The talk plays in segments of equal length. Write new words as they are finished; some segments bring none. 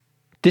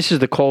This is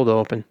the cold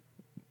open.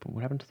 But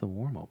what happened to the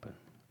warm open?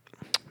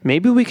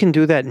 Maybe we can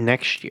do that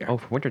next year. Oh,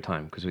 for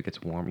wintertime, because it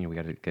gets warm. We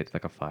got to get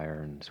like a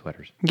fire and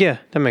sweaters. Yeah,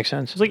 that makes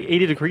sense. It's like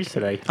 80 degrees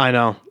today. I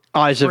know.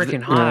 It's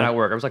freaking hot at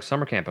work. I was like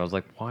summer camp. I was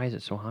like, why is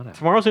it so hot out?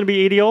 Tomorrow's going to be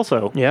 80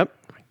 also. Yep.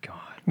 Oh my God.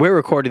 We're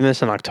recording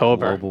this in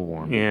October. Global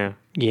warming. Yeah.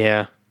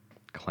 Yeah.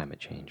 Climate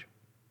change.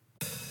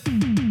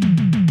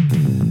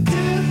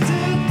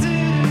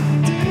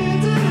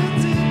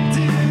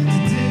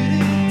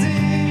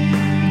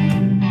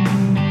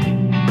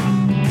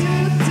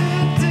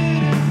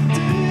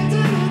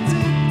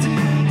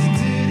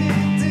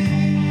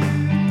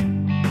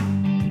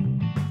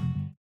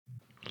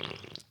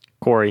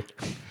 Corey.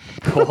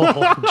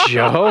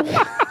 Joe?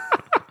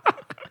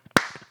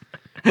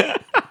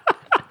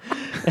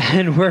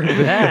 And we're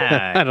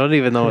back. I don't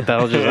even know what the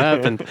hell just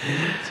happened.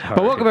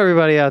 But welcome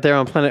everybody out there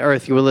on planet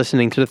Earth. You were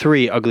listening to the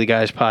Three Ugly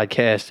Guys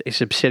podcast, a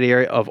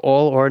subsidiary of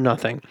All or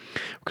Nothing.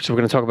 So we're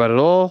going to talk about it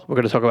all. We're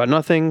going to talk about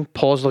nothing.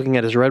 Paul's looking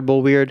at his Red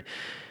Bull weird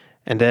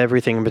and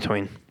everything in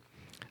between.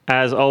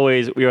 As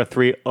always, we are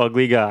Three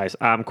Ugly Guys.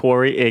 I'm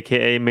Corey,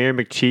 a.k.a. Mayor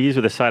McCheese,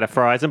 with a side of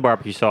fries and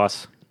barbecue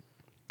sauce.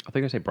 I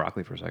think I said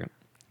broccoli for a second.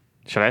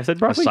 Should I have said A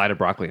broccoli? side of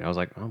broccoli. And I was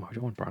like, oh, why'd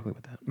you want broccoli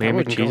with that? Mayor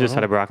wouldn't go McCheese, a side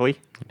wrong. of broccoli.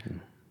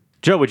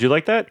 Joe, would you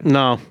like that?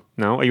 No.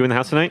 No? Are you in the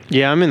house tonight?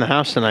 Yeah, I'm in the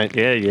house tonight.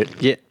 Yeah, yeah.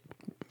 Yeah.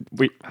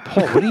 We,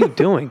 Paul, what are you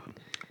doing?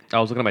 I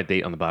was looking at my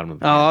date on the bottom of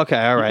the Oh, okay.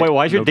 All right. wait,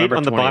 why is your date November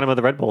on the 20th. bottom of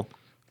the Red Bull?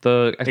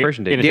 The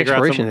expiration You date. gonna figure out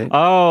expiration some- date.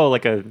 Oh,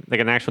 like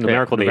an actual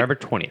numerical date. November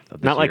 20th.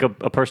 Of this Not like year.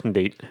 a person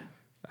date.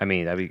 I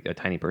mean, that'd be a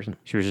tiny person.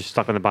 She was just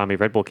stuck on the bottom of your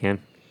Red Bull can.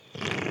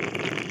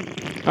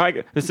 All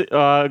right, this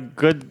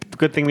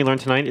good thing we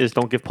learned tonight is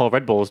don't give Paul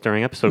Red Bulls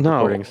during episode No.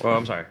 recordings. Oh,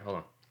 I'm sorry. Hold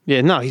on.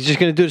 Yeah, no, he's just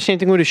going to do the same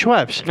thing with his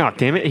Schweppes. Oh,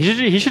 damn it.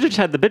 He should have just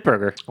had the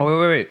Bitburger. Oh,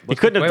 wait. You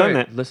couldn't have done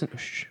that. Listen.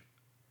 Shh.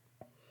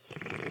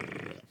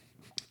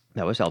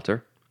 That was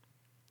Seltzer.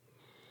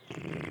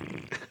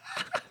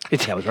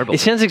 That was Red Bull. It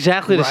sounds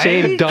exactly the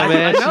same, Right?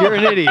 dumbass. I know. You're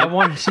an I idiot.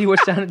 wanted to see what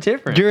sounded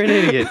different. You're an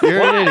idiot.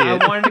 You're an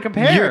idiot. I wanted to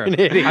compare. You're an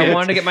idiot. I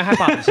wanted to get my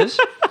hypothesis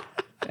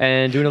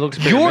and do a little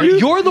experiment.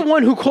 You're the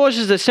one who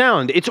causes the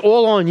sound. It's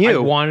all on I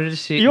you. wanted to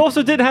see. You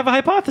also did have a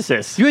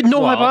hypothesis. You had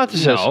no Well,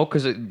 hypothesis. No,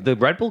 because the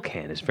Red Bull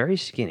can is very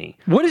skinny.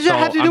 What does that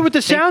have to do with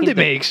the sound thinking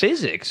it the makes?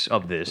 Physics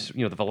of this,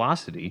 the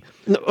velocity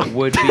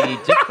would be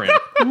different.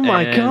 Oh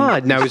my And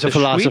God, now he's a the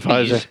philosophizer.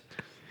 sweeties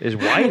is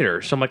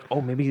wider, so I'm like,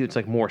 oh, maybe it's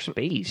like more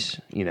space,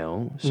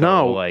 So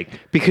No, like,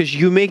 because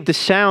you make the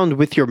sound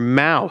with your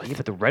mouth. yeah,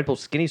 but the Red Bull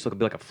skinny, so it could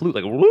be like a flute,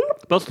 like.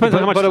 Those depends on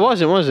how much. But it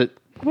wasn't, was it?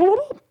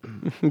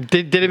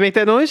 Did it make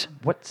that noise?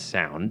 What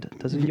sound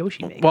does a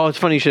Yoshi make? Well, it's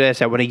funny you should ask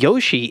that. When a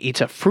Yoshi eats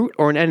a fruit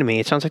or an enemy,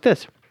 it sounds like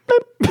this.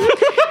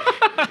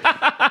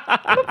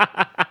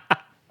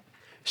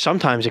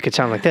 Sometimes it could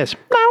sound like this.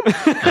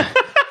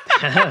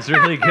 That was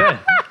really good.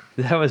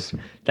 That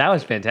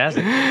was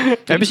fantastic.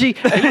 Ever see?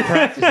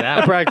 Practice that.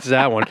 I practiced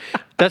that one.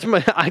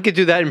 I could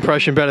do that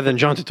impression better than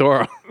John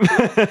Turturro.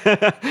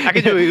 I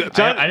could do.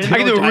 I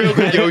could do a real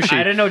good Yoshi.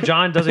 I didn't know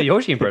John does a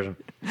Yoshi impression.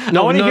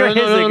 No, wanna no, hear no,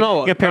 his, no, no,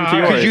 no. compare him to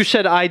Because yours. you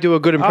said I do a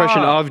good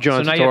impression of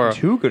John so now you have Turturro.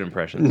 two good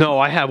impressions. No,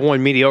 I have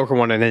one mediocre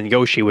one and then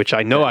Yoshi, which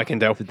I know I can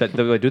do. Do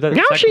that.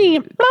 Yoshi.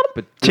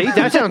 But See,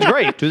 that sounds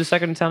great. do the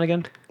second sound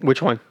again.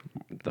 Which one?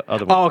 The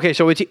other one. Oh, okay.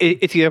 So it's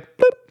either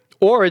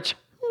or it's.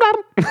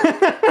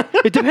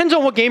 It depends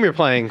on what game you're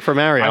playing for I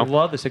Mario.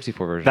 love the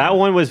 64 version. That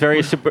one was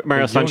very Super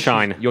Mario Yoshi's-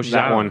 Sunshine. Yoshi's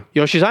that Island. one.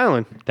 Yoshi's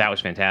Island. That was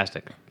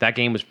fantastic. That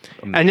game was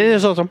amazing. And then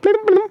there's also.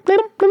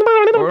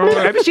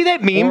 Ever see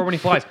that or meme? when he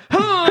flies.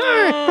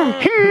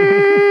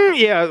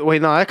 Yeah,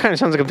 wait, no, that kind of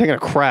sounds like I'm taking a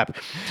crap.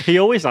 He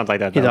always sounds like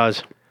that. He though.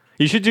 does.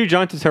 You should do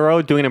John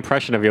Turturro doing an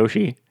impression of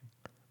Yoshi.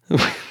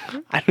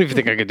 I don't even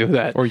think I could do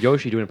that. Or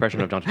Yoshi do an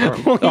impression of John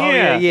Turturro. Oh,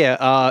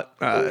 yeah.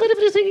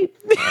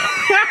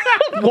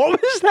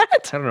 What was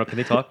that? I don't know. Can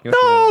they talk? No,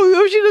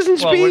 Yoshi doesn't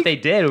Well, what if speak. they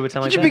did, it would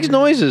sound like She that. makes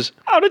noises.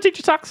 Oh, the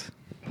teacher sucks.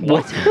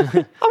 What? I'm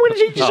going to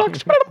teach you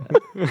socks.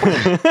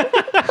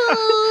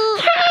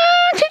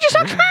 Teach you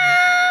socks.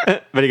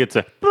 Very good,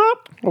 sir.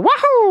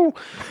 Wahoo!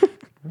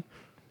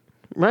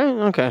 Right?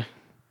 Okay.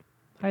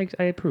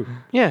 I approve.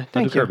 Yeah, Don't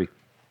thank do you. Kirby.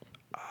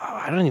 Oh,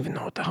 I don't even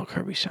know what the hell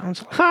Kirby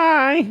sounds like.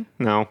 Hi.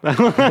 No.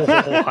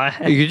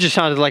 You just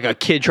sounded like a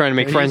kid trying to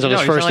make friends on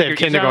his first day of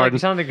kindergarten. You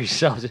sound like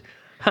yourself. Just,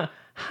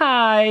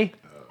 hi.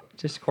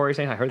 Just Corey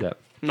saying, I heard that.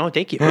 No,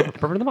 thank you. Perfect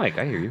the mic.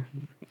 I hear you.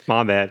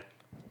 My bad.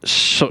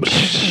 So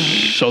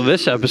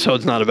this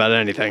episode's not about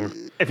anything.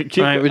 If it,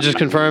 All right, we're just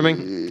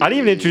confirming. I didn't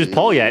even introduce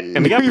Paul yet,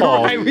 and we got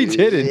Paul. Right, we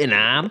didn't. And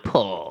I'm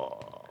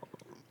Paul.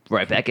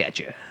 Right back at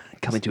you.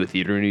 Coming to a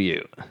theater near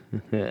you.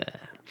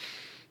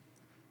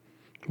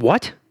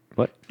 What?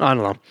 What? I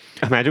don't know.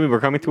 Imagine we were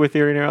coming to a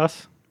theater near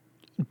us.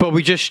 But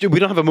we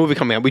don't have a movie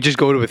coming out. We just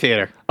go to a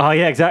theater. Oh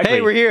yeah, exactly.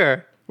 Hey, we're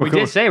here. We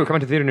did say we're coming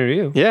to a theater near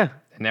you. Yeah.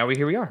 And now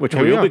here we are. Which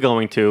Here we we will are. be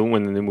going to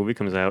when the new movie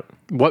comes out.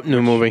 What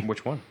new movie?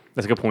 Which one?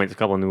 That's a good point. There's a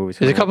couple of new movies.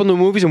 There's a coming couple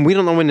new movies, and we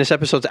don't know when this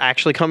episode's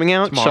actually coming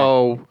out. Tomorrow.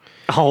 So,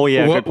 out. Oh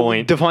yeah, good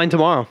point. Define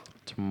tomorrow.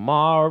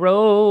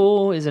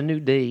 Tomorrow is a new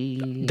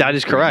day. That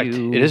is for correct.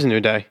 you, It is a new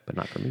day. But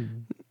not for me.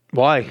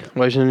 Why?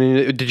 Why isn't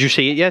it, did you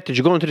see it yet? Did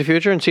you go into the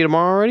future and see it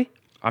tomorrow already?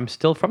 I'm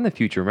still from the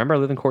future. Remember, I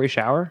live in Corey's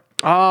shower.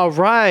 Oh,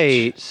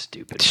 right.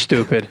 Stupid.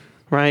 Stupid.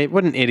 Right?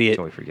 What an idiot.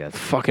 Totally forget.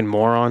 Fucking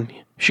moron.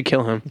 You should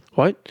kill him.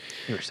 What?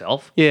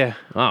 Yourself? Yeah.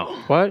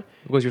 Oh. What?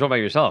 Because you're talking about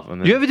yourself.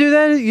 And then, You ever do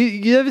that?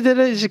 You ever did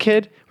that as a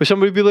kid? Where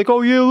somebody would be like,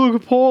 oh, yeah,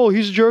 look at Paul.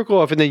 He's a jerk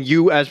off. And then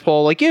you, as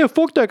Paul, like, yeah,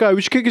 fuck that guy.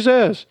 We should kick his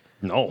ass.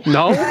 No.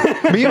 No?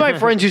 Me and my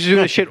friends used to do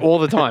that shit all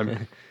the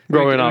time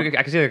growing up. I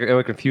can see it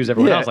would confuse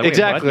everyone Yeah, else. Like,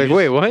 exactly. Wait,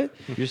 Wait, what?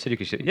 you just said you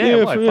could shit. Yeah,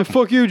 Yeah, what?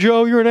 fuck you,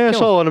 Joe. You're an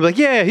asshole. And I'm like,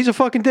 yeah, he's a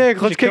fucking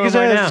dick. Let's kick kill his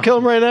him ass. right now. Let's kill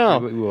him right now.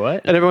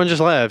 What? And everyone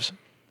just laughs.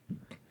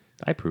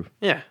 I approve.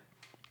 Yeah.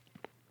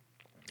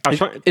 I was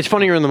trying, It's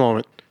funnier in the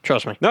moment.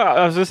 Trust me. no,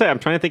 I was gonna say I'm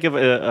trying to think of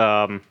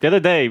the other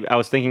day. I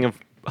was thinking of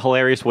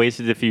hilarious ways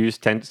to diffuse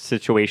tense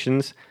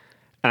situations,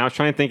 and I was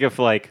trying to think of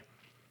like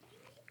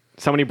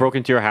somebody broke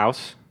into your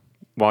house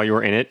while you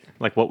were in it.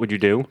 Like, what would you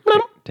do?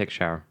 Take a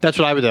shower. That's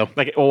what I would do.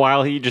 Like,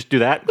 while he just do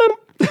that?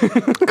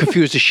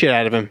 Confuse the shit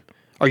out of him.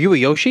 Are you a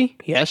Yoshi?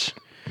 Yes.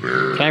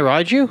 Can I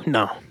ride you?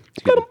 No.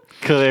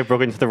 Because they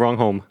broke into the wrong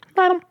home.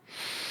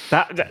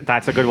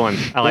 That's a good one.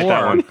 I like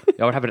that one.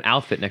 I would have an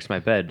outfit next to my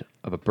bed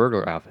of a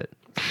burglar outfit.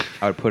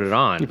 I would put it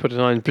on. Put it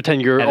on.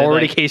 Pretend you're And then,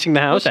 already like, casing the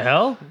What house. the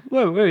hell?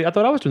 Wait, I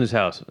thought I was doing this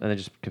house. And then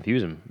just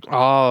confuse him.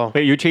 Oh.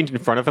 Wait, you changed in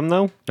front of him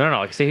though? No.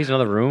 Like, say he's in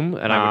another room,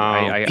 and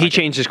I He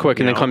changes quick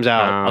and then comes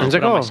out. no. And he's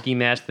put like, on my oh. ski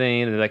mask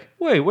thing, and they're like,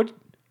 wait, what?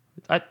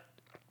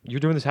 You're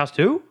doing this house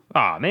too?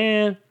 Aw,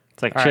 man.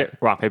 It's like All shit. right.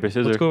 Rock paper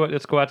scissors.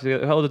 Let's go out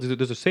together. Hell,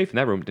 there's a safe in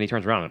that room. Then he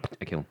turns around and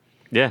I kill him.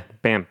 Yeah,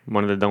 bam,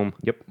 one of the dome.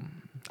 Yep.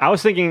 I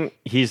was thinking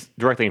he's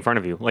directly in front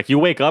of you. Like you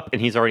wake up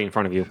and he's already in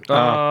front of you.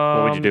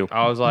 What would you do?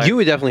 I was like, You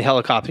would definitely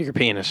helicopter your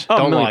penis. Oh,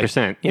 Don't lie.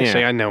 1,000,000%. Yeah, Yeah.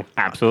 see, I know.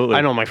 Absolutely.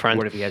 I know my friend.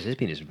 what if he has his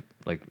penis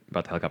like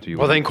about the helicopter? You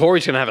Well, then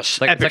Corey's going to have a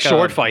it's like epic a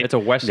sword fight. It's a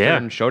Western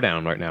Yeah.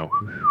 showdown right now.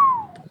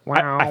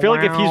 I feel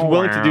like if he's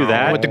willing to do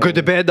that, With the good,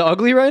 the bad, the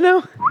ugly right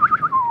now?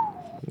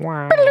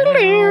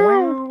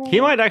 he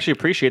might actually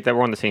appreciate that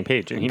we're on the same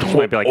page, and he just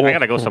might be like, "I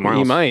gotta go somewhere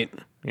else." He might.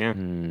 Yeah.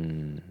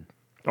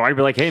 Or I'd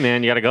be like, "Hey,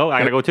 man, you gotta go. I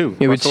gotta go too."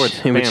 It would, Swords.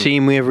 it would Bam.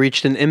 seem we have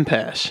reached an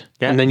impasse.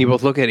 Yeah. And then you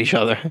both look at each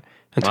other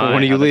until My, one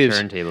of you how the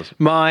leaves. turntables.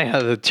 My,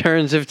 how the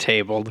turns have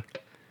tabled.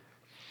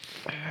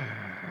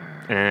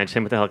 And I just hit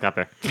him with the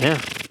helicopter. Yeah.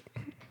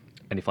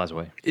 And he flies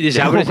away. Is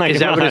Yeah, that, what oh it, my is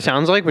that what God. it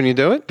sounds like when you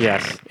do it?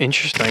 Yes.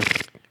 Interesting.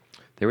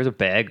 There was a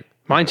bag.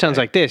 Mine sounds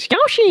like this.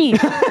 Yoshi!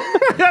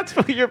 That's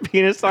what your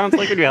penis sounds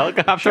like when you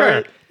helicopter.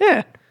 it.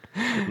 Yeah.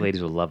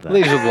 Ladies would love that.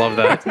 Ladies would love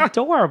that.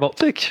 adorable.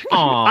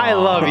 I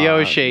love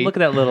Yoshi. Look at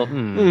that little.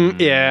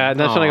 Yeah,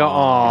 that's when I go,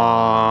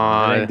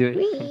 I aww. do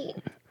it.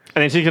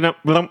 And then she's gonna,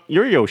 well,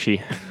 you're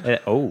Yoshi.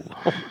 Oh,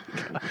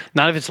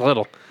 Not if it's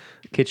little.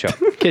 kid show.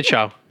 Kid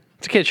show.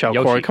 It's a kid show,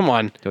 Yoshi. Corey. Come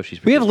on.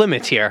 Yoshi's We have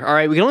limits here, all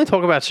right? We can only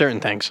talk about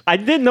certain things. I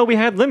didn't know we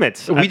had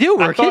limits. We do,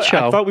 we're a kid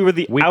show. I thought we were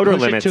the We outer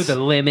push limits. it to the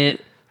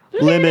limit.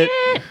 limit.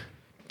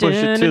 Push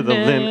it to the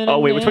limit. Oh,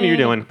 wait, which one are you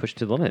doing? Push it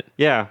to the limit.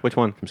 Yeah, which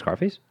one? From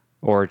Scarface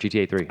or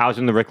GTA 3? I was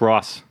in the Rick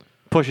Ross.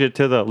 Push it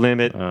to the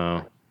limit.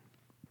 Oh,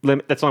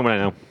 Limit. That's the only one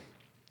I know.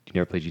 you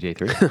never played GTA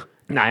 3?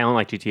 Nah, I don't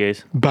like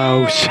GTAs.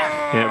 Bows.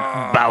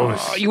 Yeah,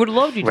 Bows. You would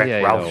love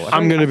GTA. Rouse. though.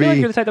 I'm gonna I feel like be-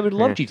 you're the type that would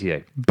love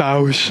GTA.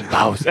 Bows.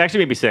 Bows. It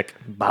actually made me sick.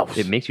 Bows.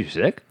 It makes you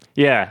sick.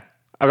 Yeah.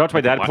 I watched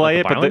my dad vi- play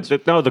with it, the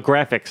but violence? the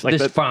graphics. Like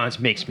This violence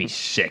makes me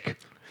sick.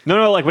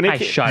 no, like when I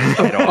it shot his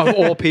head off. Of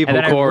all people,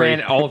 And then Corey. I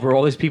ran over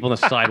all these people on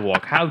the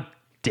sidewalk. How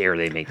dare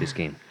they make this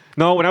game?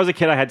 No, when I was a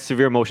kid, I had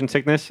severe motion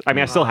sickness. I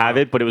mean, I still have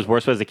it, but it was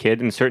worse as a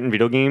kid. In certain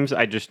video games,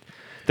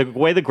 the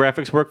way the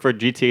graphics work for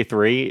GTA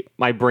 3,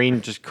 my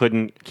brain just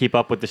couldn't keep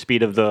up with the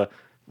speed of the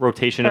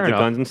rotation Fair of the enough.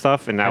 guns and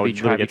stuff, and I Have would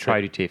you really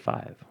tried get sick. GTA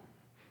 5?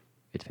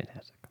 It's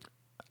fantastic.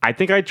 I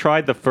think I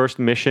tried the first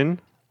mission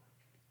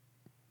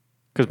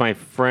because my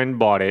friend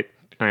bought it,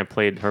 and I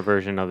played her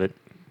version of it.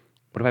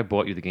 What if I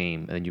bought you the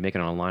game and then you make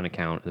an online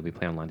account and then we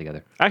play online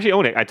together? I actually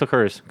own it. I took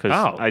hers because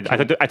Oh, I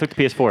took the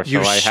PS4,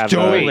 You so I have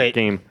stole the it.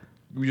 game.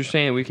 You're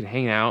saying we can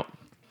hang out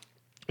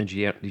in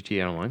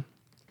GTA Online?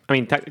 I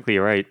mean, technically,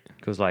 you're right.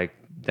 Because, like,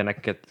 then I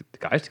can get the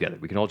guys together.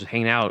 We can all just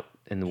hang out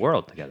in the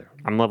world together.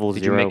 I'm level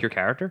Did 0. you make your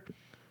character?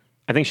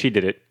 I think she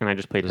did it, and I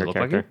just played Does it her look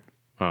character. like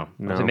you? Oh.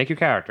 No. So make your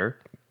character.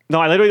 No,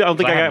 I literally don't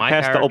think So I have got my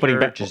past the opening.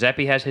 character,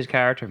 Giuseppe has his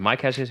character.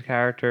 Mike has his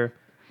character.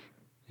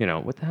 You know,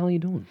 what the hell are you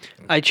doing?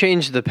 I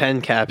changed the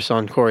pen caps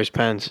on Corey's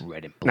pens.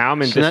 Red and blue. Now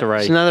I'm in It's not- disarray.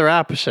 it's another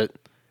opposite.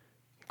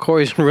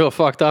 Corey's real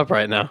fucked up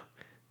right now.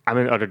 I'm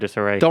in utter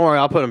disarray. Don't worry,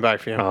 I'll put him back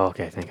for you. Oh,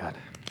 okay. Thank God.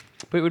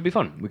 But it would be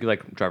fun. We could,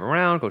 like, drive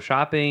around, go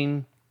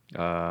shopping, go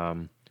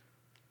to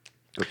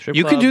the strip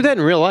You club. can do that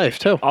in real life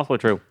too, Also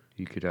true.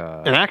 You could,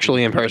 and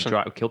actually in person.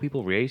 kill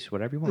people, race,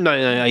 whatever you want.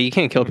 No, you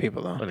can't kill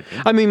people though. Okay.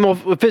 I mean, well,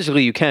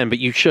 physically you can, but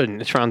you shouldn't.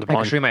 It's frowned I can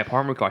upon. show you my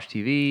apartment, watch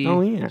TV, Oh,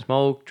 yeah.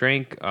 smoke,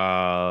 drink,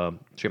 show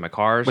you my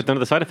cars. With none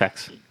of the side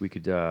effects. We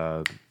could,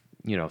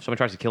 you know, if someone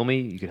tries to kill me,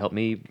 you could help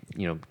me,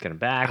 you know, get them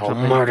back. or I'll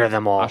something. murder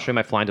them all. I'll show you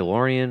my flying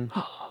DeLorean.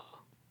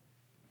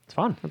 It's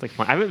fun. That's like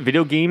fun. I haven't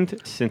video gamed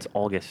since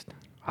August.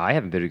 I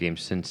haven't video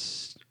games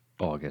since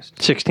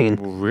August 16.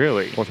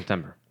 Really? or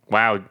September.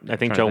 Wow. I think Trying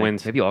to Joe think.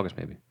 wins. Maybe August,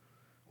 maybe.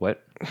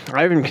 What?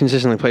 I haven't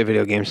consistently played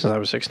video games since I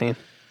was 16.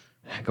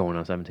 Going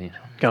on 17.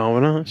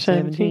 Going on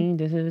 17.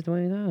 This is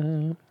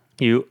 29.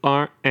 You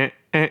are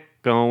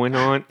going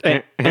on.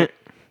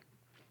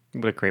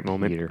 What a great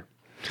moment.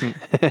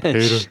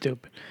 Peter.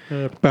 Stupid.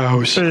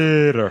 Bows.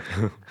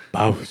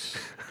 Bows.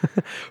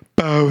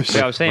 Bows.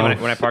 Yeah, I was saying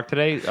when I parked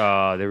today,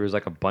 there was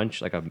like a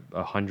bunch, like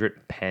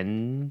 100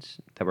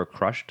 pens that were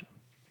crushed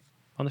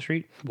on the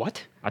street.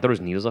 What? I thought it was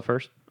needles at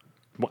first.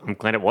 Well, I'm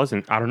glad it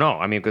wasn't. I don't know.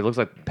 I mean, it looks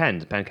like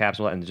pens, pen caps,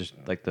 and just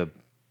like the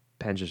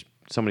pens,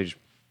 somebody just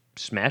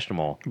smashed them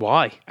all.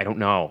 Why? I don't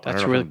know. I That's don't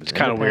know if really- it was it's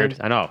kinda in the weird.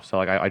 pens. I know. So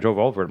like I drove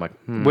over it. I'm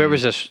like, Where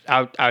was this?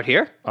 Out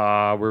here?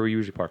 where we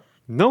usually park.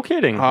 No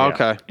kidding. Oh,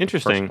 okay.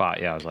 Interesting. First spot.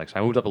 Yeah, I was like, so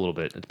I moved up a little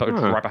bit. It's Huh.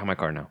 right behind my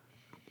car now.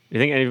 You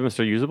think any of them are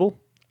still usable?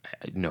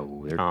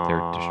 No, they're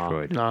Aw.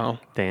 destroyed. No.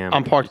 Damn.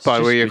 I'm parked by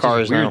It's where your it's just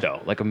car is weird, now.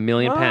 though. Like a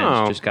million Oh,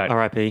 pens just got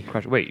R.I.P.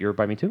 crushed. Wait, you're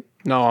by me too?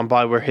 No, I'm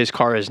by where his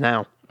car is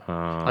now.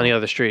 On the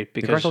other street.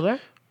 Your car Because. still there?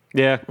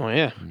 Yeah. Oh,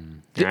 yeah.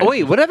 Yeah. Oh,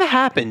 wait, whatever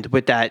happened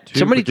with that?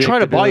 Somebody tried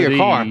to buy your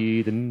car. Oh,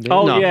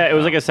 No. yeah. It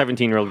was like a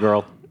 17-year-old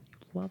girl.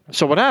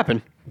 So what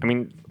happened? I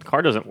mean, the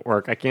car doesn't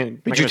work. I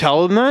can't. Did you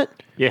tell them that?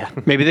 Yeah.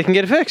 Maybe they can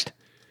get it fixed.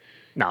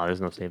 No,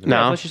 there's no saving. No.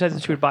 I thought she said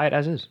that she would buy it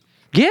as is.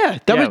 Yeah,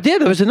 that Yeah.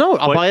 was a note.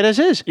 I'll But- buy it as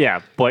is. Yeah,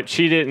 but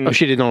she didn't. Oh,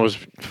 she didn't know it was.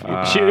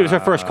 it was her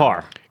first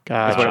car.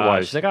 Gotcha. That's what it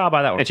was. She's like, oh, I'll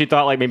buy that one. And she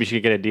thought like maybe she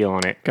could get a deal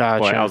on it.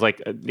 Gotcha. But I was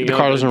like, the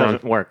car doesn't run.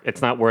 work.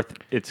 It's not worth.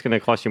 It's going to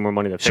cost you more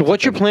money to fix. So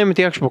what's your it. plan with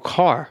the actual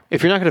car?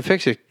 If you're not going to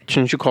fix it,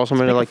 shouldn't you call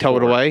somebody to like tow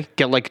it away?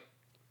 Get like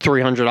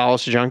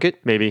 $300 to junk it?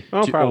 Maybe.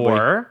 Oh, probably.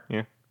 Or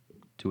Yeah.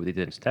 do what they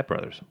did in Step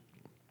Brothers.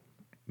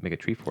 Make a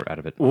tree fort out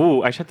of it.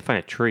 Ooh, I should have to find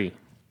a tree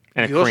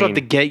and You a also crane. have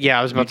to get. Yeah,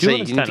 I was about to say you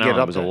need to get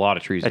up. There's there. a lot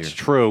of trees That's here.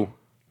 true.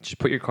 Just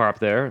put your car up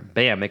there.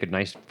 Bam, make a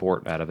nice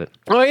fort out of it.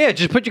 Oh yeah,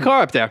 just put your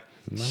car up there.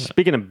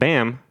 Speaking of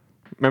BAM,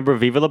 remember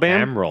Viva La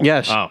BAM? Emerald.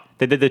 Yes. Oh,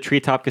 They did the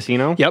Treetop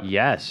Casino. Yep.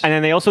 yes. And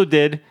then they also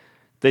did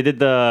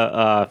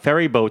the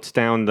ferry boats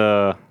down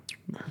the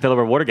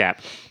Delaware Water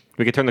Gap.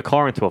 We could turn the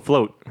car into a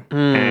float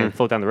and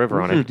float down the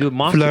river on it. Do a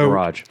monster Float.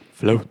 garage.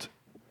 Float.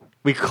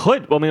 We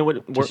could. Well, I mean, it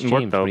wouldn't Just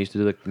work James, though. when he used to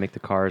do make the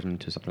cars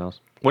into something else.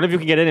 What if you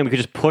could get in and we could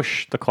just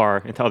push the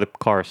car into other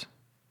cars?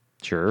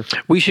 Sure.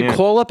 We should Yeah.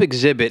 call up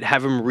Exhibit,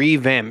 have him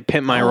revamp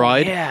Pimp My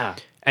Ride, Yeah.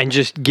 and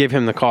just give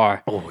him the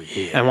car. Oh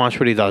yeah. And watch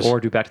what he does. Or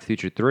do Back to the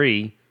Future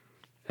 3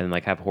 and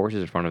like have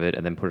horses in front of it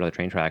and then put it on the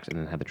train tracks and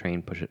then have the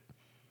train push it.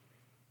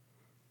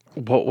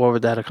 What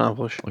would that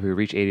accomplish? If we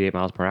reach 88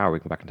 miles per hour, we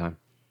can go back in time.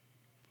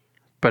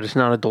 But it's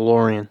not a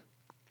DeLorean.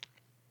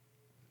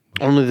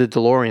 Only the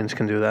DeLoreans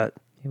can do that.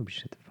 Yeah, we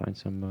should have to find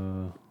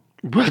some,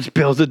 Let's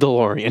build a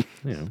DeLorean.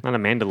 you know, Not a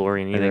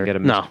Mandalorian and either. then get a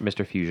No.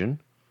 Mr. Fusion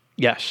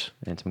Yes.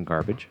 and some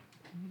garbage.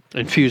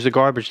 Infuse the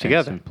garbage And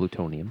together. some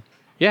plutonium.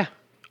 Yeah.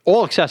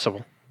 All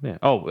accessible. Yeah.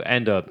 Oh,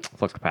 and a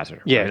flux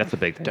capacitor. Yeah. I mean, that's the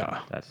big thing. Duh.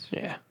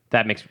 Yeah.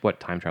 That makes what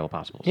time travel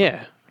possible. So,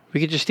 Yeah. We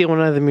could just steal one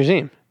out of the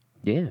museum.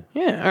 Yeah.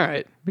 Yeah, all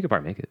right. We could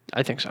probably make it.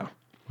 I think so.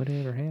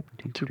 Whatever happened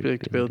to Too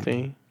big to build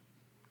thing.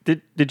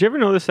 Did you ever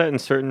notice that in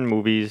certain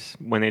movies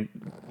when they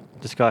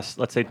discuss,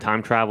 let's say,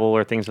 time travel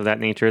or things of that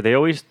nature, they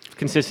always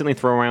consistently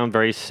throw around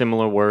very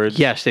similar words?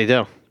 Yes, they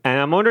do. And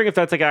I'm wondering if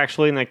that's like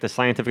actually in like the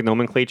scientific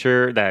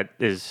nomenclature that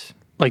is.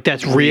 Like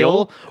that's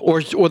real,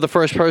 or the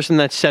first person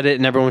that said it,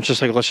 and everyone's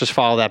just like, let's just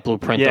follow that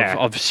blueprint Yeah.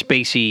 of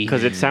spacey,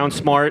 Because it sounds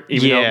smart,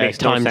 even though it yeah, makes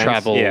no time sense.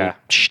 travel Yeah.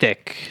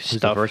 shtick Who's the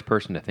stuff. first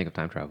person to think of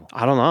time travel?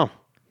 I don't know.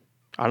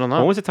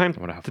 When was the time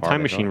wonder how the far time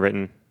they machine go.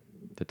 written?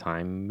 The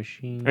time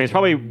machine? I mean, it's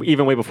probably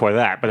even way before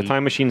that, but the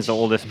time machine's the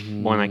oldest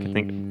one I can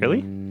think.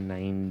 Really?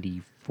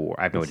 94.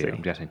 I have no Let's idea. see.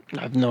 I'm guessing.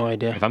 I have no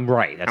idea. If I'm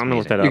right, that's I'm gonna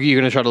look amazing. that up. You're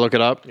going to try to look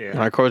it up? Yeah. All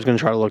right, Corey's going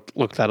to try to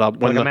look that up.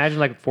 Like, When the, imagine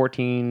like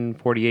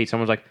 1448,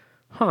 someone's like,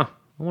 huh,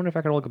 I wonder if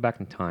I could look back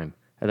in time.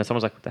 And then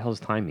someone's like, what the hell does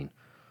time mean?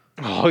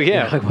 oh,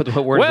 yeah. Like, what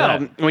word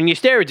well, is that? when you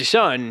stare at the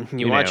sun,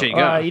 you watch it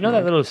go. You know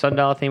that little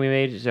sundial thing we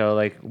made? So,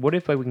 like, what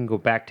if like, we can go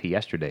back to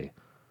yesterday?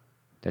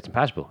 That's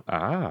impossible.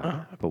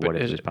 But what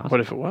if Is it's it- possible? What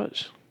if it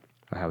was?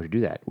 How would you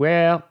do that?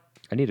 Well,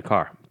 I need a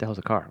car. What the hell's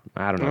a car?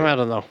 I don't know. I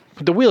don't know.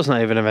 The wheel's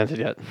not even invented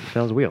yet. What the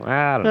hell's a wheel?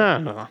 I don't know. I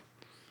don't know.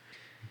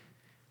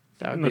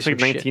 That would be It's like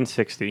some shit.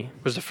 1960.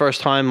 Was the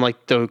first time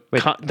like the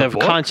Wait, the the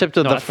book? concept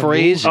of No, the that's the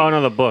phrase. Oh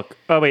no, the book.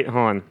 Oh wait, hold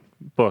on.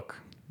 Book.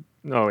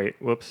 Oh wait,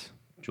 whoops.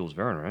 Jules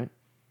Verne, right?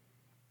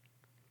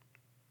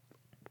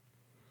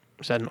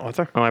 Is that an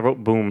author? Oh, I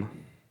wrote boom.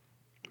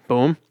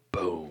 Boom.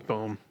 Boom.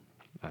 Boom.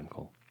 I'm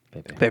cool.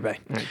 Baby. Baby. All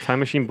right, Time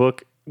Machine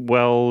book.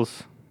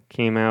 Wells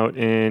came out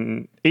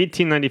in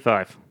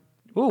 1895.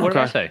 Ooh, what did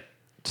I Okay. say?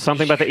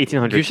 Something about the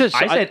 1800s. You said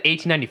I said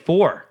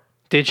 1894.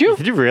 Did you?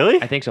 Did you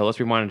really? I think so. Let's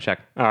rewind and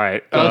check. All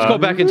right. Let's go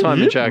back in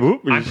time and check.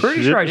 I'm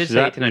pretty sure I did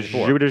say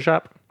 1894. Jupiter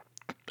shop.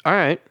 All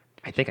right.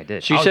 I think I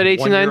did. So you I was said 1 year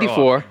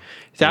 1894. off.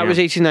 That was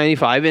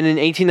 1895, and in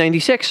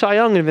 1896, Cy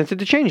Young invented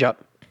the changeup.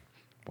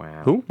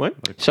 Wow. Who? What?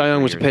 Cy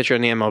Young was a Years. pitcher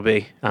in the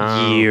MLB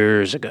Oh.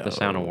 years ago. The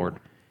Sound Award.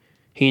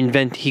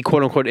 He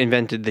quote unquote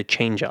invented the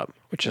changeup,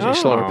 which is a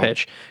slower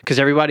pitch. Because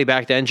everybody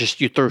back then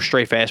you threw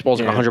straight fastballs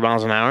like 100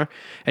 miles an hour.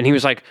 And he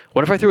was like,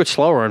 what if I threw it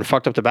slower and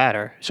fucked up the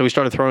batter? So he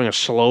started throwing a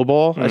slow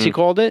ball, as he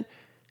called it,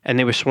 and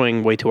they were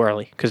swinging way too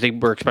early because they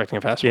were expecting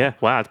a fastball. Yeah,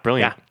 wow, it's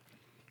brilliant.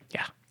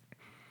 Yeah.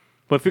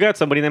 Well, if you got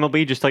somebody in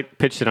MLB, just like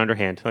pitched it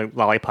underhand, like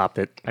lollipopped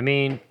it. I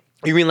mean,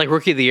 You mean like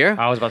Rookie of the Year?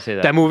 I was about to say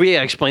that. That movie,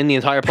 I explained the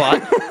entire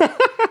plot.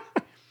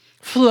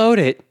 Float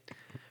it.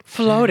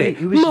 Float it.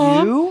 It was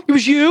Mom, you? It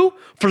was you?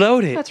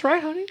 Float it. That's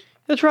right, honey.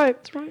 That's right.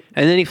 That's right.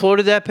 And then he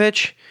floated that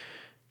pitch,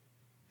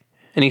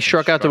 and he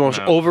struck out the Struck most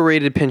him out.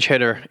 overrated pinch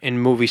hitter in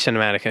movie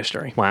cinematic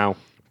history. Wow.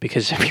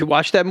 Because if you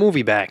watch that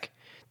movie back,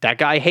 that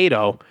guy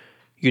Hato,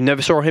 you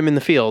never saw him in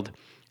the field,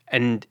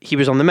 and he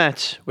was on the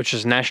Mets, which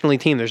is a National League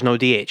team. There's no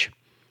DH.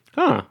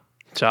 Huh.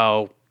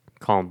 So,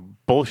 Calling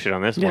bullshit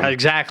on this one. yeah,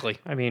 exactly.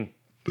 I mean,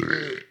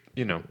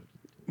 you know.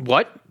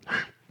 What?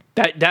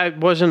 That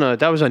wasn't a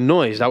that was a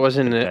noise. That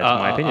wasn't That's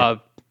my opinion.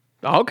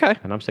 Okay.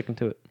 And I'm sticking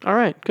to it. All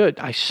right. Good.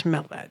 I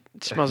smell that.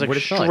 It smells like What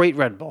does it smell like? straight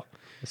Red Bull.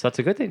 So that's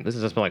a good thing. This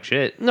doesn't smell like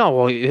shit. No,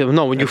 well,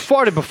 no. When you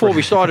farted before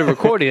we started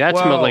recording, that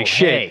smelled like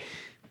shit. Hey,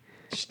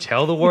 just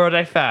tell the world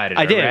I farted.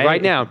 I did, all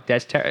right now.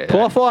 That's terrible.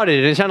 Paul farted,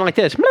 and it sounded like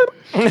this.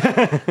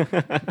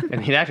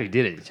 And he actually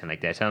did it. It sounded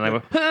like that. It sounded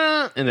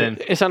like, and then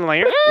It sounded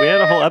like. We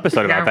had a whole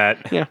episode about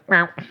that. Yeah.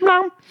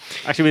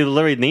 Actually, we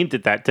literally named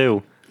it that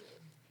too.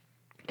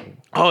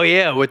 Oh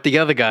yeah, with the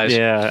other guys.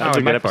 Yeah, that's a I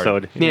good farted.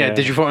 episode. Yeah,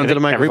 did you fart I into the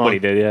think microphone? Everybody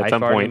did, yeah, at I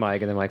some farted point. in the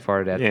mic, and then Mike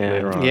farted at Yeah.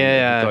 later on.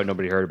 Yeah. We thought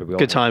nobody heard it, but we all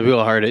Good times. We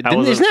all heard it. I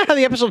was Isn't a- that how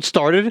the episode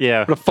started?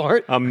 Yeah. With a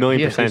fart? A million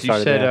Yeah, percent 'cause you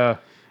started said there.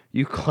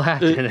 you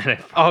clapped, and then I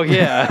Oh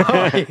yeah.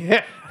 Oh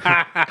yeah.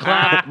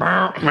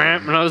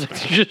 And I was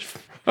like, you just.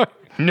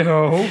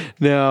 no,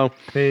 No.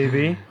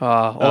 baby.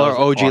 All our was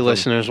OG awesome.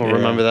 listeners will Yeah.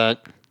 remember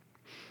that.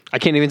 I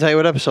can't even tell you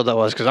what episode that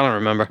was because I don't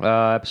remember.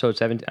 Episode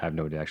 17. I have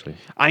no idea actually.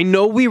 I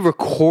know we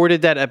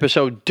recorded that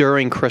episode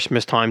during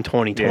Christmas time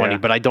 2020, Yeah.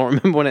 but I don't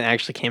remember when it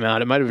actually came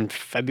out. It might have been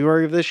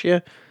February of this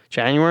year,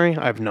 January.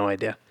 I have no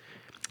idea.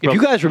 If Well-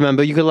 you guys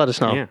remember, you could let us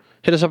know. Yeah.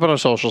 Hit us up on our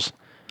socials.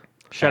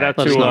 Shout out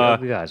Let us to know.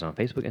 Ugly Guys on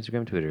Facebook,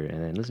 Instagram, Twitter,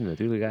 and then listen to the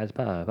Three Ugly Guys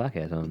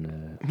podcast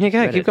on. Yeah, go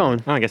ahead, Reddit. keep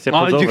going. Oh, I guess it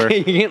Oh, was over.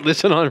 you can't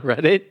listen on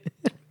Reddit.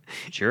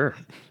 Sure.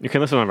 You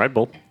can listen on Red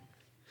Bull.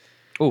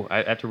 Oh,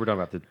 after we're done,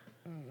 I have to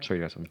show you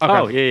guys something.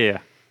 Oh, yeah.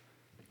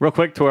 Real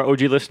quick to our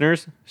OG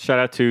listeners, shout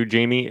out to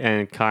Jamie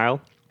and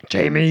Kyle.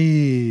 Jamie.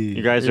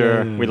 You guys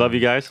are, we love you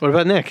guys. What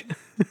about Nick?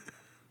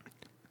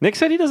 Nick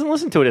said he doesn't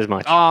listen to it as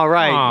much. All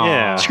right. Aw.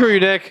 Yeah. Screw you,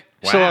 Nick.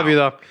 Still Wow. love you,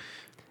 though.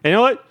 And you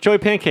know what? Joey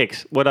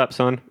Pancakes. What up,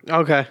 son?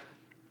 Okay.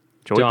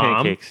 Joey Dom.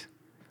 Pancakes.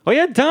 Oh,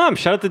 yeah, Dom.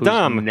 Shout out to Who's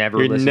Dom. never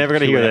You're listened never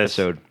going to to hear an this.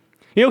 episode.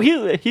 You know,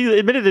 he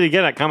admitted it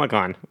again at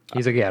Comic-Con.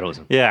 He's like, yeah,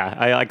 listen. Yeah,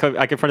 I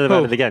confronted him Who?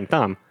 about it again.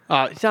 Dom.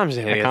 Tom's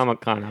an At idiot.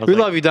 Comic-Con. We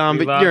love you, Dom,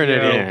 We but love you're an you.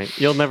 idiot. Yeah,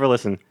 you'll never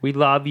listen. We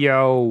love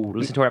you.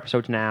 Listen to our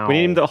episodes now. We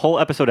named the whole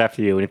episode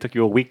after you, and it took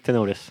you a week to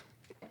notice.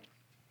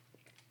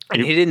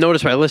 And he didn't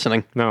notice by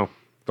listening. No.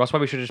 That's why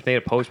we should have just made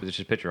a post with just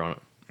his picture on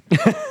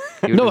it.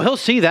 No, he'll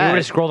see He would that.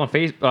 have scrolled on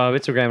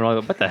Instagram and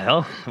all. What the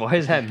hell? Why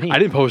is that me? I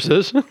didn't post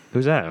this.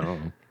 Who's that? I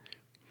don't know.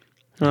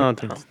 Oh,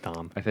 Tom. It's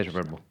Dom. I finished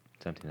Red Bull.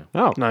 It's empty now.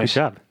 Oh, Nice. Good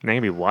job. Now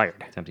you'll be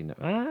wired. It's empty now.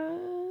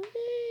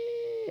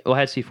 Well, I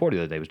had C4 the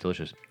other day. It was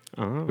delicious.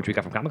 Oh. Which we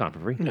got from Comic Con for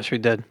free. Yes, we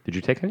did. Did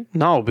you take any?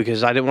 No,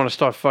 because I didn't want to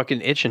start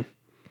fucking itching.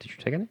 Did you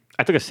take any?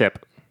 I took a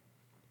sip.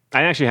 I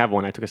didn't actually have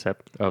one. I took a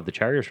sip. Of the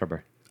cherry or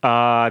strawberry?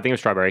 I think it was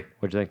strawberry.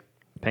 What'd you think?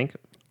 Pink?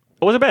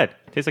 It wasn't bad.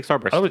 Tastes like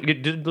Starburst. Oh,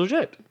 it did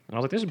legit. I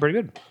was like, this is pretty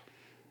good.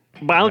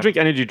 But I don't drink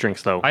energy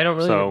drinks, though. I don't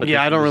really. So, but Yeah,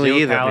 there's I don't really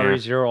zero either.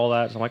 Calories, zero all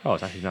that. So I'm like, oh,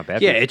 it's actually not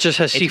bad. Yeah, it just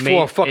has It's C4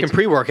 made- fucking it's-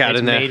 pre-workout it's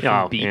in there. made from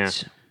Oh, yeah.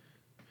 beets.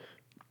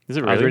 is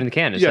it I was really? reading the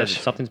can. It Yes.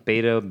 says something's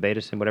beta,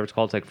 whatever it's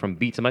called. It's like from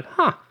beets. I'm like,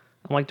 huh.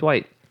 I'm like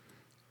Dwight.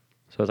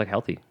 So it's like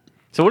healthy.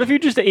 So what if you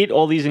just ate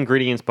all these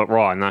ingredients but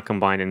raw and not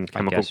combined in I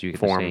chemical guess you get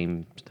form? the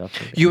same stuff.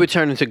 You would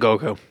turn into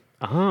Goku.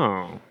 Oh.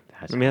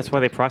 I mean, that's why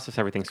they process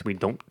everything so we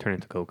don't turn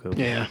into Goku.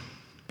 Yeah.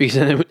 Because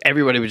then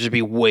everybody would just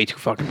be way too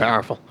fucking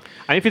powerful.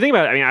 And if you think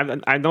about it, I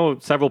mean, I know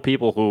several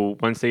people who,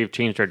 once they've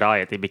changed their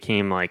diet, they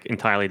became like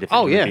entirely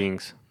different Oh, human yeah.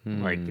 beings.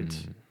 Like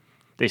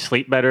they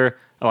sleep better.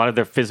 A lot of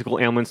their physical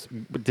ailments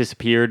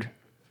disappeared.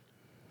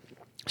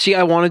 See,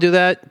 I want to do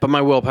that, but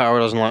my willpower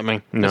doesn't let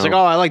me. No. It's like, oh,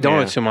 I like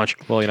donuts Yeah. too much.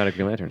 Well, you're not a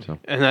Green Lantern, so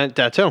And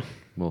that too.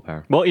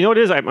 willpower. Well, you know what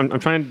it is? I'm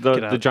trying Get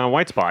the out. John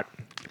White spot.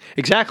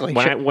 Exactly.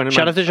 When I- when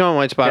Shout my- out to John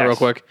White Spot real Yes.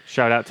 quick.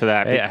 Shout out to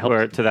that Hey, I helped,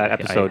 or to that I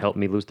episode. helped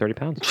me lose 30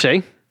 pounds.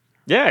 See?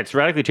 Yeah, it's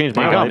radically changed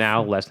my There you go. life.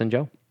 Now less than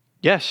Joe.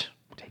 Yes.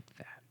 Take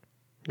that.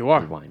 You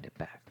are. Rewind it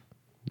back.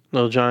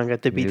 Little John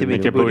got the beat to Make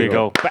beat Your the booty booty.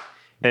 go. back.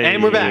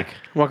 And we're back.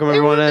 Welcome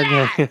everyone.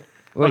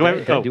 Welcome,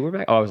 Did I do we're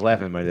back? Oh, I was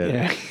laughing when I did.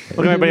 Yeah.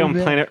 Welcome everybody on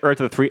Planet Earth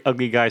to the Three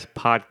Ugly Guys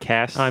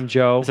podcast. I'm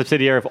Joe. a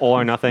subsidiary of All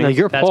or Nothing. No,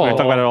 you're That's Paul. We're going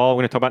to talk about it all.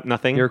 We're going to talk about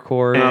nothing. You're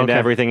Corey. And Okay.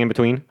 everything in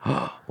between.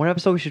 One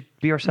episode we should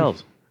be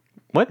ourselves.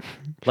 What?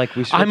 Like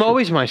we. I'm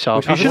always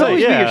myself. You switch- should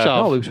always be yeah.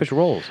 yourself. No, we switch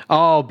roles.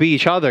 Oh, be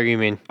each other, you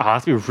mean? Oh,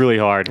 that's gonna be really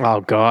hard.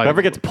 Oh, God.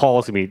 Whoever gets Paul,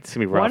 it's gonna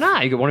be rough. Why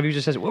not? You get one of you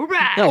just says we're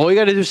back. No, all you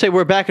got to do is say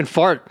we're back and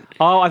fart.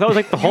 Oh, I thought it was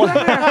like the whole.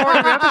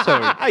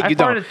 Episode. I You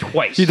don't. farted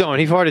twice. You don't.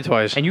 He farted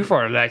twice. And you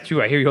farted that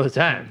too. I hear you all the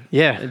time.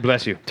 Yeah.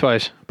 Bless you.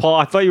 Twice. Paul,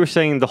 I thought you were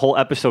saying the whole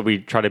episode we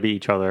try to be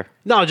each other.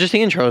 No, just the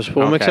intros.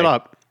 We'll mix Okay. it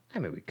up. I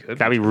mean, we could.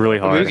 That'd be really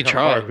We hard. could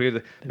try.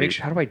 Make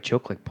sure. How do I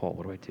joke like Paul?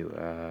 What do I do?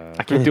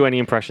 I can't do any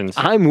impressions.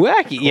 I'm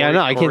wacky. Yeah,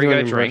 no, I can't Corey do got a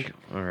any drink.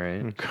 All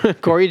right.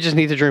 drink. Corey, you just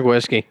need to drink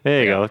whiskey.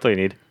 There you go. That's all you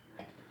need.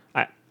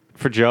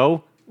 For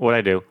Joe, what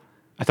I do?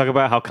 I talk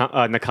about how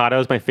Nakata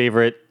is my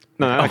favorite.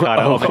 No, not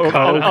Nakata.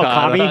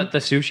 Okami. The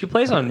sushi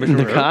place on Mission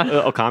Road.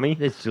 Okami.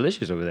 It's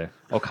delicious over there.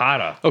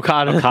 Okada.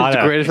 Okada. He's the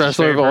Okada. greatest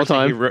wrestler of all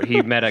time.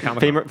 He met at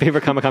Comic-Con.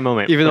 Favorite Comic Con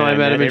moment. Even though I And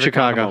met him in Favorite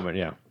Comic Chicago. moment,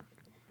 yeah.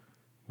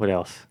 What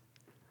else?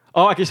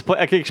 Oh, I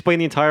could explain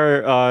the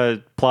entire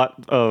plot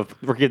of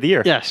Rookie of the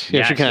Year. Yes,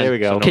 Yes, you can. there we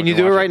go. Can you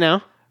do it right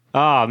now?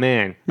 Oh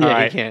man. Yeah, All he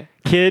right. can't.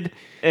 Kid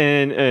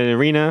in an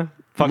arena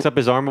fucks up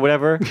his arm or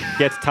whatever,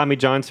 gets Tommy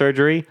John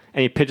surgery,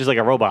 and he pitches like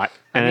a robot.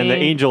 And then the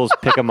mean- angels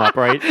pick him up,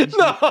 right?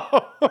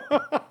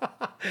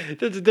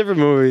 That's a different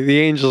movie. The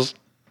Angels.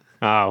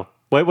 Oh.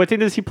 What team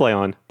does he play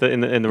on?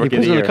 In the He Rookie of plays the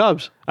in Year? the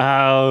Cubs.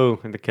 Oh,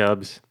 and the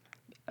Cubs.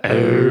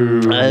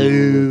 Oh.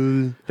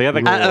 They have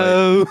like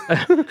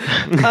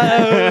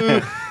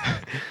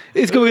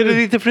It's going to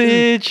eat the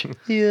fridge.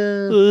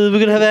 Yeah. We're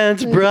going to have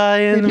ants,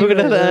 Brian. We're going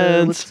to have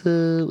ants.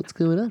 What's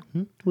going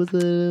on? What's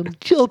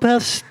Chill, pal,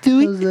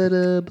 Stewie.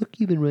 that book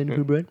you've been writing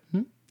for, Brad?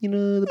 You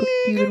know the book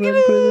you've been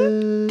writing for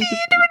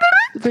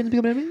the friends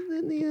become enemies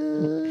and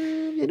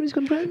the enemies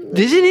come friends.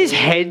 Isn't his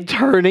head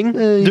turning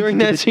during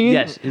that scene?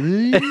 Yes.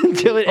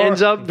 Until it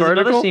ends up There's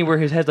another vertical? scene where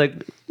his head's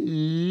like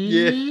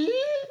Yeah.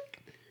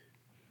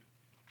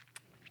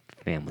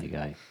 Family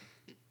Guy.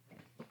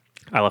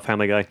 I love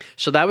Family Guy.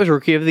 So that was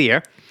Rookie of the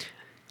Year.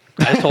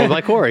 As told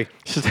by Corey.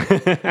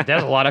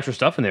 There's a lot of extra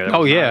stuff in there. that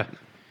Oh, was yeah.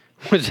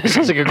 This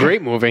sounds like a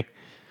great movie.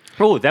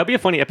 Oh, that'd be a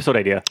funny episode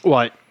idea.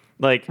 What?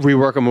 Like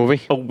Rework a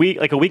movie? a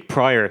week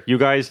prior, you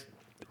guys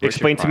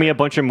explain to me prior. a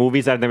bunch of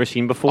movies I've never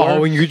seen before.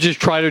 Oh, and you just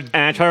try to... and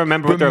I try to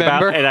remember what they're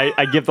about, Remember? and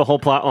I give the whole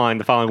plot line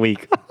the following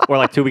week, or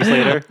like 2 weeks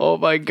later. Oh,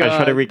 my I God. try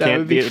to that recant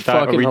would be the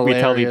fucking retell the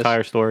hilarious.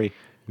 entire story.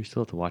 We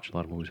still have to watch a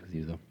lot of movies with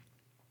you, though.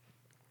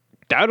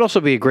 That would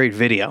also be a great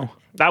video.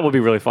 That would be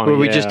really funny. Where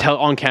we yeah. just tell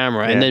on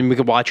camera, and Yeah. then we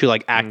could watch you,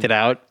 like, act it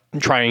out,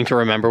 trying to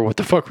remember what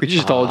the fuck we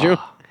just told you.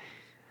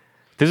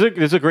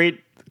 There's a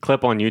great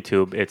clip on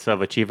YouTube. It's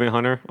of Achievement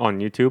Hunter on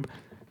YouTube,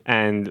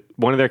 and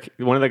one of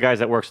the guys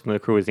that works in the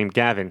crew is named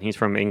Gavin. He's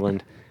from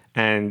England,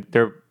 and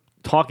they're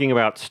talking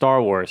about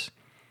Star Wars,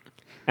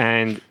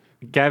 and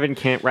Gavin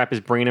can't wrap his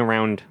brain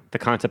around the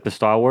concept of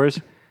Star Wars,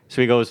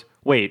 so he goes,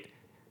 "Wait,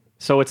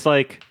 so it's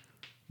like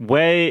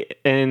way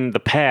in the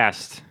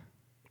past."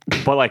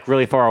 But like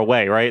really far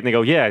away, right? And they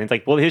go, yeah. And it's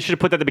like, well, he should have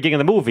put that at the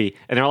beginning of the movie.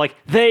 And they're like,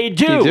 they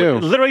do. They do.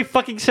 It literally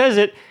fucking says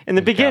it in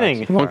the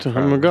beginning. Long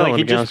time ago. Like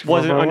he in a just galaxy far,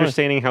 wasn't far away.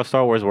 understanding how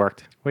Star Wars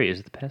worked. Wait,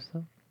 is it the past,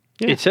 though?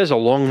 It says a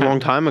long, long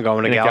time ago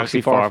in a galaxy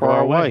far, far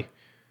away.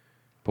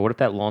 But what if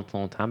that long,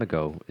 long time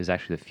ago is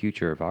actually the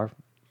future of our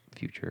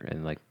future?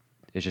 And, like,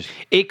 it's just...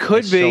 It could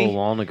it's be. so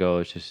long ago,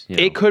 it's just, you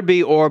know... It could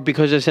be, or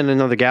because it's in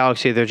another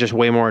galaxy, they're just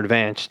way more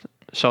advanced,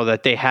 so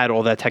that they had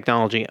all that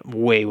technology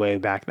way, way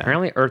back then.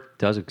 Apparently, Earth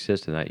does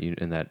exist in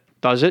that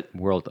Does it?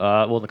 world.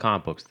 Well, in the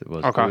comic books, there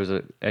was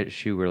Okay. a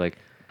issue where like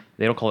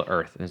they don't call it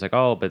Earth, and it's like,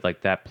 oh, but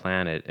like that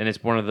planet, and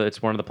it's one of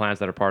the planets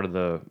that are part of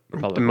the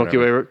Republic. The Milky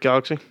whatever. Way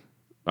galaxy?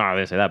 Oh, I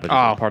didn't say that, but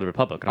Oh. it's part of the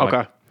Republic. And I'm Okay.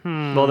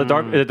 like, Well,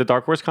 the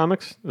Dark Horse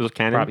comics, it was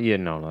canon. probably, yeah,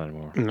 no, not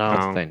anymore. No.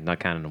 That's the thing, not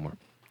canon no more.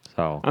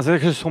 So I was like,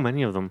 there's so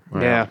many of them.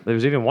 Yeah. there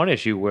was even one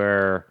issue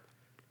where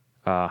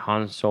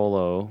Han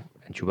Solo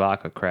and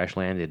Chewbacca crash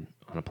landed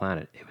on a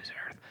planet. It was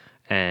Earth,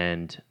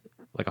 and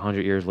like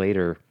 100 years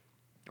later,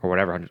 or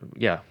whatever,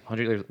 100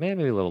 years,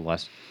 maybe a little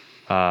less.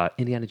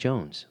 Indiana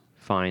Jones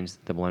finds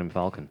the Millennium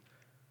Falcon.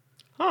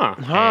 Huh.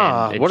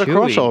 Ah, And what a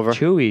crossover.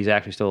 Chewie's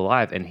actually still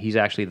alive, and he's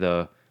actually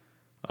the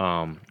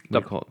what do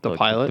you call it? the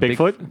pilot?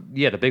 Bigfoot?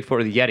 The Bigfoot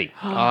or the Yeti,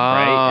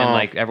 right? And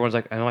like everyone's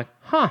like, and I'm like,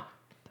 huh?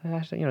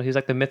 That's, you know, he's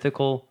like the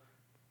mythical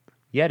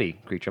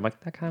Yeti creature. I'm like,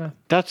 that kind of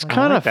That's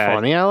kind of like that.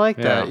 funny. I like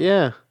Yeah. that.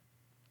 Yeah.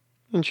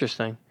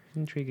 Interesting.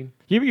 intriguing.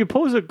 You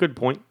pose a good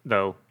point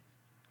though.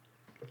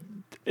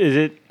 Is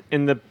it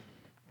in the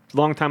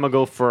long time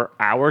ago for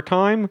our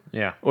time,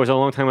 Yeah, or is it a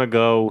long time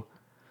ago?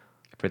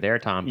 for their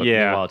time, but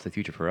Yeah. meanwhile, it's the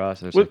future for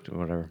us. It's Well- like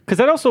whatever. Because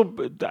that also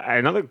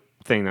another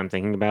thing I'm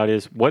thinking about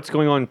is what's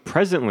going on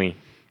presently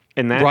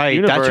in that Right,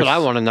 universe. that's what I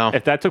wanna know.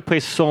 If that took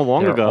place so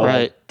long They're ago, all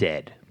Right.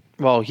 dead.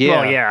 Well,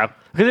 yeah. Well, yeah.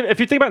 Because if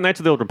you think about Knights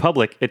of the Old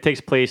Republic, it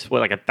takes place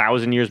like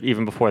 1,000 years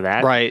even before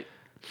that. Right.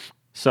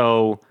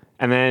 So,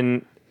 and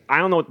then I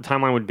don't know what the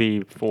timeline would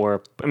be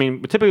for. I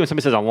mean, typically when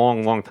somebody says a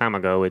long, long time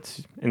ago,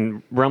 it's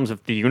in realms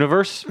of the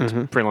universe. It's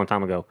a pretty long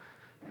time ago.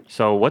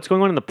 So, what's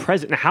going on in the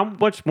present? How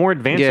much more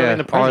advanced are they Yeah. in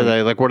the Are present?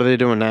 they? Like, what are they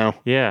doing now?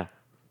 Yeah.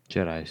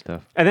 Jedi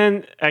stuff. And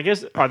then I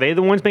guess are they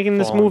the ones making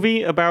this Fallen.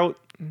 movie about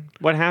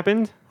what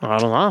happened? I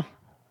don't know.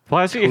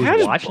 Well, you Who's kind of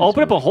just watching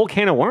open this up a whole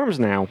can of worms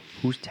now.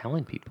 Who's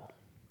telling people?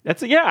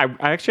 That's yeah.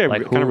 I actually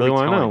Like, kind of really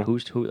want to know.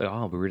 Who?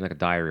 Oh, we're reading like a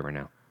diary right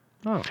now.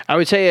 Oh, I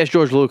would say ask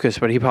George Lucas,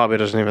 but he probably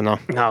doesn't even know.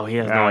 No, he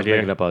has I no was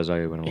making idea. up as I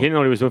went He along. didn't know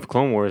what he was doing for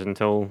Clone Wars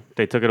until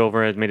they took it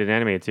over and made an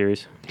animated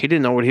series. He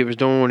didn't know what he was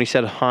doing when he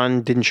said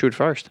Han didn't shoot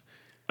first.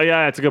 Oh,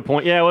 yeah, that's a good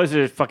point. Yeah, it was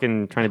just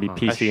fucking trying to be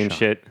PC and shot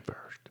shit.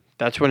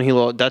 That's when he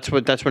lost. That's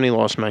when he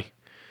lost me.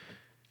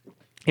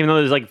 Even though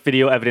there's like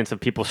video evidence of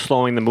people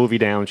slowing the movie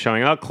down,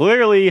 showing, oh,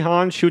 clearly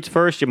Han shoots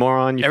first, you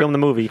moron. You filmed the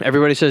movie.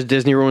 Everybody says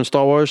Disney ruined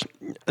Star Wars,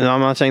 and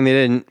I'm not saying they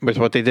didn't with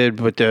what they did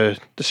with the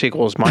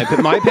sequels. My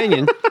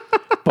opinion,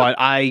 but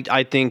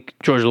I think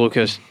George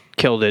Lucas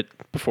killed it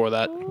before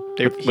that.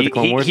 With the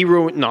Clone Wars? He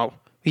ruined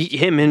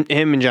him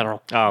in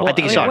general. Oh. I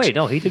think he sucks. Wait,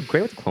 no, he did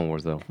great with the Clone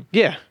Wars though.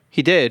 Yeah,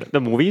 he did.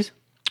 The movies?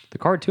 The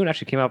cartoon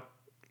actually came out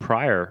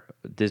prior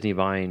Disney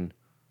buying,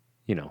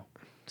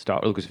 Star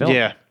Lucasfilm.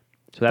 Yeah.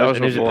 So that was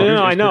was before.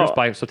 No, I know. Produced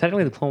by, so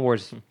technically, the Clone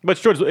Wars. But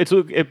it's George,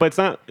 but it's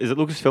not. Is it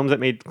Lucasfilms that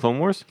made Clone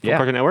Wars for Yeah.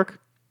 Cartoon Network?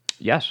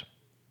 Yes,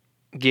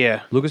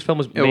 Yeah. Lucasfilm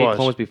made was. Clone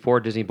Wars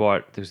before Disney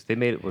bought. They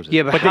made it. What was it?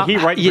 Yeah, but, But did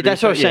he write and Yeah,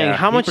 that's what I was produce it? saying. Yeah.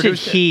 How He much did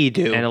produced it. he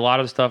do? And a lot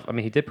of the stuff. I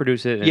mean, he did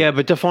produce it. And Yeah,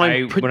 but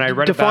define when I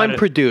read define about it,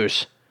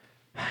 produce.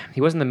 he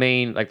wasn't the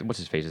main. Like, what's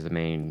his face is the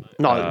main.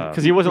 No,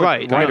 Because he wasn't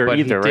Right. a writer but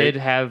either, he right? did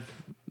have,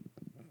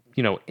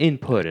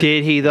 input.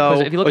 Did he though,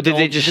 Because if you look or at did the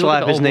they old- just if you look at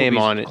slap the his old name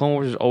movies, on it? Clone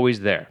Wars is always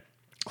there.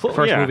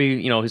 First yeah.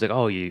 movie, he's like,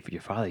 oh, your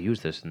father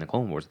used this in the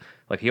Clone Wars.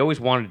 Like he always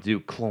wanted to do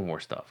Clone War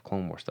stuff.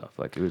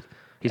 Like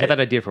he's had that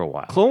idea for a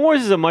while. Clone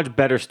Wars is a much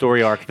better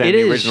story arc than It the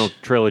is. original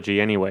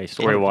trilogy, anyway,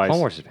 story-wise. Clone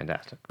Wars is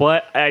fantastic.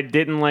 But I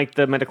didn't like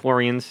the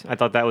Metachlorians. I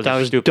thought that was That a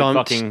was stupid dumb-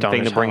 fucking dumb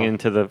thing as to bring hell.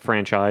 into the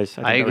franchise.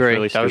 I think agree. That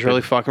was That was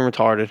really fucking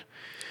retarded.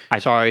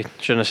 Sorry,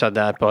 shouldn't have said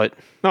that, but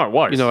No, it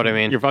was. You know what I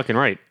mean. You're fucking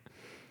right.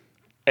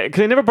 Because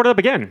they never brought it up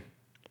again.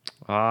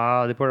 They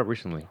brought it up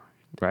recently,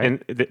 right?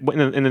 In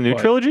the new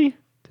trilogy?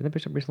 Didn't they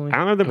bring it up recently? I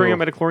don't know if they bring up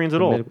Metachlorians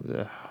at all.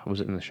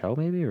 Was it in the show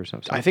maybe or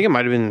something? I think it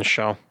might have been in the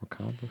show. Or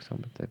comic book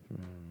something.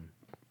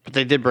 But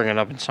they did bring it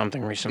up in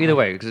something recently. Either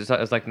way, because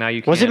it's like now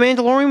you can't. Was it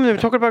Mandalorian when they were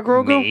talking about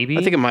Grogu? Maybe.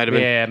 I think it might have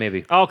been. Yeah,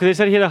 maybe. Oh, because they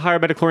said he had a higher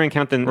Metachlorian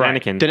count than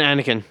Right. Anakin. Then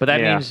Anakin. But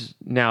that Yeah. means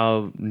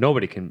now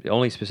nobody can.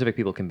 Only specific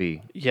people can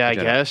be. Yeah, I a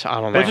Jedi. guess.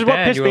 I don't know. Which is what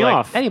Then pissed you were me like,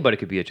 off. Anybody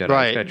could be a Jedi.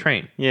 Right. Just gotta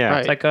train. Yeah. Right.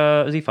 It's like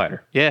a Z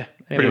fighter. Yeah,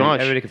 pretty much.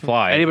 Everybody can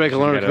fly. Anybody can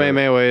You learn a gotta-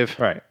 Kamehameha wave.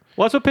 Right.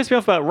 Well, that's what pissed me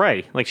off about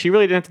Rey. Like, she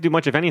really didn't have to do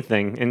much of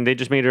anything, and they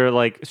just made her,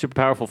 like, super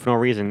powerful for no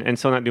reason, and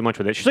still not do much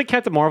with it. She's like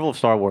Captain Marvel of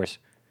Star Wars.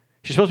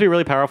 She's supposed to be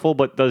really powerful,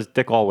 but does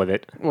dick all with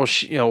it. Well,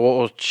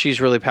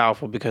 she's really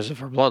powerful because of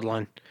her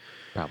bloodline.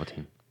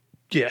 Palpatine.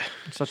 Yeah.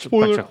 Such a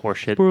bunch of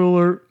horseshit.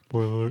 Spoiler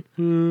alert.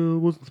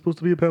 Wasn't supposed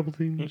to be a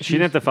Palpatine. She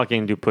didn't have to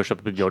fucking do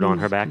push-ups with Yoda on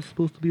her back.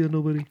 Supposed to be a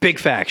nobody. Big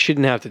fact. She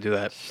didn't have to do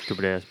that.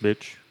 Stupid ass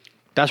bitch.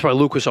 That's why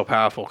Luke was so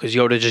powerful, because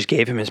Yoda just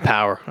gave him his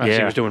power as he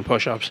Yeah. was doing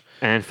push-ups.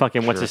 And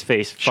fucking what's his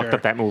face fucked Sure.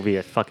 up that movie.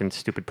 A fucking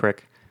stupid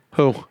prick.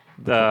 Who?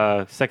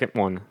 The second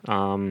one.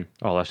 Oh,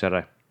 Last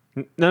Jedi.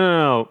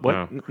 No.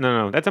 What? No.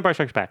 No. That's Empire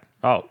Strikes Back.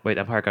 Oh, wait,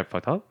 Empire got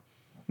fucked up?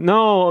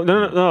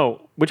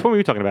 No. Which one were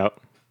you talking about?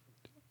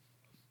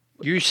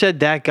 You said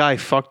that guy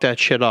fucked that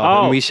shit up,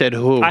 Oh. and we said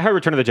who? I heard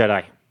Return of the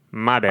Jedi.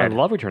 My I bad.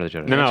 love Return of the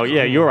Jedi. No.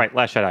 Yeah, you're right.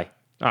 Last Jedi.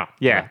 Oh,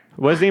 Yeah.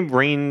 What's his name?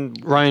 Ryan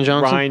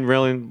Johnson?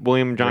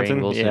 William Johnson.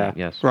 Rainn Wilson, Yeah.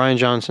 Yes. Ryan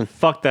Johnson.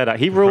 Fuck that up.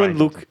 He ruined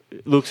Ryan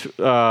Luke's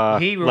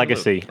He ruined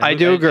legacy. Luke. I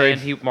do agree.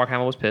 And Mark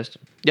Hamill was pissed.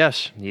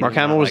 Yes. He Mark did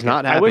Hamill not was like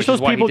not it. happy. I wish Which is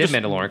those why people he did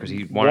just Mandalorian because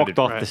he wanted walked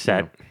to, off the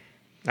set.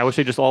 I wish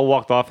they just all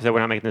walked off and said, we're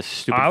not making this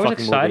stupid I was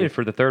fucking excited movie.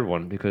 for the third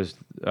one because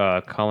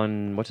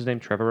Colin, what's his name?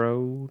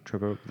 Trevor,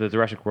 the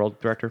Jurassic World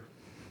director.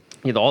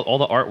 Yeah, all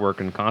the artwork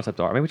and concept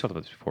art. I mean, we talked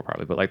about this before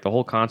probably, but like the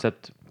whole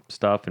concept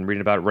stuff and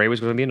reading about it, Rey was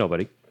going to be a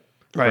nobody.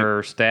 Right.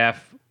 Her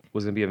staff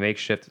was going to be a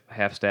makeshift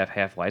half staff,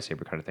 half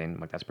lightsaber kind of thing.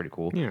 Like that's pretty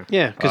cool. Yeah.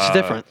 Yeah, because it's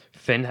different.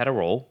 Finn had a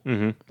role.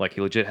 Mm-hmm. Like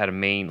he legit had a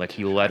main. Like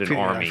he led an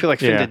army. I feel like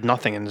Finn Yeah. did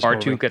nothing in this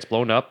R2 movie. gets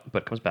blown up,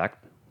 but comes back.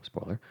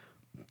 Spoiler.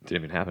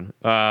 Didn't even happen.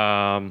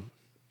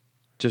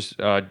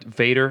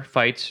 Vader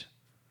fights.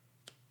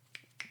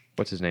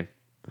 What's his name?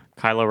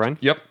 Kylo Ren?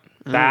 Yep.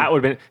 That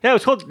would have been... Yeah, it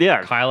was called...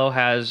 Yeah. Kylo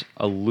has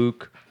a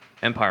Luke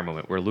Empire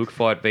moment where Luke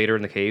fought Vader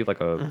in the cave,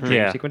 like a training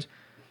Yeah. sequence.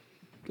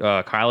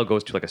 Kylo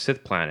goes to like a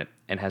Sith planet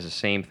and has the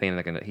same thing.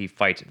 Like he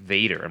fights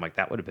Vader. I'm like,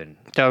 that would have been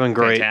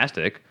Great.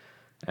 fantastic.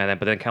 And then,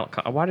 but then,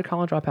 why did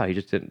Colin drop out? He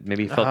just didn't.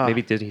 Maybe he felt.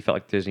 Maybe Disney he felt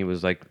like Disney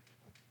was like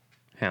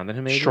hounding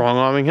him. Maybe Strong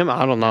arming him?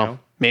 I don't know. You know? 'Cause,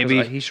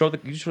 Maybe. he showed the.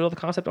 You showed all the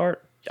concept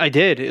art. I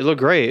did. It looked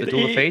great. The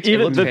Duel of Fates.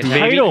 even It looked the fantastic.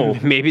 title.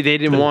 Maybe they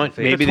didn't want.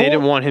 the Maybe they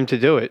didn't want him to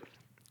do it.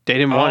 They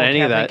didn't want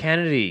any of Kathleen that.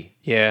 Kennedy.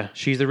 Yeah.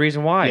 She's the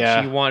reason why.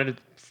 Yeah. She wanted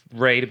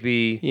Rey to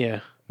be Yeah.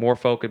 more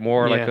focused,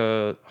 more like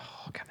Yeah. a.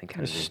 Kathleen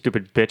Kennedy.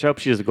 Stupid bitch. I hope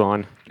she's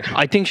gone.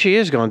 I think she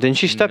is gone. Didn't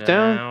she step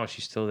down? No,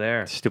 she's still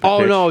there. Stupid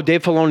Oh bitch. no,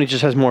 Dave Filoni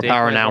just has more Dave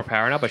power has now. More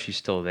power now, but she's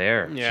still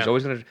there. Yeah. She's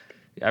always gonna.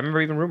 I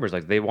remember even rumors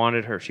like they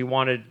wanted her. She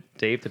wanted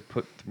Dave to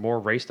put more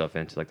Rey stuff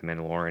into like the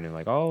Mandalorian and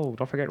like, oh,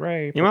 don't forget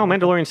Rey. You know,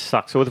 Mandalorian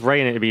sucks, so with Rey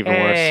in it, it'd be even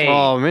worse.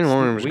 Oh,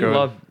 Mandalorian was we good.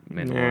 love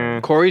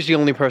Mandalorian. Corey's the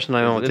only person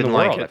I know that In the didn't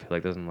world, like I it. feel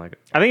like doesn't like it.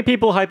 I think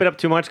people hype it up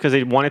too much because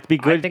they want it to be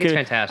good. think it's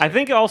fantastic. I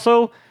think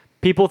also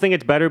people think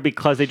it's better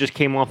because they just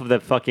came off of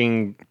that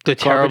fucking The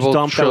garbage terrible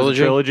dump that was a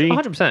trilogy.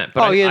 trilogy. 100%.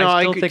 But Oh, yeah, no, I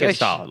I still g- think I- it's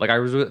solid. Like I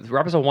was for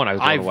episode 1, I was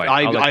blown away.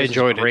 I was like, this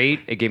enjoyed is it. great.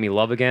 It gave me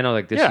love again. I was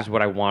like, this Yeah. is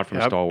what I want from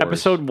Yep. Star Wars.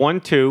 Episode 1,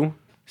 2,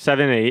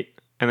 7, and 8,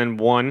 and then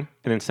 1, and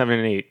then 7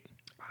 and 8.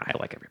 I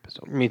like every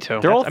episode. Me too.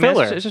 They're all I mean,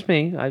 filler. it's just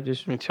me. too.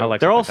 I like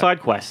They're all stuff like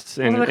side quests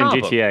that. in Well, they're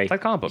comic book. GTA. It's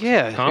like comic books.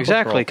 Yeah, Comic books are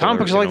exactly. all Comic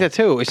books are filler, like that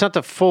too. It's not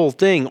the full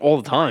thing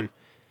all the time.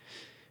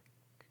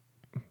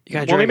 You gotta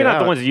Well, drag maybe it not out.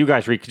 the ones that you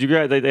guys read because you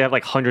guys they have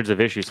like hundreds of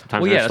issues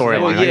sometimes Well, in yeah, a that's the thing.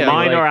 storyline. Well, yeah.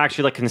 Mine Like- are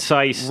actually like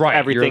concise. Right.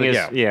 Everything you're is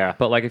like- yeah.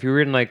 But like if you're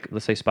reading like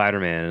let's say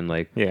Spider-Man and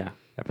like Yeah.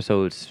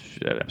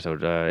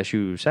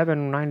 issue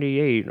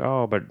 798.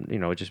 Oh, but you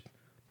know, it just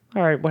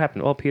all right. What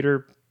happened? Well,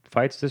 Peter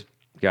fights this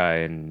guy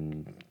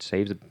and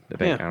saves the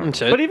bank. I Yeah, don't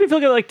that's know. it. But even if you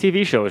look at like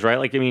TV shows, right?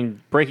 Like I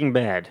mean, Breaking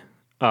Bad,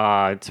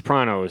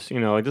 Sopranos. You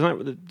know, it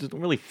doesn't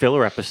really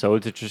filler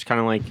episodes. It's just kind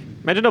of like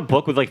imagine a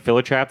book with like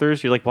filler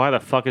chapters. You're like, why the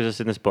fuck is this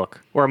in this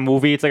book? Or a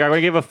movie? It's like I'm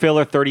gonna give a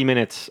filler 30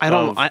 minutes. I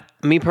don't.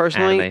 Me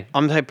personally, Anime.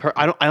 I'm the type.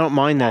 I don't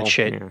mind that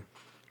shit. yeah.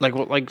 Like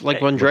when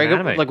with Dragon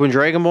anime.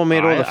 Dragon Ball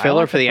made all the I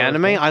filler like for the the filler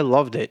anime, stuff. I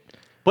loved it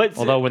But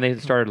Although when they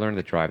started learning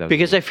to drive, that was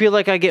because I feel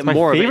like I get my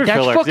more of it. favorite That's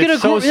filler 'cause fucking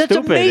it's so that's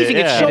stupid. amazing.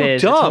 It's Yeah. so it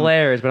is. dumb. It's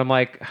hilarious, but I'm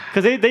like,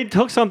 because they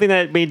took something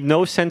that made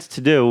no sense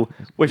to do,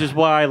 which is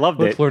why I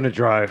loved it. learn to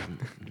drive.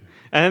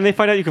 And then they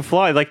find out you can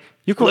fly. Like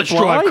you can Let's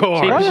fly. drive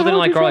cars. See, Why people the didn't hell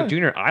like did you Garlic fly?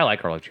 Jr. I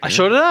like Garlic Jr.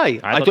 So did I.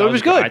 I thought it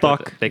was good. I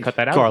thought they cut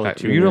that out. Garlic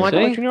Jr. You don't like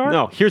Garlic See? Jr.?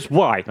 No, here's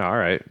why. All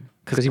right.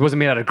 Because he wasn't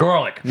made out of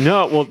garlic.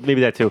 No, well maybe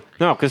that too.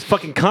 No, because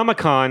fucking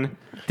Comic-Con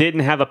didn't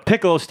have a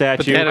Piccolo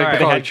statue, they had a but they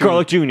Garlic had Jr.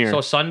 Garlic Jr.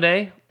 So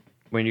Sunday,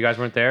 when you guys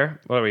weren't there,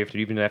 well,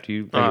 even after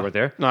you weren't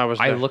there, no, I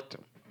wasn't I there. looked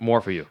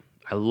more for you.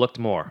 I looked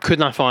more. Could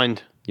not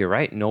find. You're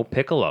right. No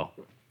Piccolo.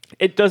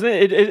 it doesn't.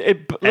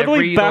 It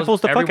literally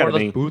baffles the every fuck one out of of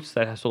those me. booths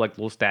that has so like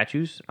little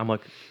statues. I'm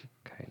like,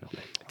 okay, no.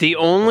 The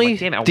only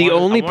damn it, I the wanted-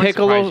 only I wanted to surprise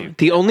Piccolo you.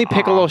 the only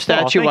Piccolo Aw,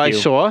 statue thank I you.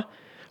 saw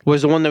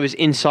was the one that was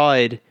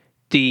inside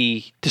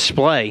the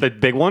display. The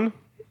big one.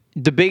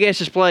 The big ass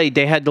display.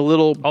 They had the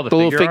little Oh, the the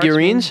little figure arts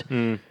figurines.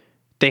 Hmm.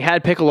 They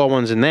had Piccolo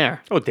ones in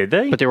there, Oh, did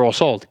they? but they were all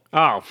sold.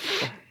 Oh,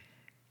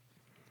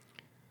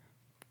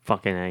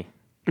 fucking A.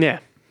 Yeah.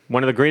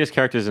 One of the greatest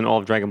characters in all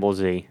of Dragon Ball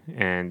Z,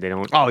 and they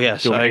don't. Oh,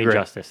 yes, do I any agree.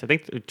 justice. I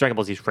think Dragon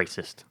Ball Z is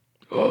racist.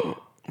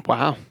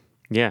 Wow.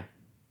 Yeah,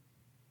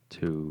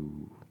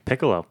 To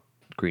Piccolo,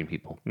 green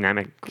people,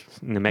 Namekians.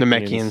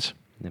 Namekians.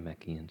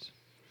 Namekians,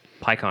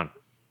 Pycon.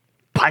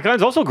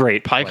 Pycon's also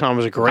great. Pycon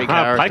was a great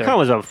character. Pycon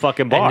was a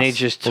fucking boss. and they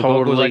just Well, Goku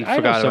was totally like, I know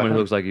forgot someone about who him.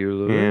 looks like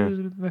you.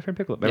 Yeah. My friend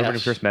Piccolo. Remember when he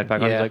Yes. first met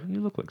Pycon? He Yeah. was like,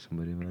 you look like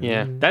somebody. man."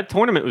 Yeah. That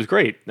tournament was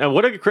great.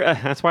 What a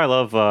that's why I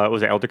love.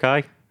 Was it Elder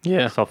Kai?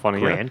 Yeah. So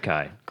funny. Grand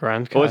Kai,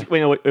 Grand Yeah. Oh, Kai. wait,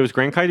 no, it was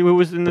Grand Kai who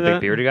was in the big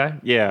bearded guy.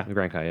 Yeah. The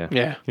Grand Kai, yeah.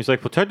 Yeah. He's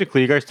like, well,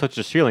 technically, you guys touched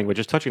the ceiling, but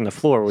just touching the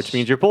floor, which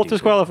means you're both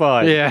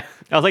disqualified. Yeah.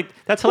 I was like,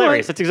 that's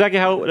hilarious. That's exactly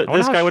how I wonder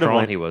this how guy would have strong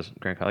went. he was.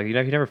 Grand Kai, like he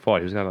never fought.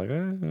 He was kind of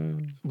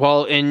like,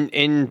 Well,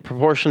 in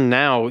proportion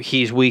now,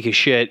 he's weak as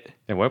shit.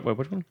 And which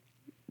one?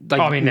 Like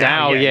Oh, I mean,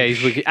 now, yeah.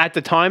 he's weak. At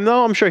the time,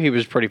 though, I'm sure he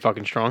was pretty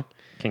fucking strong.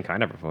 King Kai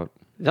never fought.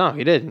 No,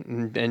 he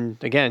didn't.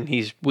 And again,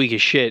 he's weak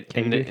as shit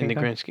Can in you the do in the King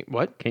Kai? grand scheme.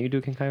 What? Can you do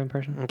a King Kai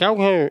impression?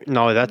 Goku.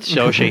 No, that's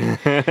Yoshi.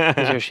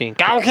 That's Yoshi.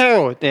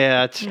 Goku.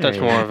 Yeah, that's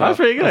more of a. That's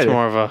pretty good. That's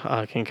more of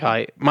a King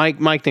Kai.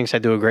 Mike thinks I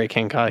do a great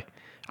King Kai.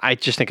 I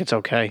just think it's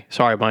okay.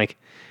 Sorry, Mike.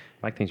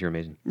 Mike thinks you're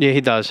amazing. Yeah,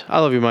 he does. I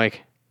love you,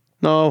 Mike.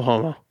 No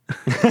homo.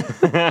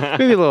 Maybe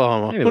a little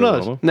homo. Maybe a Who little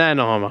knows? homo. Nah,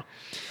 no homo.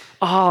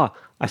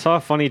 I saw a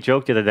funny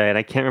joke the other day, and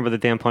I can't remember the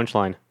damn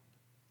punchline.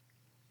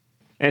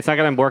 And it's not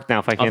going to work now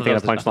if I can't think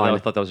of the I punchline.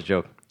 thought that was a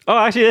joke. Oh,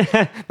 actually,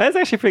 that's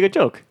actually a pretty good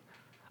joke.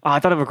 Oh, I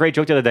thought of a great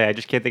joke the other day. I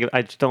just can't think of.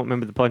 I just don't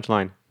remember the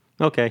punchline.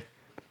 Okay.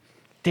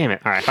 Damn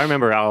it! All right, if I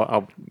remember,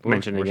 I'll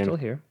mention it We're again. still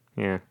here.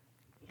 Yeah.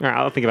 All right,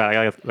 I'll think about it.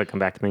 I gotta come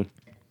back to me.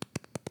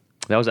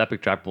 That was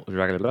epic Dragon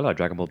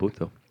Ball booth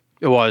though.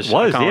 It was.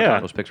 Yeah.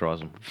 Those pics are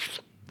awesome.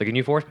 The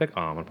new Force pic.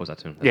 Oh, I'm gonna post that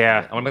soon.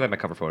 Yeah. I want to make that my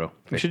cover photo.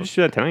 We should Facebook. just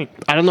do that tonight.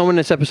 I don't know when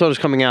this episode is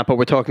coming out, but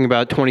we're talking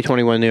about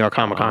 2021 New York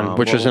Comic Con,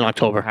 which was in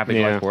October. Happy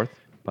Yeah. July 4th,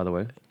 by the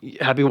way.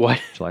 Happy what?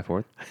 July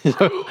 4th.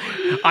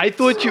 I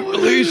thought you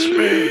released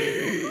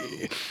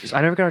me.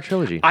 I never got a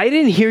trilogy. I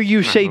didn't hear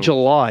you say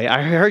July.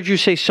 I heard you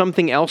say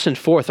something else in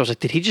 4th. I was like,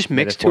 did he just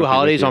mix the two 4th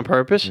holidays with you. on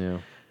purpose? Yeah.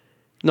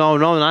 No,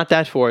 not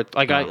that 4th.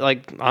 Like I don't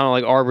know,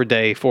 like Arbor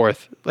Day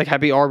 4th. Like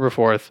Happy Arbor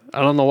 4th.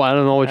 I don't know why. I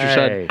don't know what you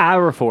Hey.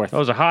 Hour fourth.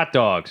 Those are hot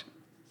dogs.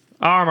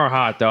 Armor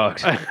hot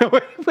dogs. said.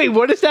 Wait,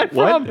 what is that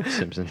from?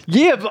 Simpsons.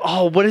 Yeah,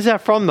 but what is that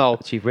from though?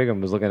 Chief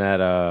Wiggum was looking at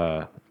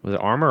was it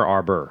Armor or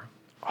Arbor?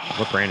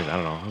 What brand is it? I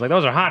don't know. I was like,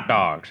 those are hot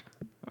dogs.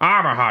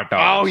 Armor hot Oh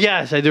dogs.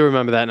 yes, I do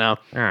remember that now.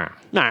 Ah.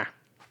 Nah.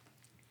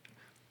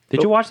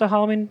 Did you watch the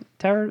Halloween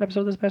Terror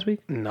episode this past week?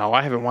 No,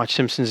 I haven't watched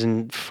Simpsons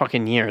in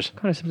fucking years.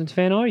 What kind of Simpsons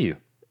fan are you?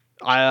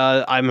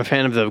 I'm a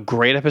fan of the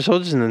great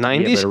episodes in the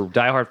 90s. Yeah, but a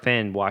diehard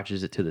fan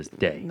watches it to this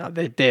day. No,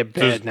 they're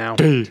bad now.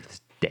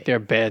 day. They're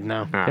bad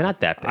now. Nah, They're not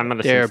that bad. I'm not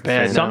a They're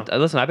Simpsons bad fan. now.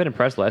 Listen, I've been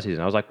impressed last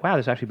season. I was like, wow,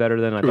 this is actually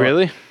better than I thought.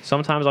 Really?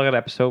 Sometimes I'll get an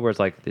episode where it's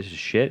like, this is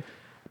shit.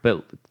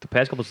 But the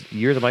past couple of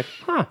years, I'm like,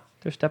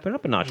 they're stepping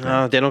up a notch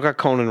now. No, they don't got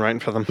Conan writing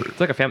for them. It's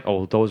like a family.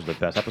 Oh, those are the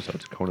best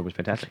episodes. Conan was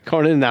fantastic.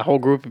 Conan and that whole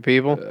group of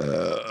people.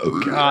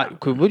 God,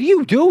 what are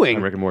you doing?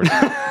 I'm Rick and Morty.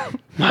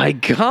 My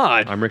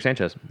God. I'm Rick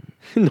Sanchez.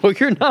 No,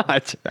 you're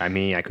not. I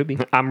mean, I could be.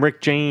 I'm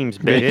Rick James,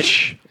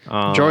 bitch.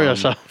 Bitch. Enjoy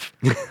yourself.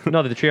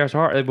 No, the Treehouse of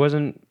Horror. It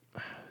wasn't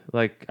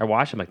like I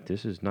watched. I'm like,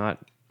 this is not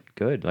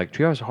good. Like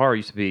Treehouse of Horror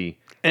used to be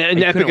An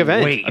I epic couldn't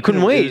event. Wait. I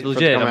couldn't It wait. was for it to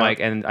legit. come I'm out. like,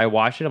 and I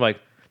watched it. I'm like,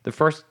 the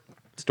first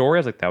story. I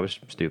was like, that was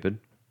stupid.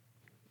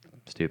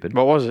 Stupid.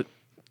 What was it?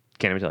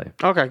 Can't even tell you.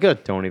 Okay,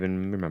 good. Don't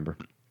even remember.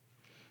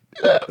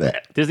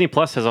 Disney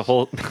Plus has a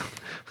whole.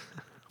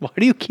 Why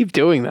do you keep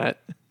doing that?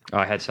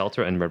 I had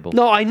seltzer and Red Bull.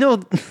 No, I know.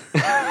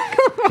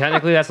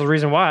 Technically, that's the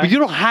reason why. But you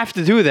don't have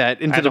to do that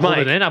I into had the to hold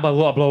mic. it in. I'll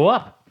blow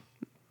up.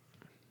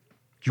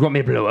 Do you want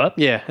me to blow up?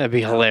 Yeah, that'd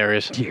be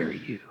hilarious. Dare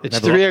you? It's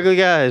three ugly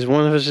guys.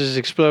 One of us has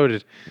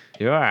exploded.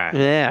 Yeah.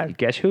 Yeah.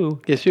 Guess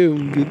who? Guess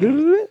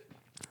who?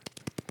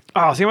 Oh,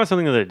 I was thinking about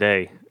something the other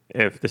day.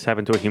 If this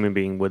happened to a human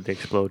being, would they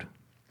explode?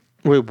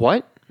 Wait,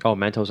 what? Oh,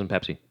 Mentos and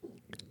Pepsi.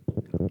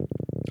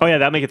 Oh yeah,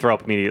 that'd make it throw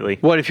up immediately.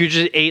 What if you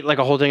just ate like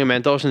a whole thing of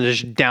Mentos and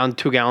just down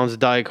 2 gallons of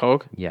Diet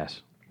Coke?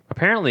 Yes.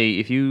 Apparently,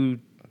 if you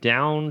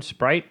down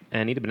Sprite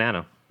and eat a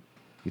banana,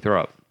 you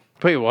throw up.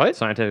 Wait, what?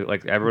 Scientific,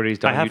 like everybody's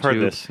done. I have YouTube. heard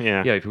this,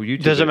 yeah. Yeah. If you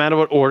YouTube Does it matter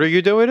what order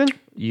you do it in?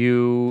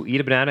 You eat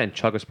a banana and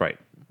chug a Sprite.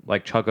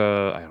 Like chug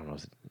a, I don't know,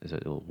 is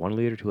it 1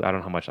 liter, 2? I don't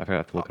know how much. I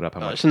have to look it up. How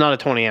much? It's not a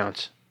 20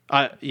 ounce.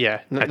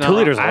 Yeah. 2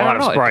 liters is a I lot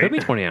don't of know. Sprite. It could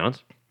be 20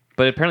 ounce.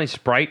 But apparently,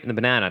 Sprite and the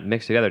banana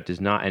mixed together does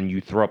not, and you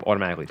throw up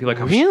automatically. People are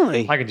like,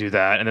 Really? I can do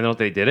that, and then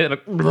they did it,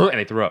 and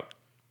they threw up.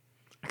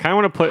 I kind of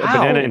want to put a Ow.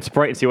 banana in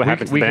Sprite and see what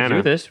happens to We the could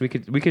banana. do this.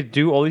 We could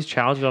do all these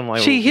challenges on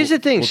like. See, here's the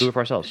thing. We'll do it for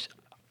ourselves.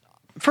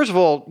 First of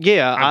all,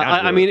 yeah.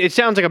 down to I do mean, it. it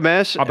sounds like a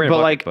mess, I'll but bring a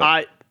bucket, like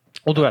but-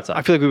 We'll do it outside.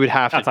 I feel like we would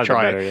have to Outside's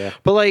try better, it. yeah.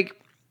 But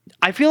like,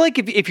 I feel like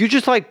if you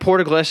just like poured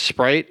a glass of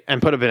Sprite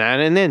and put a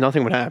banana in there,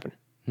 nothing would happen.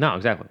 No,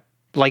 exactly.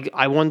 Like,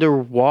 I wonder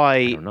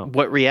why, don't know.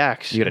 what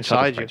reacts You got to chug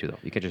a inside Sprite you. too, though.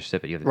 You can't just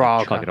sip it. You have to Raw,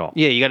 chug okay. it all.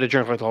 Yeah, you got to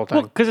drink like the whole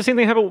Well, thing. because the same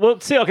thing happened. Well,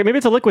 see, okay, maybe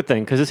it's a liquid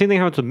thing. Because the same thing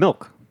happens with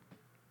milk.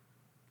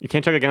 You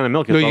can't chug a gallon of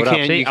milk. No, You'll you throw it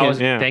can't. up. See, You I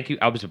was, Yeah. thank you.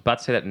 I was about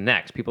to say that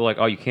next. People are like,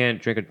 oh, you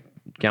can't drink a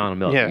gallon of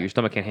milk. Yeah. Your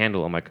stomach can't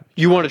handle it. I'm like,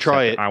 You I'll wanna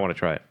try accept it. I want to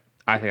try it.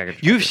 I think I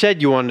could. You've said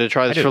you wanted to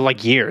try this do. for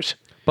like years.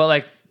 But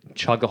like,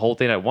 chug the whole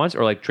thing at once,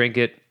 or like drink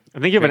it. I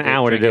think you have an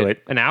hour to do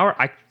it. An hour?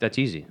 That's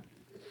easy.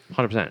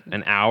 100%.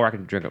 An hour, I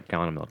can drink a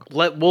gallon of milk.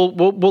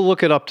 We'll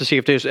look it up to see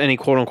if there's any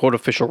quote unquote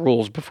official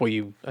rules before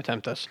you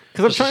attempt this.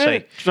 Because I'm Just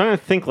to trying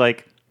to think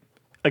like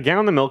a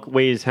gallon of milk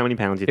weighs how many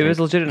pounds? You If think? it's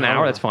legit an I don't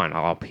hour, know. that's fine.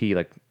 I'll pee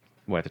like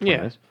what after 20 Yeah.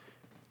 minutes.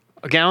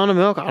 a gallon of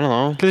milk. I don't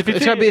know. 'Cause if you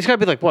it's think- gotta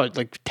be like what,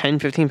 like 10,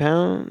 15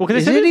 pounds. Well, 'cause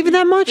Is they said it even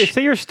that They much?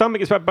 say your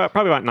stomach is probably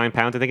about 9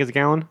 pounds. I think is a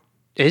gallon.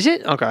 Is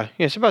it? Okay.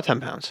 Yeah, it's about 10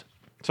 pounds.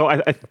 So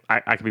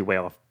I could be way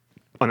off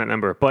on that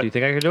number, but Do you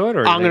think I could do it?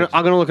 Or I'm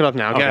gonna look it up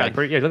now. Okay.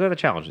 Okay. Yeah, look at the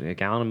challenge. A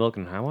gallon of milk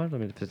and how much? I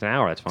mean, if it's an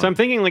hour, that's fine. so I'm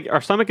thinking like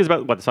our stomach is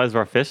about what the size of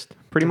our fist,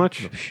 pretty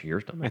much. Your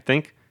I stomach.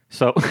 think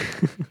so.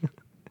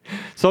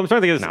 So I'm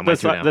trying to think No, of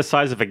mine's too down. the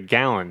size of a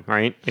gallon,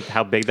 right? Like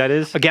how big that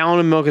is. A gallon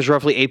of milk is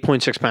roughly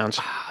 8.6 pounds.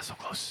 Ah, so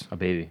close. A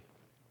baby.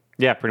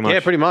 Yeah, pretty much. Yeah,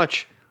 pretty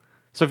much.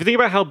 So if you think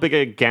about how big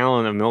a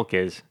gallon of milk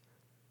is,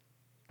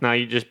 now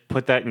you just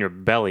put that in your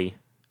belly,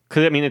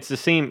 because I mean it's the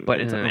same. But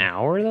in an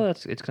hour, though,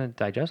 it's going to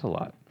digest a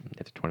lot.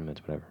 After 20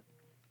 minutes, whatever.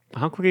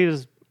 How quickly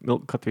does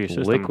milk cut through your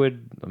system?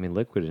 Liquid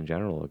in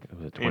general, like,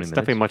 was it 20 It's minutes?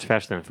 definitely much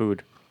faster than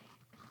food.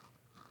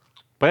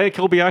 But hey,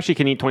 Kobayashi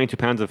can eat 22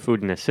 pounds of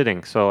food in a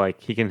sitting, so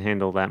like he can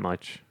handle that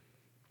much.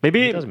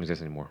 Maybe It doesn't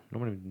exist anymore.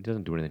 Nobody he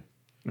doesn't do anything.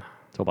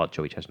 It's all about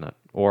Joey Chestnut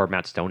or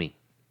Matt Stoney.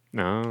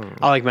 no.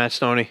 I like Matt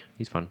Stoney.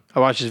 He's fun. I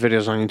watch his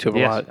videos on YouTube a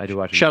Yes, lot. I do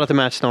watch him. Shout out to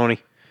Matt Stoney.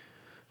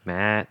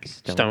 Matt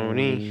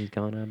Stoney.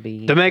 gonna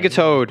be The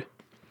Megatoad.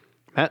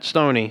 Matt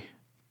Stoney.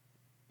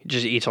 He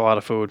just eats a lot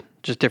of food.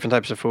 Just different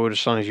types of food.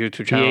 It's on his YouTube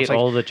He channel. ate It's like,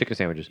 all the chicken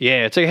sandwiches.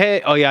 yeah, it's like,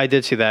 hey, oh yeah, I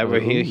did see that. Where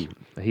he,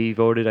 He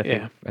voted. I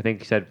think. Yeah. I think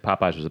he said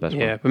Popeyes was the best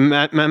yeah, one.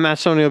 but Matt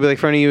Stoney will be like,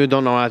 for any of you who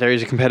don't know out there,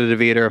 he's a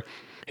competitive eater.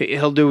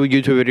 He'll do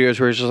YouTube videos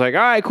where he's just like, all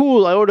right,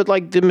 cool. I ordered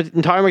like the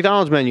entire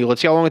McDonald's menu.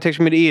 Let's see how long it takes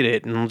for me to eat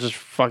it. And I'll just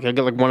I'll get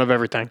like one of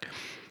everything.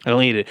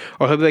 I'll eat it.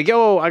 Or he'll be like,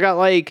 yo, I got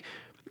like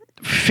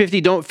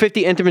 50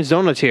 Entenmann's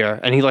donuts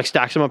here. And he like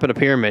stacks them up in a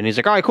pyramid. And he's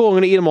like, all right, cool. I'm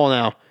going to eat them all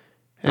now.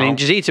 And he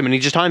just eats them and he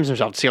just times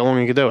himself to see how long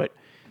he can do it.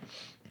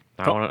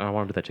 I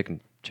want to do that chicken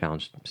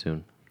challenge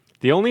soon.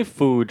 The only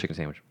food Chicken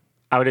sandwich.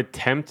 I would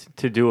attempt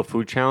to do a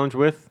food challenge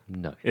with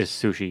No. is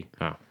sushi.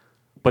 Oh.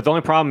 But the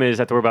only problem is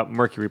I have to worry about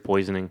mercury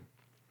poisoning.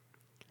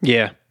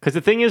 Yeah. Because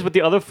the thing is with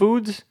the other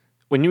foods,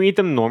 when you eat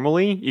them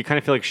normally, you kind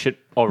of feel like shit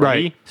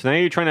already. Right. So now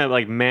you're trying to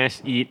like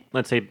mass eat,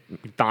 let's say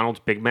McDonald's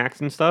Big Macs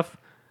and stuff.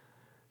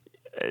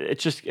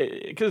 It's just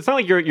because it's not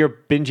like you're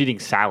binge eating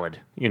salad,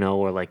 you know,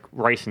 or like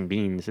rice and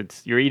beans.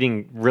 You're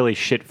eating really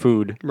shit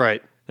food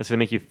Right. that's gonna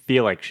make you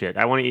feel like shit.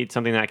 I want to eat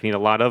something that I can eat a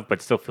lot of,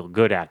 but still feel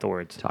good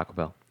afterwards. Taco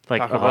Bell.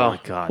 Like, Taco oh Bell. my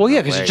god. Well, yeah,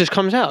 no because way. it just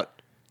comes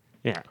out.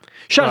 yeah.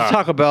 Shout out to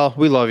Taco Bell.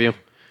 We love you.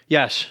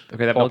 Yes.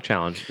 Okay, that milk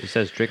challenge. It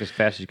says drink as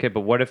fast as you can,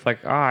 but what if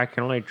like, I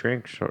can only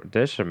drink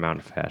this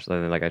amount fast,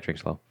 and then like I drink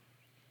slow.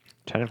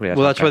 Technically,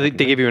 Well, that's why they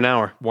give you an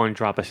hour. 1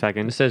 drop a It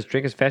second. says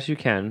drink as fast as you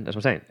can. That's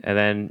what I'm saying, and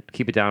then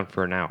keep it down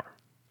for an hour.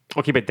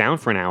 I'll keep it down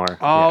for an hour.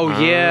 Oh,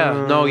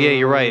 yeah. No, yeah,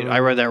 you're right. I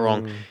read that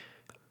wrong.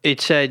 It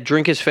said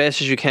drink as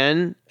fast as you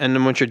can, and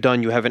then once you're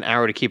done, you have an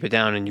hour to keep it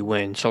down and you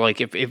win. So,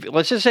 like, if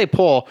let's just say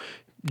Paul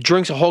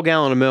drinks a whole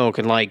gallon of milk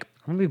in, like,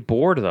 I'm gonna be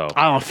bored though.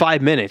 I don't know,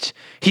 5 minutes.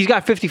 He's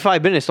got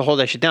 55 minutes to hold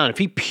that shit down. If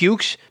he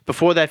pukes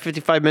before that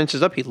 55 minutes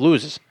is up, he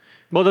loses.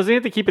 Well, does he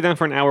have to keep it down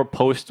for an hour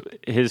post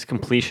his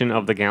completion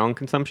of the gallon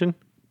consumption?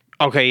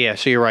 Okay, yeah,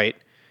 so you're right.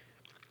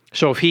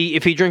 So if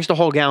he drinks the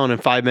whole gallon in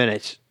 5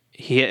 minutes,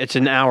 it's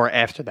an hour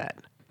after that.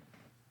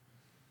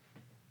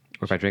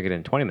 Or if I drink it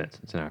in 20 minutes,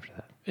 it's an hour after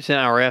that. It's an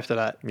hour after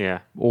that. Yeah.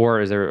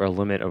 Or is there a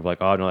limit of like,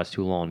 oh no, that's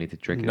too long. I need to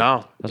drink it. No,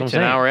 That's what it's I'm an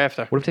saying. hour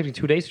after. What if it takes me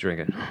 2 days to drink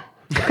it?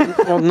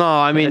 Well, no,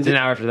 I mean, It's an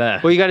hour after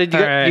that. well, you got to All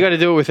you got right. to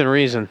do it within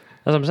reason.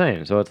 That's what I'm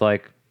saying. So it's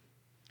like,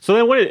 So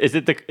then, what is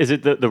it?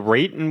 The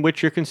rate in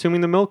which you're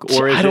consuming the milk,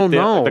 or is I don't it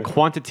know. the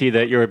quantity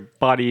that your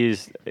body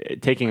is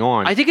taking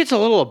on? I think it's a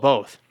little of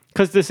both.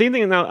 Because the same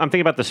thing. Now I'm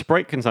thinking about the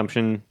Sprite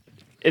consumption.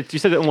 You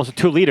said almost a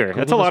 2 liter.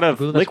 That's a lot of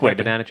Google the Sprite liquid.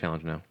 banana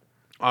challenge now.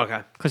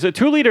 Okay. Because a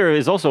 2 liter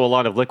is also a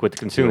lot of liquid to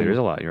consume. There's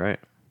a lot. You're right.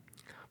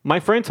 My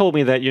friend told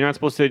me that you're not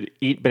supposed to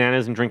eat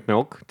bananas and drink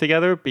milk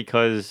together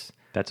because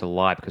That's a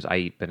lie because I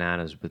eat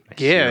bananas with my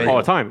Yeah. cereal. all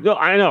the time. No,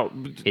 I know.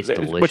 It's What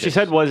she delicious.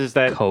 said was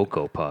that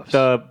Cocoa Puffs.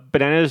 the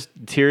bananas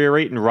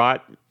deteriorate and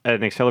rot at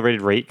an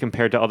accelerated rate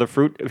compared to other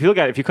fruit. If you look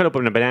at it, if you cut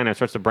open a banana, it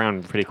starts to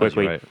brown pretty That's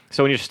quickly. right.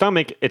 So in your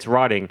stomach, it's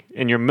rotting,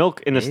 and your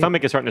milk in the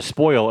stomach is starting to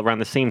spoil around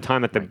the same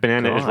time that the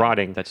banana is God,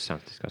 rotting. That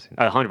sounds disgusting.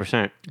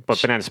 100%.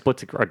 But banana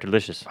splits are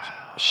delicious.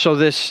 So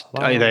this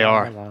they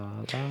are.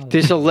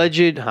 This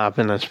alleged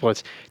banana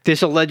splits.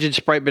 This alleged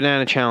Sprite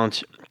banana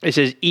challenge. It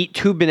says eat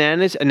 2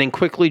 bananas and then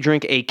quickly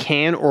drink a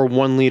can or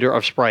 1 liter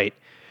of Sprite.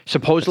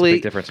 Supposedly,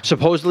 big difference.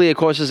 it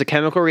causes a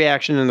chemical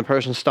reaction in the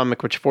person's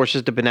stomach, which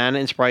forces the banana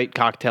and Sprite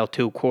cocktail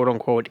to "quote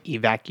unquote"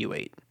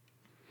 evacuate.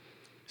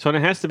 So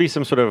it has to be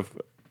some sort of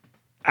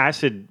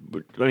acid.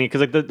 I mean,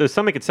 because like the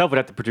stomach itself would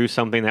have to produce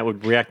something that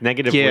would react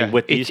negatively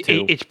with these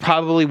two. It's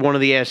probably one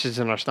of the acids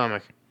in our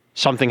stomach.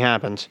 Something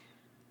happens.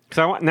 Because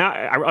I want now.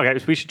 Okay,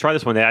 so we should try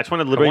this one day. I just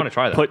want to literally wanna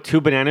try that. put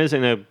 2 bananas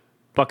in a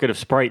bucket of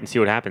Sprite and see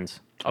what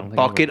happens. A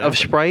bucket of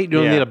Sprite? You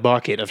don't Yeah. need a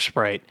bucket of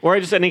Sprite. Or I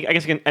guess I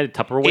can add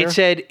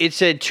Tupperware. It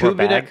said 2 Or a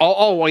bag. bananas.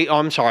 Oh wait. Oh,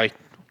 I'm sorry.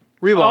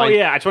 Oh Rewind.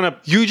 yeah, I just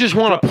want to. You just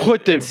want to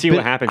put the and see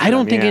what happens I to don't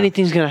them, think yeah.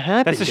 anything's gonna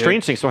happen. That's the dude.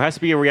 strange thing. So it has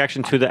to be a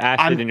reaction to the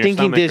acid I'm in your thinking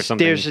stomach or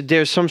something.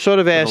 there's some sort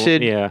of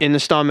acid yeah. in the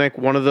stomach.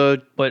 One of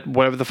the But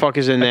whatever the fuck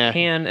is in A there.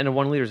 can and a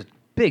 1 liter is a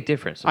big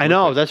difference. I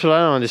know. That's what I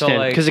don't understand.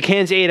 like, Because the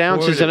can's 8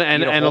 ounces Or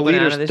and eat a whole liter's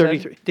banana, they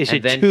 33. They said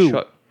and then 2.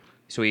 chug-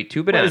 so eat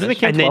 2 Wait, bananas. isn't it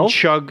can And then 12?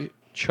 chug.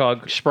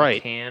 chug Sprite.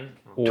 a can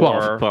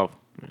 12. 12.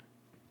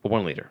 or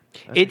 1 liter.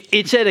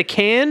 It said a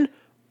can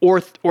or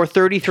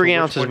 33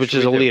 ounces, one which should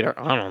is a we do? liter.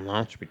 I don't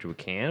know. Should we do a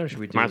can or should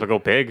we do? Might as well go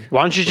big.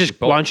 Why don't you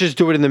just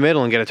do it in the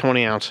middle and get a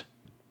 20 ounce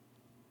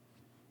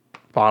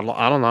bottle?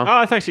 I don't know. Oh,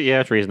 that's actually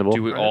it's reasonable.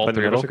 Do we all Put in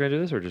the 3 of us middle. are going to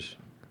do this or just?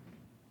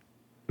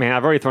 Man,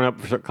 I've already thrown up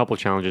for a couple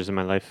challenges in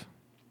my life.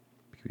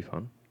 It could be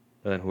fun.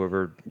 And then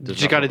whoever You does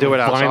just not- got to do it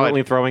Violently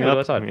outside. throwing Yeah, up.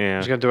 outside. Yeah.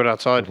 Just got to do it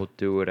outside. We'll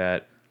do it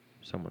at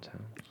someone's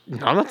house.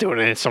 No, I'm not doing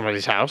it at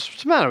somebody's house.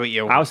 What's the matter with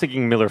you? I was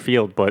thinking Miller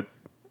Field, but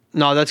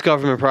No, that's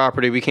government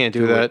property. We can't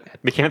do that.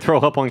 we can't throw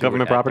up on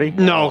government at the property.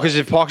 mall. No, because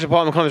if Parks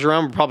Department comes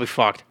around, we're probably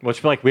fucked.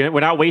 Which like we're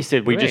not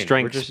wasted. We Right, just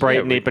drank we're just- Sprite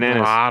yeah, and we- ate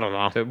bananas. I don't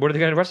know. So what are they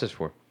going to arrest us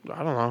for?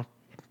 I don't know.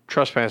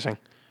 Trespassing.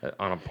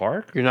 On a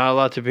park? You're not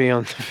allowed to be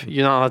on.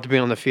 You're not allowed to be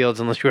on the fields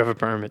unless you have a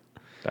permit.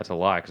 That's a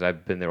lie because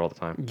I've been there all the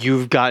time.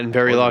 You've gotten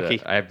very Told you lucky.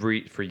 that. I've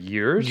for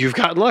years. You've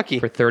gotten lucky.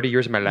 for 30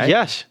 years of my life.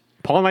 Yes,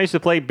 Paul and I used to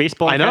play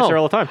baseball I and know. catcher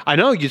all the time. I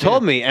know. You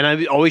told me, and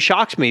it always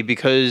shocks me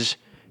because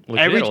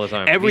Legit all the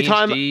time. every Me and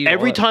time, Steve, all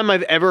every that. time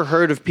I've ever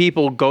heard of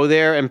people go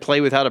there and play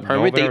without a permit,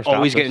 Nobody they ever stopped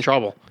always get us. in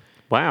trouble.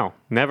 Wow,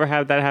 never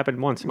had that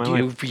happen once in my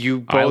life.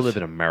 You I both live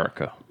in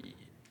America.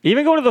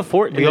 Even going to the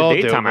fort in We the all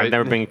do, daytime, right? I've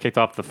never been kicked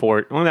off the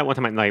fort. Only that one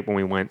time at night when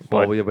we went.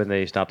 But Well, when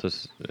they stopped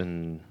us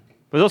in.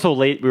 it was also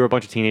late. We were a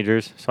bunch of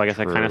teenagers, so I guess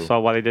I kind of True. saw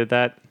why they did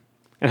that.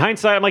 In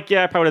hindsight, I'm like,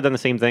 yeah, I probably would have done the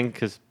same thing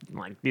because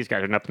like these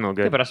guys are up to no Yeah,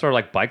 good. but I saw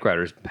like bike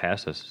riders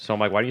pass us. So I'm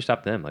like, why do you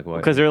stop them? Like, why?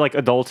 Because they're like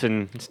adults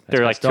and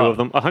there are like messed 2 up. of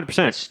them. 100%.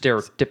 that's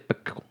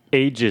stereotypical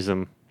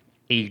Ageism.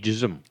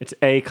 ageism. It's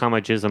a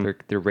comma jism.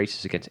 They're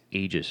racist against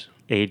ages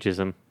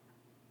Ageism.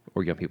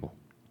 or young people,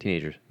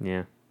 teenagers,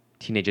 Yeah.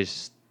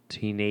 teenagers.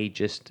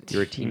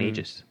 You're a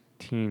teenagist.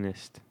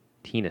 Teenist.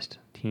 Teenist.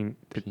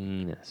 The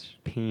Penis.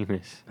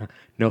 penis.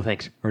 No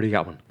thanks. Already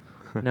got one.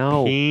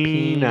 No.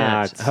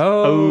 Peanuts.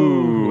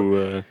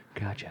 Oh.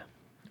 Gotcha.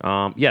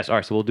 Yes. All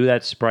right. So we'll do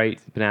that Sprite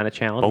banana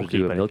challenge. We'll Okay,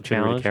 do a but milk it's too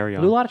early to challenge. carry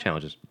We'll do a on. lot of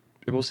challenges.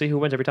 And we'll see who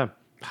wins every time.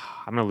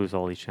 I'm going to lose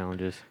all these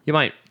challenges. You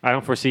might. I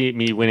don't foresee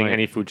me winning Right.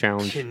 any food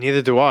challenge.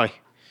 Neither do I.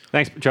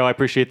 Thanks, Joe. I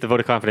appreciate the vote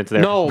of confidence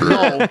there. No,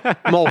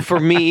 for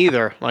me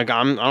either. Like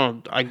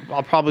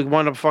I'll probably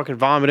wind up fucking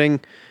vomiting.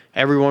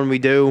 Everyone we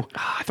do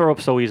I throw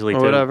up so easily or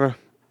too. whatever.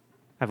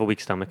 I have a weak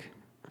stomach.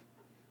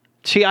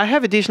 See, I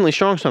have a decently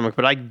strong stomach,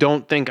 but I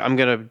don't think I'm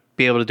gonna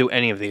be able to do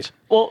any of these.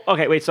 Well,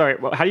 okay, wait, sorry.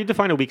 Well, how do you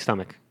define a weak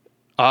stomach?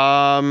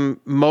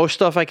 Most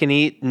stuff I can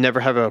eat, never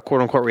have a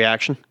quote unquote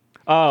reaction.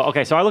 Oh,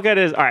 okay. So I look at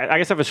it as all right. I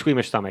guess I have a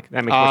squeamish stomach.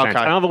 That makes more sense. okay.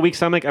 I don't have a weak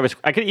stomach.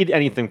 I can eat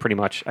anything pretty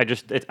much. I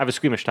have a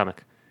squeamish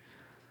stomach.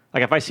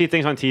 Like if I see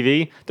things on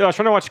TV, dude, I was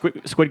trying to watch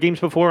Squid Games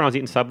before, and I was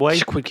eating Subway.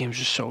 Squid Game's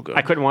just so good.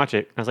 I couldn't watch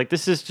it. I was like,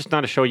 this is just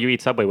not a show you eat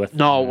Subway with.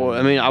 No,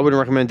 I mean I wouldn't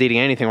recommend eating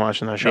anything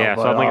watching that show. Yeah,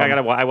 but, so I'm like,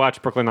 I watch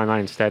Brooklyn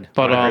Nine-Nine instead.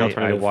 But, Whatever um, I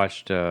alternative.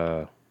 watched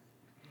the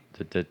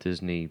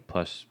Disney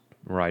Plus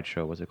ride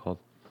show. What's it called?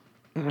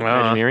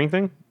 Imagineering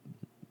thing.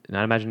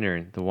 Not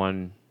Imagineering. The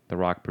one The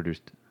Rock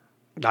produced.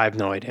 I have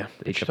no idea.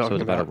 what Each you're talking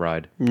episode's about a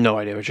ride. No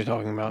idea what you're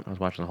talking about. I was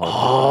watching the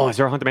whole. Oh, is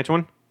there a Haunted Mansion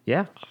one?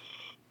 Yeah.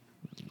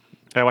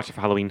 I watched it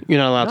for Halloween. You're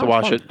not allowed to No,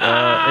 watch it's it.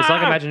 fun. It's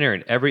like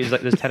Imagineering.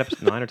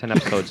 There's 9 or 10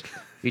 episodes.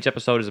 Each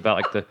episode is about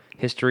like the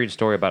history and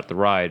story about the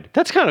ride.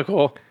 That's kind of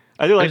cool.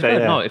 I do like It's that.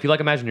 good. Yeah. No, if you like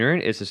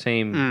Imagineering, it's the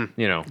same.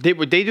 You know. They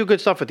do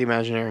good stuff with the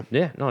Imagineering.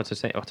 Yeah. No, it's the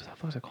same. What the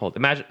fuck is it called?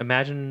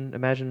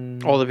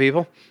 Imagine. All the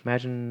people.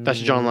 Imagine.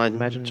 That's a John Legend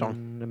Imagine.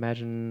 song.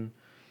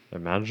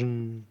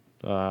 Imagine.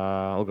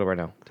 I'll go right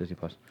now. Disney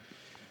Plus.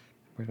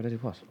 Where's my Disney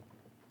Plus?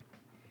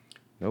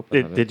 Nope.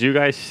 that's not it. Did you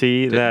guys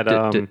see that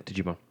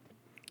Digimon.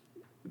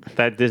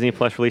 that Disney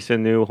Plus released a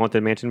new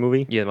Haunted Mansion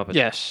movie? Yeah, the Muppets.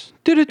 Yes.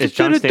 Is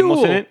John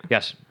Stamos in it?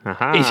 Yes.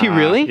 Aha. Is he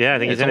really? Yeah, I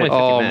think It's he's in only it.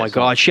 50 Oh my minutes,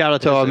 God! so- Shout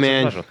out to our It's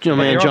man, special. John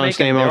They were John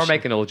making- They were Stamos.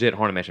 making a legit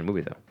Haunted Mansion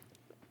movie though.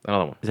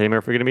 Another one. Is Eddie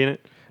Murphy going to be in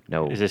it?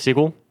 No. Is it a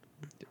sequel?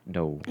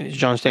 No. Is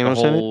John The Stamos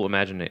in it? whole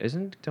Imagination.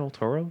 Isn't Del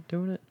Toro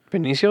doing it?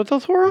 Benicio del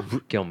Toro?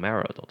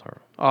 Guillermo del Toro.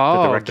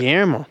 Oh, director.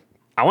 Guillermo.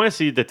 I want to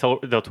see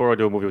Del Toro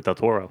do a movie with Del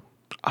Toro.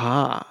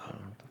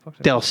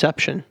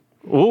 Delception.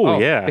 Ooh, Oh,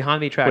 yeah.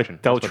 Behind the Attraction.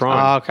 With Del That's what's Tron.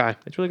 called. Okay.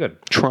 It's really good.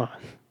 Tron.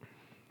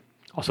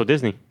 Also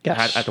Disney. Yes.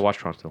 I had to watch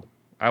Tron still.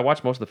 I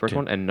watched most of the first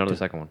one and none of the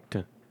second one.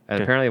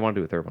 And apparently they want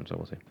to do a third one, so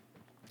we'll see.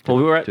 Well,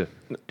 we were at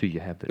Do you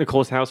have it?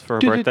 Nicole's house for her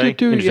Do, do, birthday,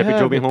 do, and you Giuseppe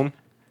drove me have it. home.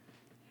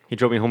 He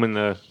drove me home in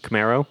the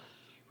Camaro.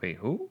 Wait,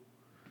 who?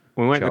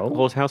 We went to Joe?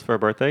 Nicole's house for her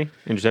birthday,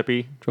 and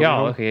Giuseppe drove Yeah, me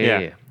home. okay,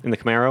 yeah. In the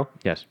Camaro.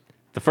 Yes.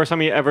 The first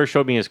time he ever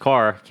showed me his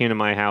car, came to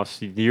my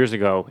house years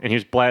ago, and he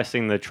was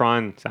blasting the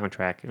Tron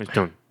soundtrack. It was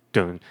dun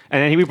dun,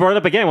 and then we brought it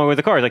up again when we were in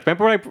the car. He's like,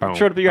 remember when I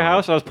showed up at your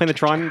house? I was playing the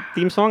Tron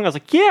theme song. I was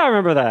like, yeah, I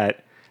remember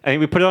that. And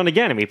we put it on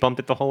again, and we bumped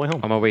it the whole way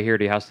home. On my way here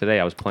to your house today,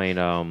 I was playing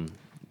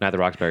Night the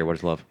Roxbury, What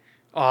is Love?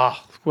 Oh,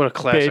 what a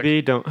classic.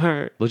 Baby, don't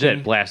hurt.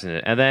 Legit, blasting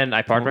it. And then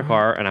I parked my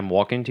car and I'm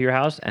walking to your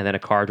house, and then a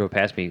car drove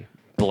past me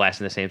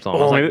blasting the same song. I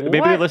Oh, was like, maybe they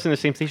what? listen to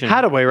the same station.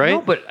 Hadaway, right?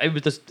 No, but it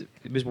was just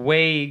it was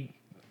way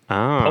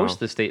Oh. post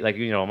the state. Like,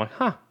 you know, I'm like,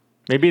 huh.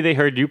 Maybe they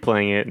heard you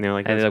playing it, and they're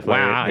like, And they're "Let's like,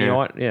 play wow, it." you Yeah. know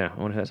what? Yeah, I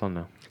want to hear that song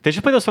now. They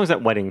should play those songs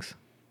at weddings.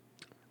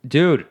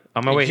 Dude,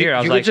 on my way here, I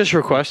was you like, could just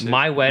request it.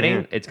 my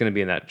wedding, Yeah. it's going to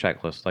be in that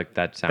checklist. Like,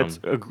 that sound. That's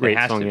a great it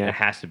has song, to, yeah. It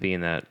has to be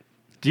in that.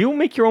 Do you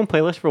make your own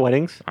playlist for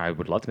weddings? I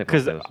would love to make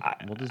Because one of those. I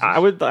don't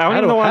How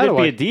even do- know why how I'd do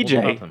be I- a DJ.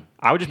 Well, nothing.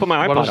 I would just put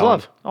my What iPod is on.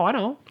 love? Oh, I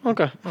know.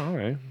 Okay. Oh, all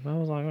right. I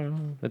was like,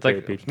 it's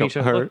like Baby, me don't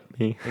showing- hurt look.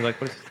 me. You're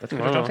like, what is, that's don't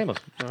John know.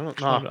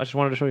 Stamos. I just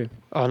wanted to show you.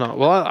 Oh no.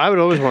 Well, I would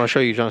always want to show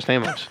you John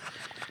Stamos.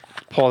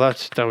 Paul,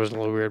 that was a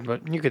little weird,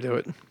 but you could do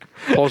it.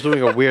 Paul's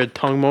doing a weird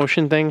tongue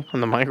motion thing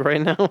on the mic right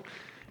now.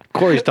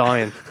 Corey's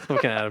dying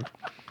looking at him.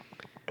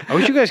 I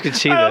wish you guys could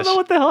see I don't this. know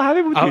what the hell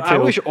happened with you two. I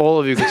wish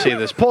all of you could see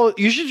this. Paul,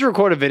 you should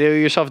record a video of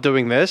yourself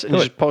doing this and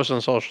just post it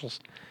on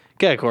socials.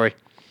 Go ahead, Corey.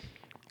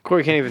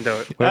 Corey can't even do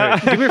it.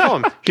 Give me your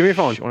phone. Give me your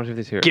phone. I want to see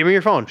this here. Give me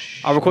your phone.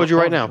 I'll record you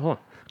right now. Hold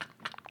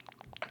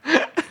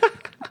on.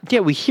 Yeah,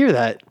 we hear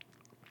that.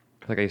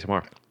 It's like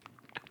ASMR.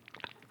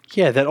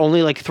 Yeah, that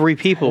only like 3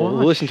 people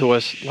who listen to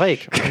us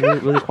like.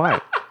 Really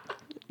quiet.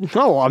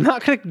 No, I'm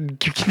not going to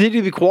continue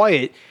to be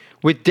quiet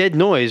with dead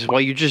noise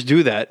while you just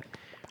do that.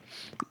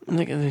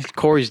 Look at this.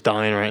 Corey's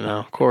dying right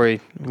now. Corey,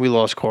 we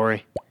lost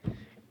Corey.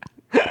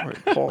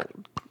 Paul.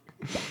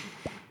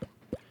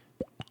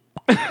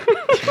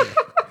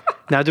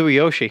 Now do a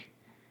Yoshi.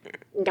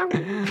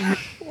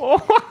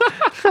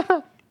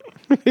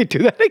 They do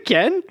that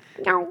again?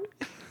 No.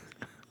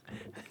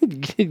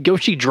 Did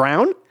Yoshi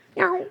drown?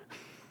 No.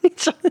 It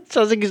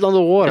sounds like he's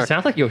underwater. It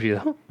sounds like Yoshi,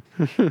 though.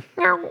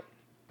 No.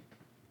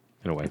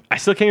 In a way. I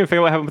still can't even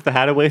figure out what happened with the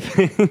Hadaway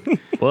thing.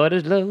 What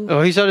is love?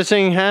 Oh, he started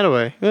singing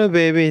Hadaway. Oh,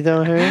 baby,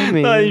 don't hurt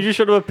me. No, you just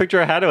showed him a picture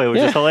of Hadaway,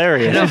 which is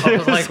hilarious. I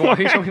was like, why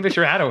are you showing me a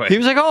picture of Hadaway? He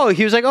was like,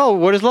 oh,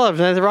 what is love?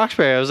 And the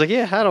Roxbury. I was like,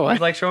 yeah, Hadaway.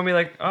 like showing me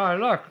like, oh,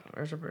 look.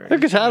 There's a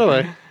Look, it's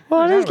Hadaway.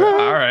 What is love?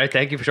 All right,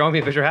 thank you for showing me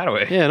a picture of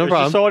Hadaway. Yeah, no It was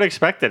problem. just so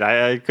unexpected.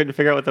 I couldn't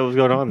figure out what was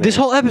going on there. This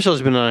whole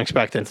episode's been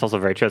unexpected. It's also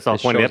very true. It's the whole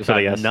This point of the show's episode,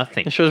 I about guess.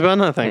 nothing. It shows about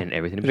nothing. And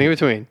everything in in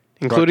between,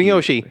 including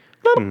Brought to you. Yoshi.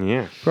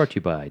 Yeah. Brought to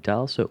you by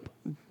Dial Soap.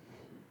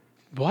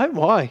 What?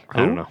 Why? I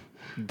don't know.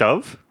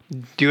 Dove?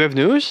 Do you have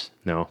news?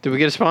 No. Did we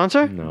get a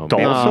sponsor? No. Dial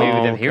Maybe, Soap?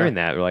 maybe them okay. hearing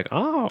that, they're like,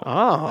 oh.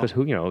 Oh. Because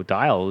who,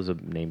 Dial is a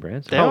name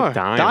brand. So. They are.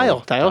 Dial.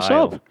 Dial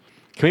soap.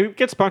 Can we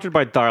get sponsored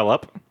by Dial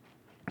Up?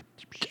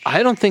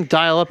 I don't think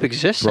dial up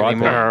exists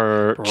Broadband.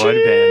 anymore.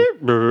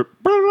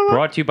 Broadband.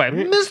 Brought to you by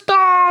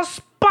Mr.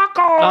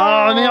 Sparkle.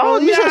 Oh,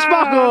 Mr.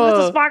 Sparkle.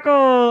 Mr. Sparkle.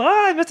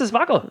 Ah, Mr.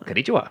 Sparkle.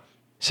 Konnichiwa.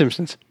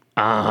 Simpsons.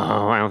 Oh,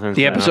 I don't think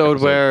The so.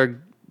 episode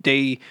where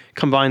they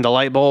combined the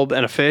light bulb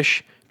and a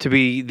fish to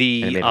be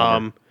the And they made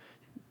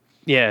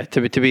Homer.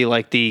 to be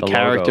like the The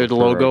character, the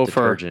logo logo for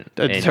for detergent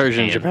the in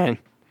detergent in Japan. Japan.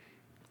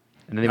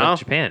 And then they went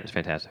to Japan. It's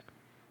fantastic.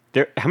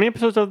 How many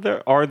episodes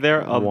are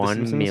there of The 1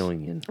 Simpsons?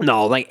 million.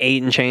 No, like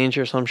 8 and change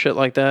or some shit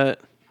like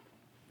that.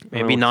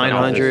 Maybe Oh,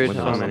 900. What's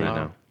I the don't less than that know.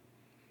 now?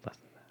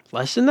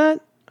 Less than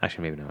that?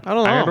 Actually, maybe not. I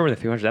don't know. I remember when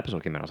the 300th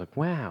episode came out. I was like,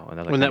 wow. And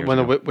that was like 10 years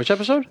ago. Which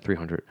episode?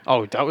 300.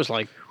 Oh, that was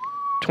like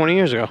 20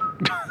 years ago.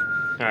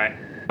 All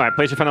right,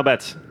 place your final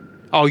bets.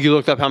 Oh, you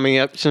looked up how many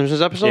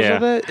Simpsons episodes Yeah.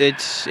 of it?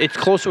 It's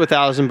close to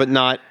 1,000, but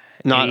not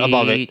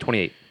above it.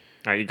 28.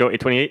 All right, you go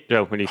 828.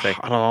 Joe, what do you say?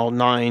 I don't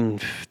know,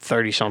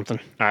 930 something.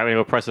 All right, we're gonna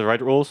go Price is Right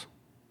rules.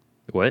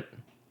 What?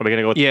 Are we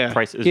gonna go with Yeah,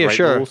 Price is yeah, Right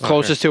sure. rules?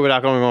 Closest to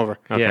without going over.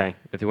 Okay. Yeah.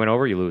 If you went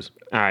over, you lose.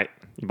 All right,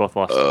 you both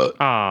lost.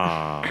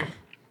 Ah.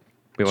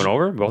 We went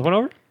over? Both went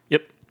over?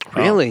 Yep.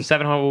 Really?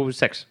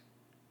 706.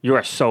 You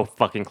are so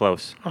fucking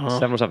close.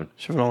 707.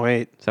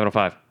 708,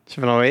 705.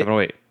 708.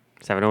 708.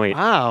 708.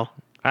 Wow.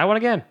 I won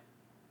again.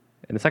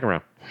 In the second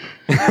round.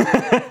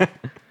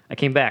 I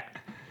came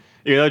back.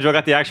 Even though Joe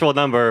got the actual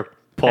number,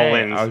 Paul Hey,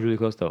 wins. I was really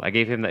close, though. I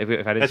gave him, if I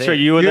didn't That's say true. it.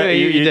 You, Yeah,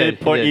 you did. you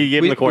did. You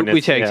gave him the coordinates.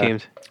 We tag yeah.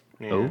 teamed.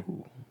 Yeah. Oh.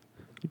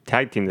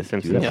 Tag team The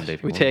Simpsons. Yeah. Yeah,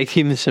 If we you tag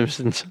teamed the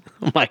Simpsons.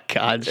 Oh my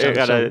God. You So,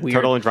 got so a weird.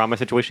 turtle and drama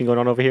situation going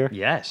on over here.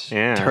 Yes.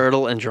 Yeah.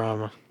 Turtle and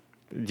drama.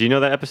 Do you know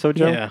that episode,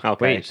 Joe? Yeah.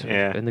 Okay. Wait, so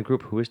yeah. in the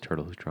group, who is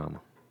Turtle? Who's drama?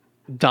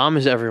 Dom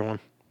is everyone.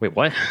 Wait,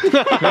 what?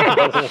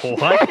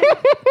 What?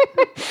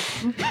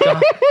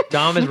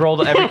 Dom has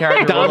rolled every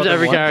character. Dom's rolled up in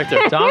every one- character.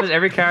 Dom is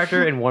every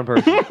character in one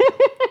person.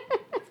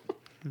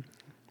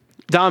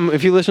 Dom,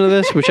 if you listen to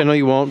this, which I know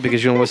you won't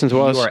because you don't listen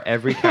to us, You are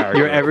every character.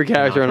 you're every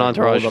character in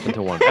Entourage. Rolled up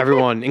into one.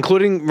 Everyone,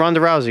 including Ronda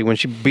Rousey when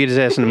she beat his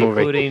ass in the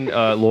movie. Including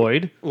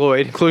Lloyd,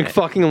 Lloyd, including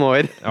fucking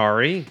Lloyd.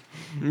 Ari.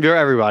 You're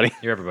everybody.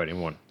 You're everybody in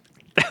one.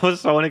 That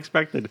was so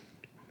unexpected.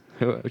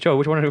 Joe,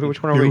 which one are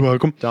we? You're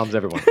welcome. Dom's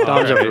everyone.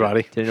 Dom's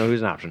everybody. Didn't know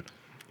who's an option.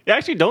 I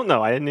actually don't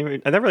know. I never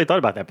really thought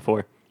about that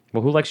before.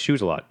 Well, who likes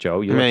shoes a lot?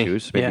 Joe, you like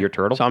shoes. Maybe Yeah. you're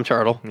Turtle. So I'm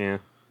Turtle. Yeah.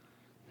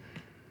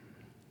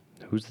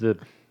 Who's the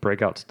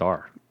breakout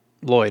star?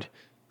 Lloyd.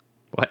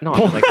 What? No,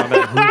 I'm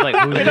like,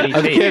 who's Vinny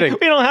I'm Chase? kidding.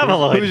 We don't have a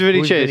Lloyd. Who's Vinny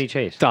Who's Chase? Vinny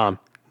Chase? Dom.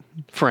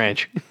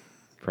 Franch.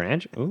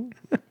 Fran? Ooh,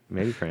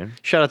 maybe Fran.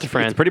 Shout out to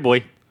Fran. It's Pretty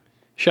Boy.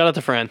 Shout out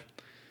to Fran.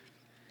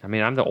 I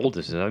mean, I'm the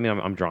oldest. I mean,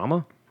 I'm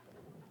drama.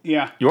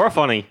 Yeah. You are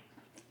funny.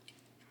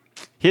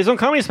 He has his own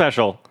comedy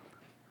special.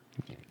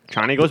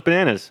 Johnny Goes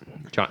Bananas.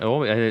 John,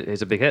 oh,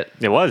 it's a big hit.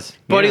 It was.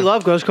 Buddy Yeah.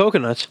 Love goes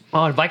coconuts.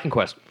 Oh, and Viking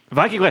Quest.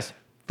 Viking Quest.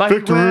 Viking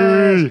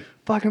Victory! Quest.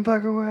 Viking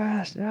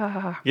Quest.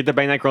 Ah. You get to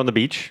bang that girl on the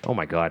beach. Oh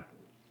my God.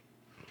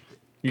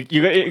 You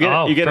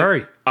get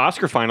Furry. an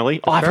Oscar finally.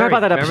 Oh, I forgot Furry. about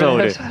that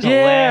Remember episode. That's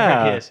Yeah.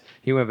 hilarious.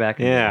 He went back.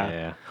 And,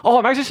 Yeah. Oh,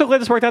 I'm actually so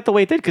glad this worked out the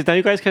way it did because now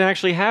you guys can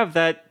actually have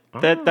that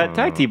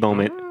tag team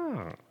moment.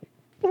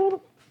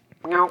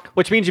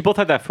 Which means you both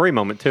had that furry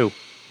moment too.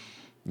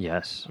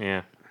 Yes.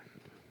 Yeah.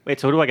 Wait,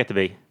 so who do I get to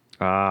be?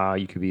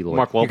 You could be Lloyd.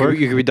 Mark You Wahlberg?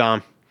 could be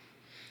Dom.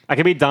 I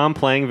could be Dom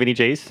playing Vinny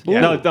Chase. Yeah.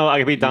 No, I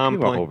could be You Dom could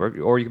be Mark playing.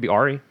 Wahlberg, or you could be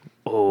Ari.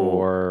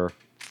 Or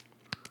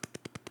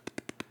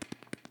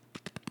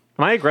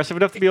Am I aggressive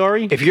enough to be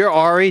Ari? If you're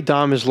Ari,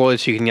 Dom is Lloyd,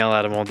 so you can yell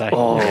at him all day.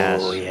 Oh,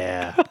 Yes.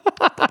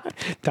 yeah.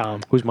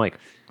 Dom. who's Mike?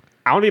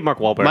 I want to be Mark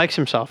Wahlberg. Mike's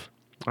himself.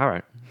 All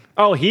right.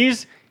 Oh, he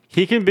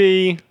can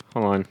be.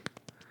 Hold on.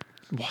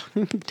 What are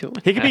you doing?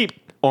 He could be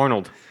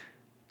Arnold.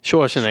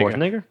 Schwarzenegger.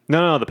 Schwarzenegger.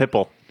 No, the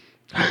Pitbull.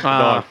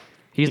 Dog.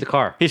 He's the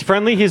car. He's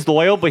friendly. He's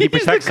loyal, but he He's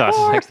the protects us.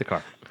 car. Takes the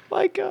car.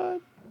 My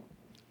God.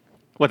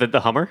 What the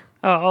Hummer?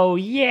 Oh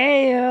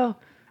yeah.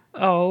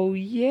 Oh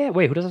yeah.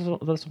 Wait, who does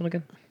this one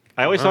again?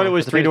 I always thought it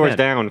was it's a Three famous Doors band.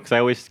 Down because I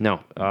always No.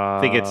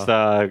 think it's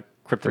Kryptonite.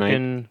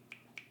 Frickin',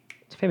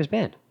 it's a famous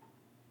band.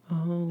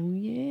 Oh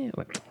yeah.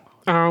 Wait,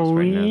 Oh,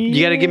 right now.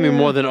 You got to give me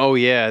more than oh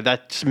yeah.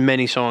 That's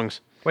many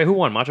songs. wait, who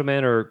won? Macho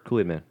Man or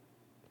Kool-Aid Man?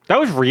 that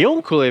was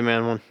real. Kool-Aid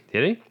Man won.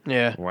 Did he?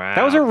 Yeah. Wow.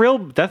 That was a real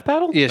death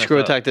battle. Yeah, Screw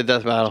up. Attack the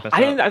Death Battle. That's I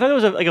didn't. I thought it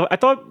was I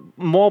thought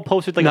Maul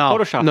posted like No, a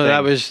Photoshop. no,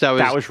 thing.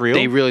 that was real.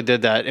 They really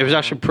did that. It was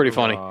actually pretty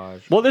funny.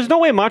 Well, there's no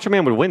way Macho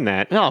Man would win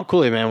that. No,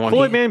 Kool-Aid Man won.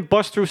 Kool-Aid He- Man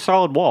busts through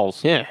solid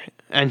walls. Yeah,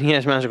 and he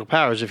has magical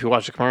powers if you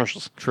watch the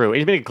commercials. True.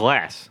 He's made of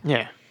glass,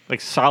 Yeah.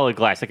 like solid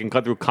glass that can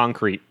cut through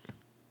concrete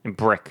and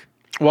brick.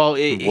 Well,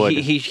 Wood.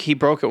 he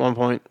broke at one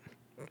point,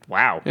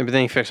 Wow. but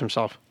then he fixed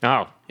himself.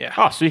 Oh. Yeah.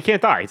 Oh, so he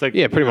can't die. He's like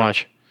Yeah, pretty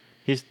much.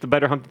 He's the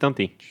better Humpty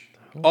Dumpty.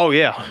 Oh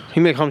yeah, he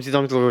made Humpty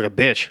Dumpty look like a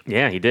bitch.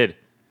 Yeah, he did.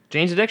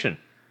 Jane's Addiction.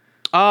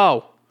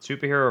 Oh,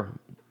 Superhero.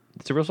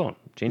 It's a real song.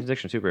 Jane's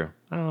Addiction. Superhero.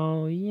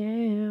 Oh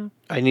yeah.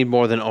 I need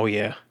more than oh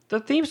yeah. The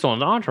theme song,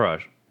 The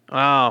Entourage.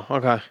 Oh,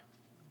 okay.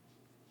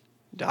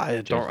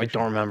 I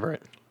don't remember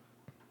it.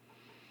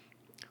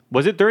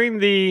 Was it during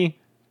the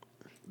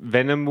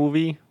Venom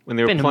movie when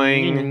they were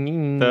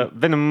playing the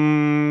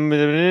Venom?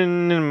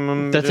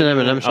 That's an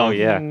Eminem Oh song.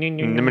 yeah,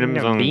 Eminem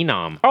song.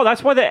 Phenom. Oh,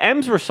 that's why the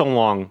M's were so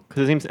long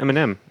because his name's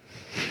Eminem.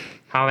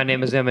 Hi, my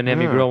name is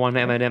Eminem. You grow on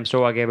Eminem,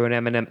 so I gave her an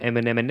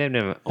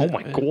Eminem. Oh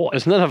my god.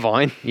 Isn't that a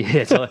vine? Yeah,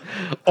 it's like,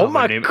 Oh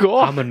my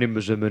God. Hi, my name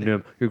is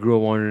Eminem. You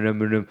grow on an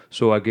Eminem,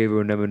 so I gave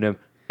her an Eminem.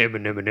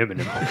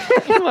 Eminem.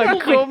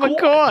 Oh my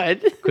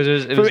god! Because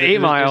it From was 8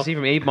 Mile. It was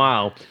from 8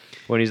 Mile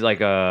when he's like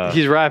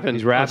He's rapping.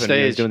 He's on rapping. And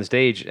he's stage. doing the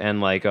stage, and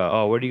like,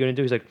 oh, what are you gonna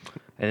do? He's like,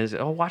 and he's,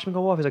 oh, watch him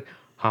go off. He's like,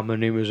 hi, my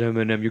name is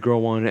Eminem. You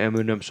girl wanted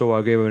Eminem, so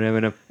I gave her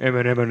an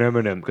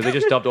Eminem. Because they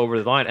just dubbed over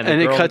the line, and the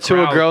And it girl in cut the to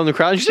a crowd- girl in the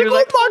crowd. And she's She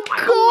like, was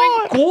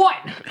 "Oh my god!"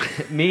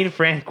 What? Me and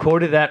Fran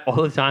quoted that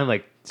all the time,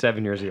 like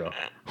 7 years ago.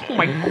 Oh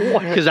my god!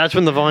 Because that's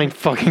when the vine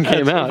fucking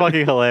came out.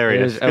 Fucking It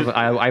hilarious. is,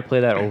 I play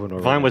that over and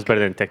over. Vine was better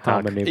than Hi,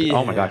 TikTok. my name. Yeah.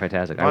 Oh my god,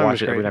 fantastic! Vine I was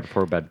watched it every great. night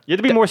before bed. You had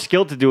to be more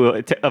skilled to do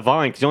a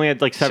Vine because you only had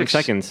like 7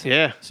 seconds.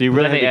 Yeah. So you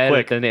really Then had they to be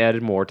quick. then they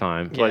added more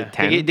time. Yeah. Like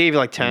 10? They gave you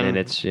like 10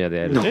 minutes. Yeah, they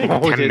added. No, 10 did they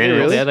minutes. They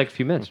really? had like a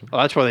few minutes. Oh,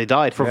 that's why they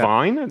died. For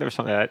Vine? There was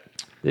something like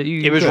that.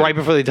 It was right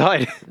before they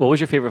died. What was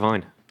your favorite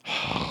Vine?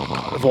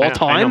 Of all I know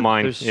time?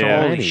 mine. There's so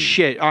yeah. many. Holy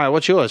shit. All right,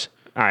 what's yours?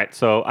 All right,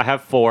 so I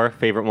have 4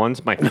 favorite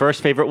ones. My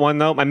first favorite one,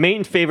 though, my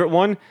main favorite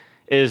one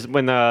is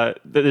when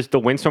there's the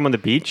windstorm on the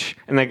beach,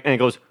 and it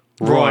goes,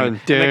 run. Run. And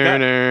the guy-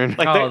 Dun,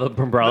 like Oh,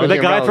 the umbrella. The The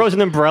guy umbrellas. throws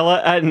an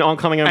umbrella at an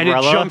oncoming And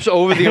umbrella. it jumps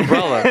over the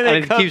umbrella.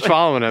 and it keeps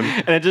following him.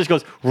 and it just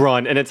goes,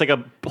 run. And it's like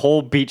a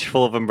whole beach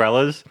full of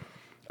umbrellas.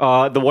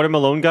 The Water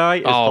Malone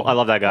guy, I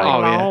love that guy.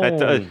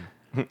 Oh,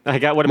 yeah. I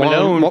got Water Marlon-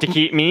 Malone Mar- to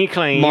keep me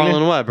clean.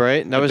 Marlon Webb,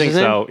 right? That I was think his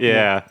name? so,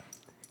 yeah.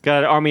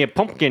 Got an army of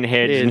pumpkin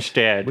heads Yes.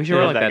 instead. We should I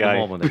write love like that in the guy.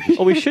 mall one day.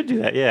 Oh, we should do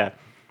that, yeah.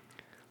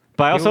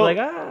 But I also, like,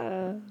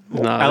 No,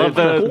 I love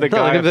the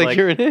guy Like, like-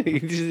 you're an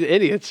idiot. These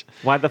idiots.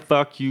 why the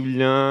fuck you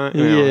lying?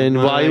 Yeah, and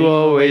why you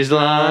always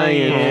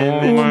lying?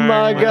 Oh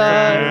my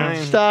god.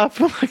 Stop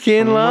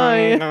fucking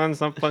lying. I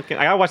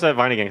gotta watch that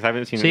Vine again because I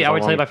haven't seen it. see, in I so would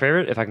tell you long. my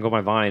favorite if I can go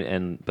my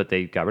Vine, but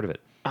they got rid of it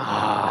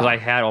because I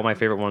had all my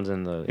favorite ones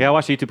in the. Yeah, I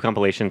watch YouTube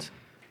compilations.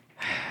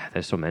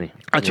 There's so many.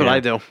 That's what Yeah. I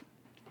do.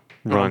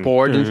 When I'm Run.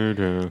 bored.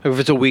 If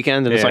it's a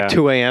weekend and it's like Yeah.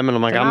 2 a.m. and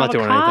I'm like, I'm not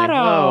doing anything.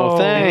 avocado. Oh,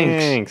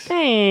 thanks.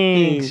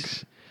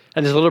 Thanks.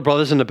 And his little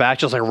brother's in the back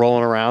just like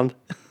rolling around.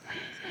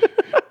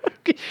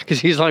 Because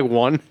he's like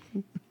 1.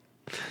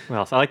 What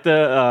else? I like the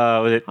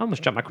was I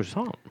almost dropped my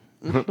croissant.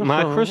 it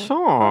my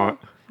croissant.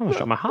 I almost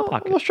dropped my hot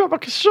pocket. Let's drop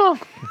a song.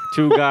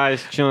 2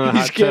 guys chilling in a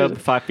He's hot scared. tub,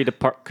 5 feet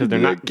apart because they're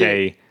not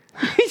gay.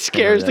 He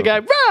scares the guy.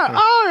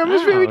 Oh, I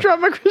almost made me drop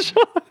my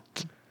croissant.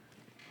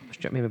 Almost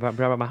dropped me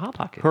about my hot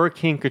pocket.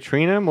 Hurricane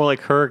Katrina, more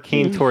like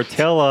Hurricane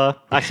Tortilla.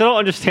 I still don't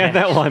understand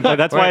that one, but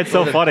that's why it's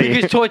so funny.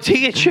 Because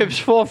tortilla chips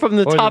fall from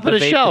the Or top of the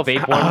vape, shelf. The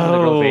vape one, the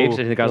girl Oh, vapes,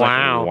 and the guy's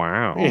wow.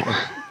 like,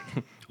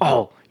 wow.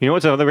 Oh, you know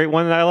what's another great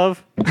one that I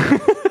love?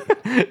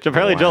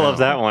 Apparently Joe loves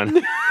that one.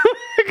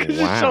 Because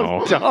it's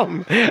so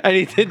dumb. And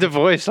he did the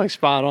voice like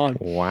spot on.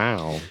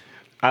 Wow.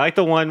 I like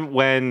the one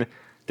when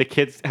the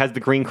kid has the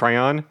green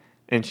crayon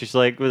and she's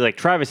like,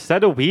 Travis, is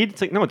that a weed?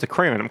 It's like, no, it's a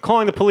crayon. I'm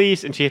calling the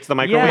police, and she hits the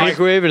microwave. Yeah.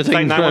 Microwave and it's It's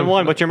like like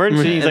 911. What's your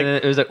emergency? He's And like,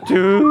 then it was like,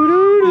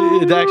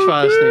 The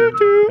X-Files thing.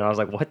 and I was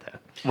like, what the?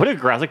 what a I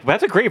was like,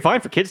 that's a great vine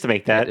for kids to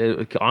make that.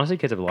 Honestly,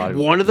 kids have a lot of.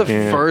 One of the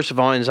Yeah. first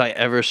vines I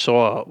ever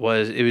saw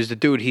was the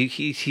dude.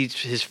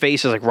 His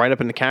face is like right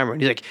up in the camera,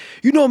 and he's like,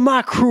 "You know,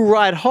 my crew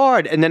ride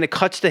hard." And then it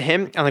cuts to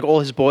him and like all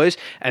his boys,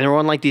 and they're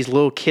on like these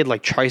little kid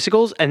like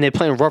tricycles, and they're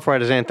playing Rough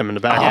Riders anthem in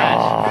the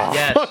background.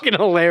 Yes. Fucking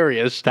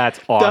hilarious. That's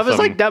That was awesome.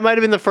 like that might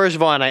have been the first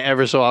vine I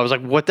ever saw. I was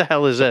like, "What the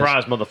hell is this?"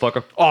 Surprise,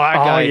 motherfucker. Oh, that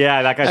Oh, guy.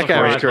 yeah, that guy's that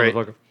guy was Surprise, great.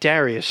 motherfucker.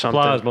 Darius something,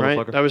 Applause, right?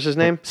 motherfucker. That was his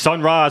name.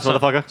 Sunrise,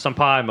 motherfucker. Some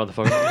pie,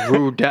 motherfucker.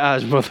 Rude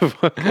Daz,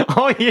 motherfucker.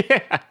 Oh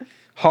yeah,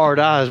 Hard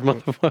eyes,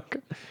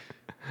 motherfucker.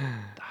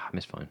 I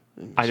miss Vine.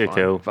 I do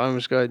too. Vine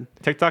was good.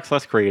 TikTok's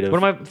less creative.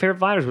 One of my favorite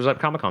Viners was at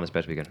Comic Con this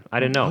past weekend. I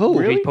didn't know. Who?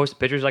 He Really? posted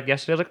pictures like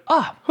yesterday. I was like,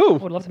 ah, Who? I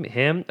would love to meet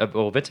him.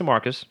 Vincent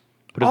Marcus.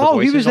 who does the Oh,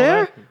 he voices was and all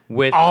there? that,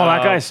 With Oh,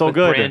 that guy's so with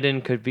good.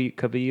 Brandon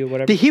Kavi or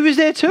whatever. He was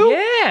there too.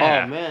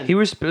 Yeah. Oh man. He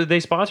was. They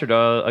sponsored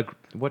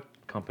what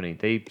company?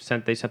 They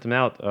sent them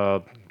out.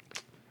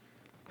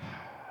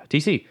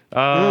 DC.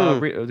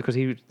 Because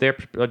he they're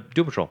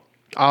Doom Patrol.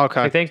 Oh,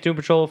 okay. Like, thanks Doom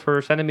Patrol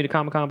for sending me to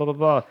Comic Con. Blah blah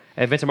blah.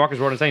 And Vincent Marcus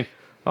wrote and saying,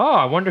 "Oh,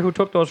 I wonder who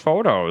took those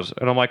photos."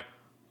 And I'm like,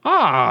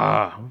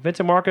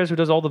 Vincent Marcus, who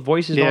does all the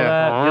voices and all Yeah.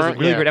 that. He does a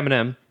really Yeah. great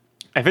Eminem.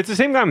 If it's the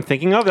same guy I'm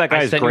thinking of, that guy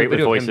I is sent you a great with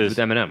video of him voices.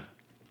 with Eminem.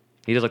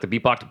 He does like the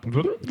beatbox,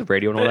 the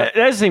radio and all that.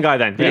 That's the same guy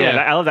then. Yeah, Yeah.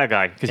 I love that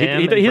guy because Him he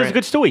and does a Brand-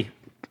 good Stewie.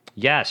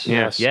 Yes,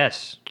 Yes.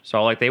 yes.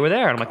 So like they were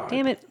there, and I'm like,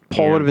 damn it.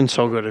 Paul would have been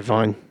so good at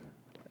Vine.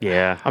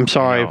 Yeah, I'm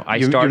sorry. No, I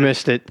you started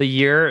missed it. The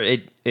year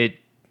it You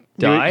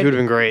died. would have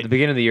been great. The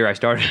beginning of the year, I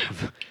started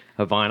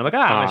a Vine. I'm like,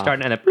 I'm gonna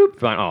start and then bloop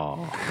Vine.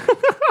 Oh,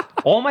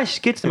 all my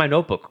skits in my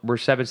notebook were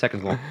 7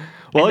 seconds long.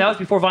 Well, and that was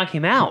before Vine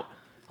came out.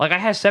 Like I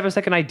had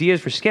 7-second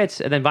ideas for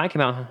skits, and then Vine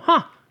came out.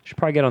 Should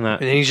probably get on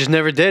that. And he just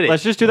never did it.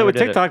 let's just do that Never with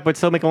did it. TikTok, but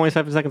still make it only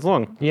 7 seconds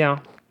long. Yeah,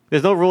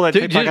 There's no rule that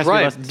Dude, TikTok has you're to be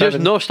right. less than There's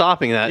 7. no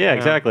stopping that. Yeah,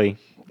 exactly.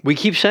 We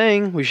keep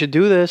saying we should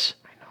do this.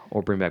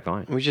 Or bring back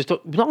Vine. We just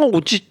don't. No,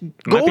 just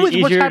Might go be with what's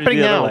easier to do happening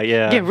the other now. way,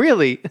 yeah.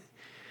 Really.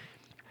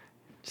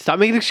 Stop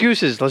making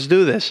excuses. Let's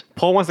do this.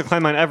 Paul wants to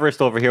climb Mount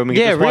Everest over here. When we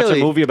can Yeah, just watch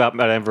really. a movie about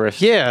Mount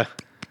Everest. Yeah.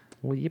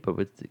 Well, yeah,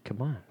 but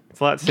come on. It's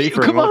a lot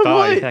safer. Come and won't on,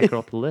 die. what? Tack it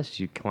off the list.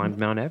 You climbed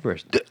Mount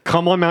Everest.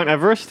 Come on Mount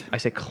Everest? I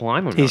said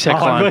climb on He Mount said Oh,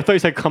 Everest. I climb. really thought you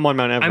said come on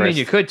Mount I Everest. mean,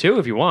 you could too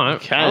if you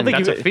want. can. I don't think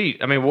That's you- a feat.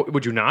 I mean,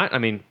 would you not? I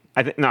mean,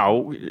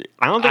 No,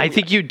 I don't think. I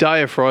think you die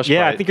of frostbite.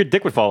 Yeah, I think your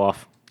dick would fall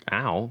off.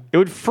 ow. It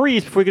would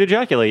freeze before you could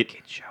ejaculate.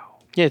 Kid show.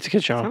 Yeah, it's a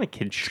kid show. It's not a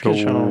kid It's a kid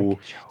show. show.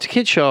 It's a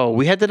kid show.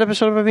 We had that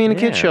episode about being a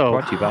kid show.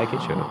 Brought to you by a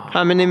kid show.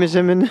 Hi, my name is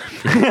Emin.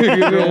 Oh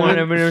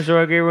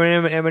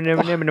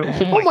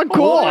my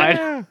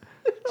god!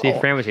 See, if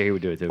Fran was here, he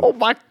would do it too. Oh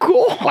my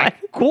god!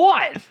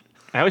 God.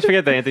 I always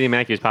forget that Anthony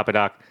Mackie was Papa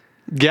Doc.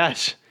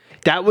 Yes,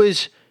 that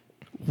was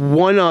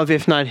one of,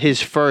 if not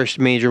his first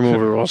major movie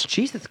roles.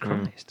 Jesus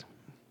Christ.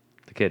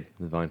 The kid,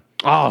 the Vine.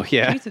 Oh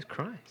yeah, Jesus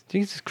Christ.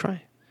 Jesus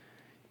Christ.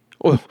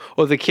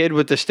 Or the kid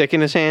with the stick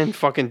in his hand,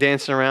 fucking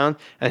dancing around,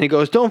 and he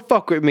goes, "Don't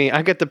fuck with me.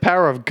 I got the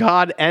power of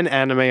God and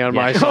anime on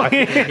my side."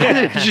 And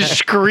it just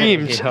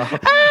screams.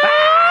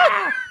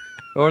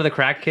 Or the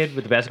crack kid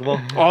with the basketball.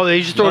 Oh,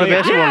 they just throw the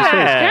basketball in his face.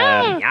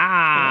 Yeah.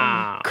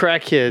 Yeah.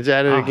 Crack kids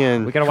at it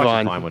again. We gotta watch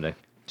Vine. this Vine one day.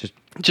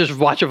 Just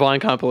watch a Vine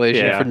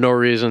compilation Yeah. for no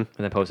reason.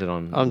 And then post it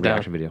on I'm down.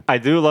 reaction video. I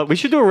do love. We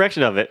should do a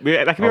reaction of it.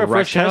 That could be our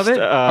first Erection of test.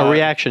 it? A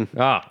reaction.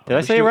 Ah, Did I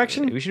we say should do-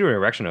 erection? We should do an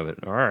erection of it.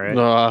 All right.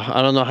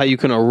 I don't know how you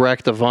can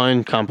erect a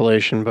Vine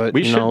compilation, but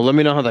We should let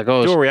me know how that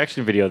goes. Do a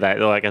reaction video of that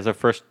like as a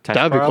first test.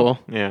 That'd be trial. cool.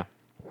 Yeah.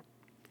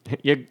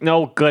 You're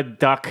no good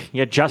duck.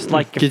 You're just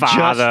like your You're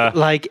father. just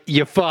like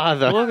your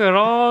father. Look at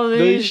all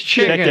these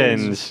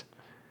chickens.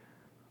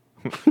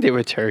 They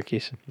were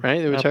turkeys,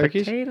 right? They were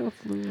turkeys. Potato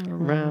flew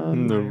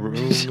Around the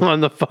room. on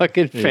the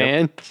fucking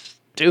fan.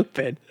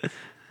 Stupid.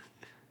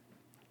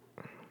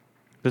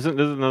 There's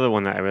another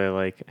one that I really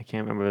like. I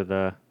can't remember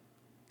the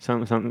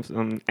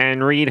some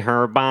and read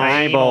her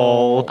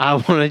Bible. I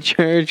want a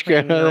church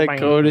girl that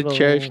go to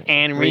church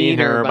and read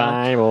her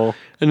Bible. Bible.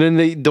 And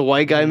then the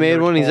white guy made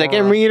one. He's like,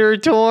 and read her Oh,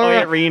 Torah.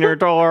 yeah, read her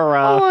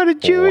Torah. I want a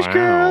Jewish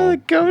girl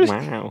that goes.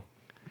 Wow.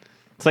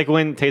 It's like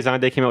when Tay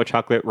Zonday came out with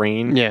Chocolate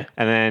Rain. Yeah.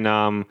 And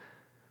then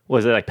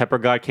was it like Pepper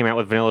God came out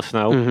with Vanilla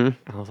Snow?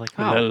 Mm-hmm. I was like,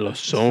 Vanilla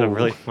this is a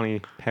really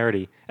funny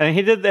parody. And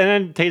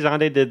then Tay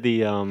Zonday did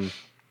the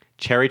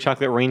Cherry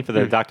Chocolate Rain for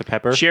the Dr.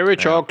 Pepper. Cherry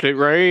chocolate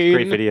rain.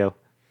 Great video.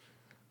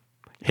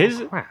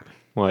 His Crap.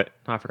 what?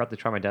 No, I forgot to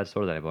try my dad's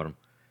soda that I bought him.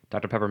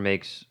 Dr. Pepper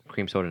makes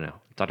cream soda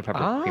now. Dr. Pepper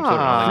cream soda.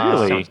 Ah.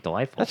 Really? Sounds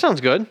delightful. That sounds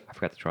good. I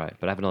forgot to try it,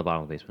 but I have another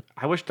bottle in the basement.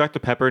 I wish Dr.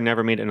 Pepper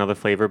never made another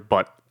flavor,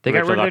 but They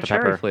got rid original of the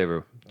cherry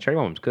flavor. Cherry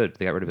one was good.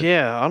 They got rid of it.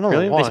 Yeah, I don't know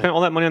Really? why. They spent all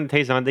that money on the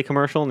Tay Zonday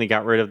commercial and they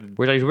got rid of.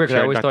 Which is weird because I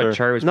Cherry always Dr. thought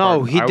cherry was No,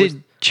 part he I always-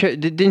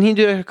 didn't he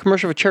do a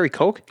commercial for cherry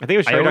Coke? I think it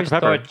was I Cherry always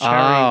Dr. Pepper. thought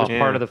cherry was Oh.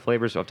 part Yeah. of the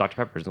flavors of Dr.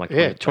 Pepper's. Like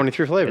Yeah,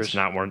 23 flavors. It's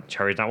not one.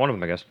 Cherry's not one of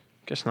them, I guess.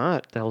 Guess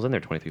not. The hell's in there?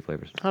 23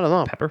 flavors. I don't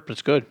know. Pepper? But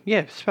it's good.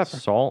 Yeah, it's pepper.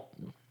 Salt,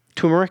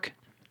 Turmeric.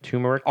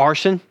 turmeric.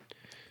 Arson.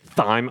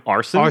 Thyme,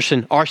 arson,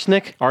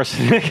 Arsenic.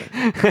 arsenic.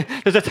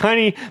 There's a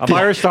tiny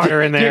fire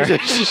starter in there.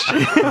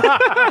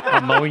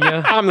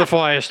 Ammonia. I'm the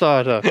fire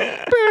starter.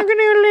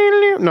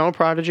 No,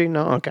 Prodigy.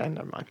 No, okay,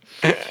 never mind.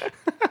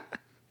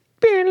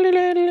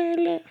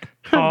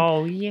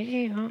 Oh,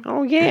 yeah.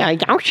 Oh yeah, I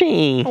got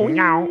you.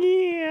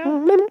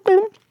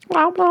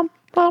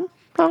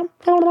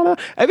 Oh,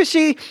 Ever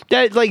see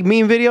that like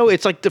meme video?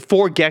 It's like the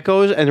 4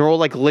 geckos and they're all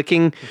like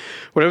licking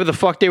whatever the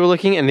fuck they were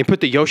licking, and they put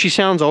the Yoshi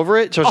sounds over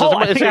it. So it's Oh,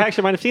 just, I think I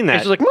actually might have seen that.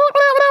 it's just like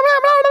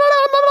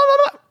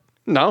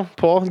no,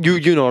 Paul,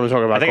 you know what I'm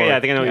talking about. I think Corey. I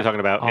know what you're talking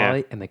about. Yeah.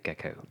 I am a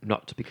gecko,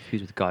 not to be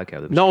confused with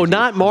Geico. No,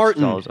 not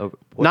Martin. What?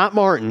 Not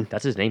Martin.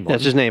 That's his name.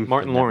 That's his name.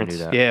 Martin Never Lawrence. knew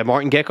that. Yeah,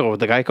 Martin Gecko with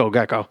the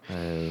Geico.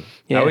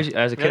 I always,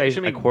 as a kid, Yeah, it I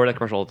should be- quoted that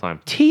commercial all the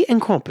time. Tea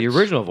and crumpets. The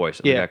original voice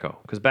of Yeah. the gecko,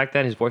 because back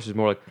then his voice was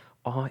more like,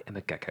 "I am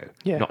a gecko,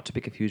 Yeah. not to be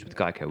confused with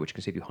Geico, which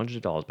can save you hundreds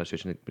of dollars by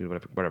switching to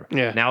whatever."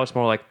 Yeah. Now it's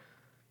more like,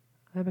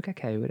 "I'm a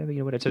gecko, whatever you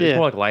know." Whatever. So Yeah. it's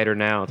more like lighter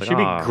now. It's like, Should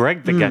be ah.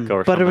 Greg the Gecko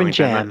or Butter something and like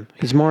that. jam.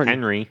 He's Martin.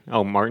 Henry.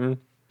 Oh, Martin.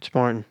 It's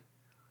Martin.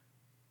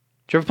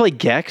 Did you ever play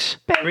Gex?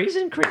 berries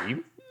and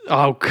cream.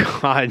 Oh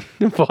God!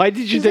 Why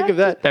did you think of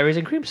that? Berries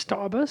and cream,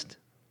 Starburst.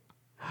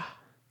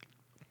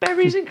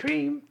 Berries and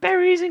cream,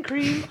 berries and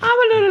cream.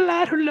 I'm a little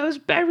lad who loves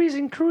berries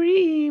and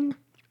cream.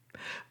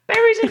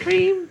 Berries and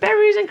cream,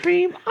 berries and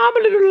cream. I'm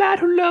a little lad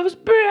who loves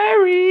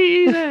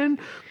berries and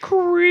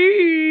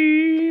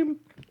cream.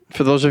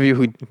 For those of you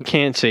who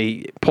can't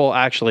see, Paul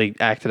actually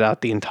acted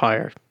out the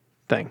entire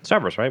thing.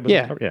 Starburst, right?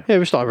 Yeah, it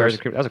was Berries and Starburst.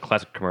 cream. That was a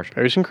classic commercial.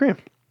 Berries and cream.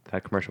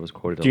 That commercial was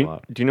quoted Do a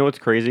lot. you know what's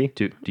crazy?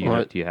 Do you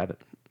What? do you have it?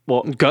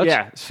 Well, Guts?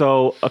 Yeah.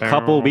 So a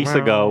couple weeks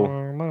ago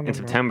in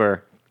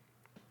September,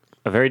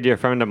 a very dear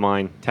friend of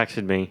mine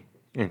texted me,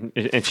 and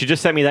she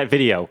just sent me that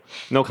video.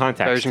 No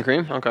context. Berries and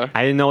cream. Okay.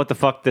 I didn't know what the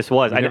fuck this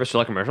was. I I never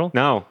saw a commercial.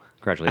 No.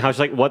 And Congratulations. I was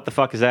like, what the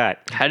fuck is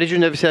that? How did you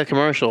never see that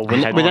commercial?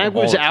 When had that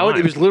one was all the out, time.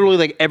 it was literally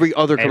like every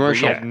other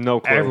commercial. yeah. No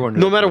clue. Everyone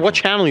No matter what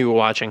channel you were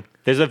watching.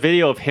 There's a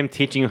video of him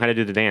teaching you how to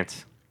do the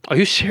dance. Are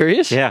you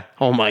serious? Yeah.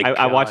 Oh my god.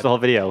 I watched the whole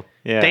video.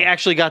 Yeah. They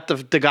actually got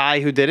the guy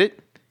who did it.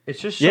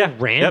 It's just so Yeah.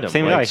 random. Yep,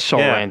 same like, guy. So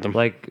Yeah. random.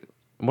 Like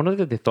one of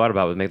the things they thought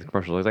about was make the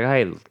commercial. It was like,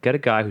 hey, get a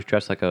guy who's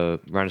dressed like a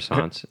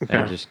Renaissance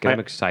and just get him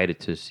excited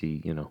to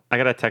see, I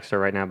got to text her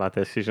right now about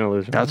this. She's gonna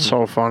lose her. That's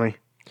so funny.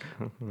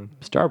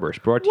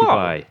 Starburst brought to you Whoa.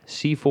 by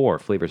C4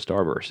 flavored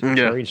Starburst. Yeah.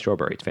 Cherry and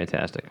strawberry. It's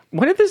fantastic.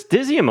 When did this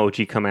Dizzy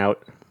emoji come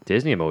out?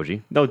 Disney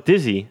emoji. No,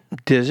 Dizzy.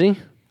 Dizzy?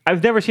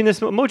 I've never seen this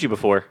emoji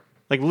before.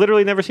 Like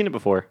literally never seen it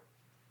before.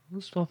 I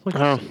think,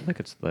 Oh. I think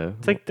it's there.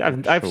 It's like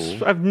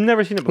I've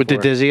never seen it before. With the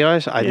dizzy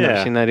eyes? I've never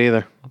Yeah. seen that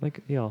either. I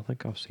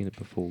think I've seen it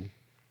before.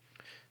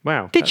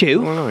 Wow. Did That's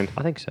you? going on.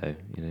 I think so.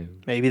 You know,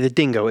 Maybe the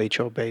dingo ate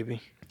your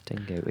baby.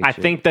 Dingo. I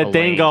think the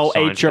dingo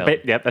ate your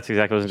baby. Yep, that's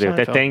exactly what I was going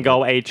to do. The Seinfeld.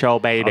 dingo ate your I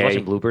was baby.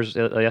 watching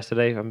bloopers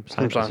yesterday. It's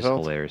just Seinfeld?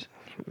 hilarious.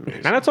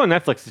 And that's on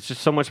Netflix. It's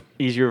just so much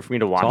easier for me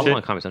to It's watch all it.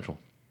 on Comedy Central.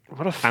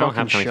 What a I fucking don't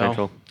have Comedy show.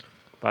 Central,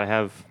 but I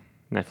have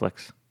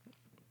Netflix.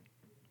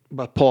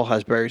 But Paul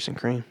has berries and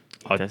cream.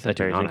 I That's do a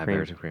berries not and have cream.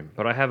 berries and cream,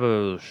 but I have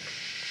a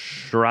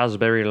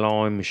raspberry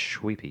lime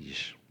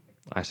sweepies.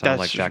 I sound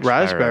like That's Jack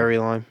raspberry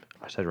Sparrow. lime.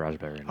 I said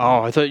raspberry.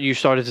 Oh, I thought you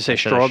started to say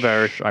Said a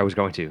strawberry. I was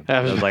going to. That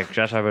I was- was like,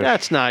 just have a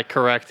That's not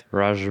correct.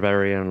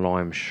 raspberry and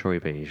lime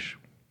sweepies.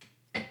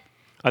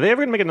 Are they ever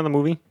going to make another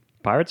movie?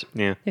 Pirates?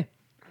 Yeah.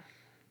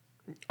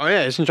 Oh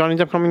yeah, isn't Johnny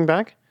Depp coming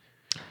back?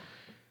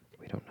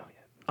 We don't know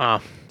yet. I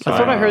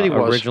thought I heard he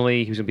was.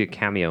 Originally, he was going to be a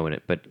cameo in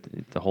it, but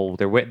the whole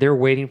they're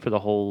waiting for the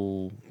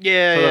whole,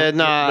 Yeah, So yeah, the,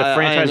 no. the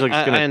franchise looks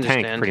I going to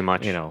understand. tank pretty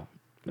much. you know.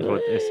 is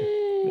what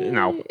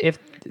no. If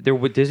they're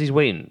Disney's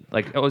waiting,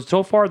 like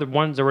so far the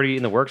one's already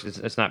in the works.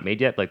 It's not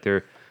made yet. Like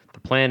the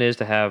plan is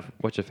to have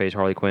what's her face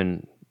Harley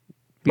Quinn,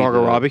 be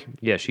Margot the- Robbie?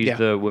 Yeah, she's Yeah.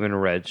 the Woman in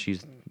Red.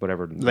 She's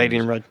whatever. her Lady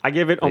name in is. Red. I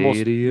give it almost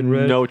Lady in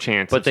Red. no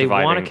chance. But of they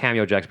want a surviving.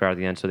 cameo Jack Sparrow at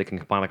the end so they can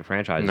combine like a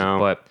franchise. No.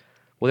 But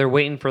they're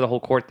waiting for the whole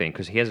court thing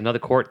because he has another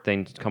court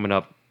thing coming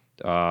up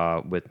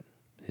with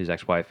his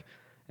ex-wife,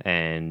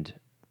 and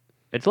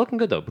it's looking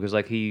good though because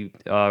like he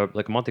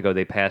like a month ago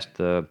they passed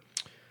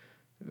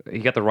he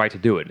got the right to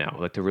do it now,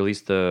 like to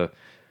release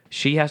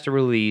she has to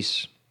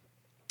release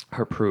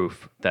her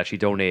proof that she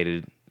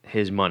donated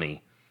his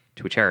money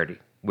to a charity,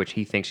 which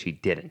he thinks she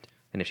didn't.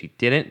 And if she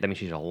didn't, that means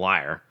she's a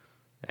liar.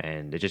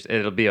 And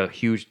it'll be a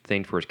huge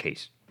thing for his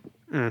case.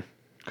 Because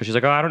she's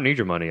like, oh, I don't need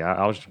your money.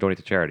 I'll just donate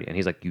to charity. And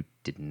he's like, you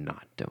did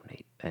not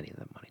donate any of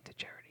the money to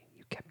charity.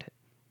 You kept it.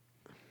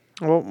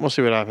 Well, we'll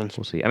see what happens.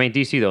 We'll see. I mean,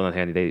 DC, though, on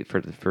the other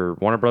hand, for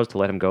Warner Bros. To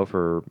let him go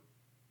for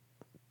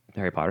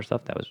Harry Potter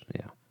stuff, that was,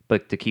 yeah.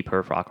 But to keep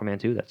her for Aquaman,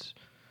 too, that's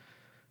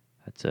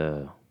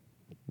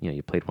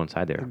you played one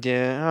side there.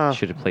 Yeah.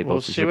 Should have played we'll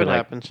both. see Should've what been like,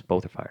 happens.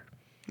 both are fired.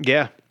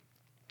 Yeah.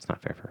 It's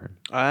not fair for her.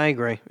 I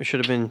agree. It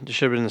should have been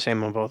the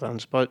same on both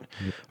ends, but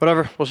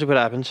whatever. We'll see what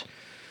happens.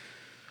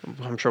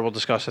 I'm sure we'll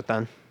discuss it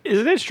then.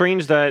 Isn't it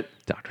strange that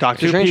Doctor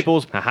two Strange?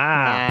 people's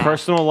Aha!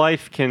 personal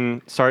life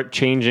can start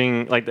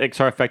changing, like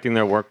start affecting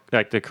their work,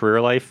 like their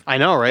career life? I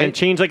know, right? And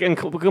change like a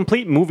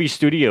complete movie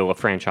studio of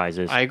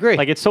franchises. I agree.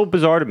 Like it's so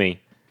bizarre to me.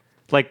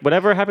 Like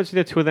whatever happens to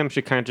the two of them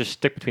should kind of just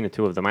stick between the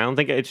two of them. I don't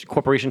think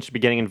corporations should be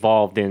getting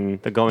involved in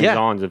the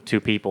goings-ons of two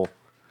people,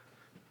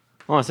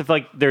 unless if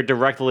like they're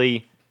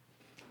directly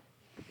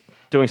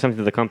doing something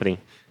to the company.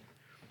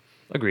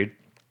 Agreed.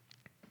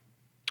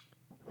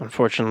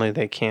 Unfortunately,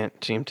 they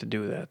can't seem to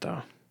do that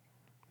though.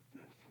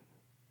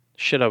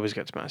 Shit always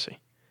gets messy.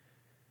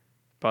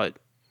 But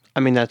I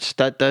mean,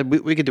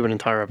 we could do an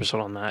entire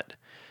episode on that.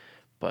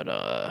 But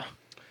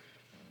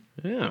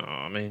Yeah,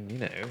 I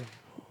mean,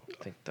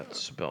 I think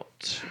that's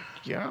about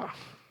yeah,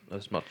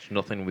 as much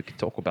nothing we could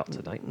talk about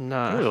tonight. There's a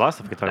nah. lot of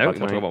stuff we could talk No, about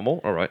you want to tonight. talk about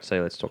more? All right,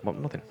 let's talk about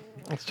nothing.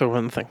 Let's talk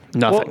about nothing.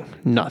 Nothing.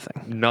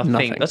 Nothing.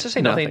 Nothing. Let's just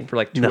say nothing for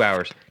like 2 Nothing.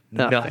 hours.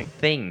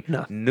 Nothing.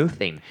 Nothing.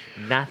 Nothing.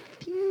 Nothing.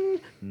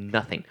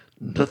 Nothing.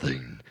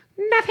 Nothing.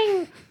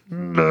 Nothing.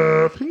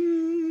 Nothing.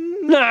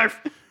 Nerf.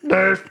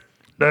 Nerf.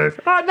 Nerf.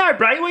 Oh, no,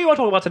 Bray. What do you want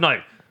to talk about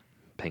tonight?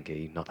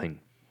 Pinky. Nothing.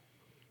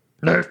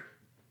 Nerf.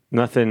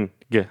 Nothing.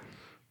 Yeah.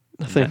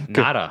 Nothing.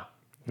 Nada.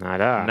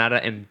 Nada.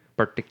 Nada in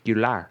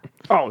particular.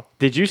 Oh,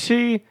 did you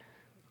see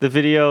the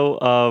video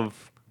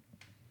of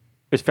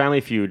his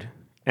Family Feud?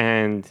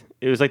 And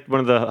it was like one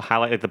of the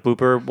highlight, like the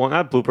blooper, well,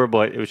 not blooper,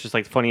 but it was just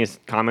like the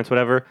funniest comments,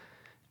 whatever.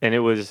 And it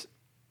was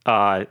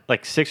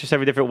like 6 or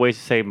 7 different ways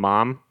to say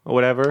mom or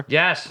whatever.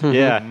 Yes.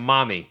 Yeah.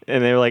 Mommy.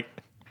 And they were like,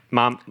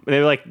 mom, they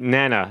were like,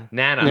 Nana.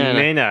 Nana.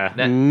 Nana.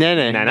 Na-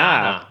 Nene.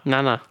 Nana.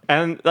 Nana.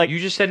 And like, You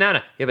just said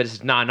Nana. Yeah, but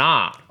it's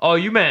na-na. Oh,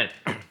 you meant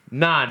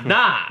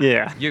na-na.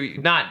 Yeah. You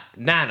not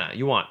Nana.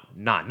 You want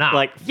na-na.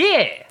 Like-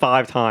 yeah.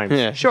 5 times.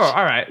 Yeah. Sure.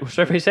 All right.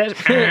 So if he says,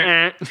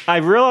 I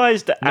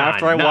realized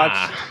after I nah.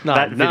 watched Nah,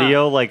 that nah.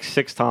 video like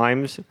 6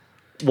 times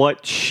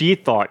what she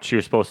thought she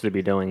was supposed to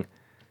be doing.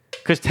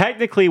 Because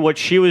technically what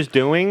she was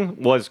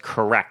doing was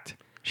correct.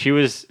 She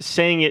was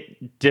saying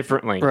it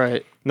differently.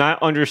 Right.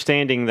 not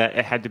understanding that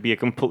it had to be a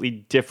completely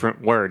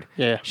different word.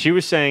 Yeah. She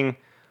was saying,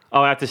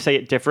 "Oh, I have to say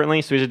it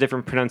differently, so there's a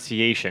different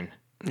pronunciation."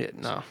 Yeah,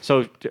 no.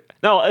 So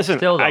no, listen,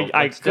 Still, though, I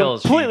like, still,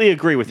 completely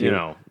agree with you. You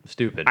know,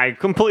 stupid. I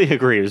completely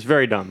agree. It was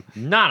very dumb.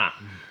 Nah,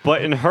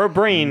 But in her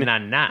brain,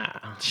 nah.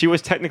 she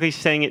was technically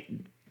saying it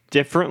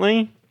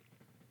differently.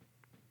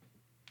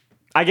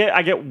 I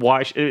get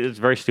why it's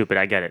very stupid.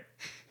 I get it.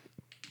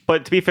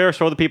 But to be fair,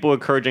 so are the people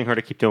encouraging her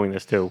to keep doing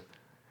this too.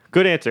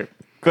 Good answer.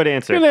 Good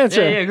answer. Good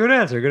answer. Yeah, good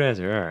answer. Good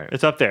answer. All right.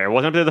 It's up there. It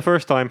wasn't up there the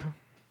first time.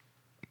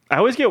 I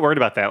always get worried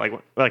about that.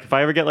 Like if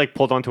I ever get like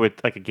pulled onto a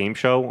game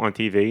show on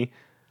TV,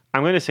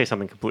 I'm going to say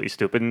something completely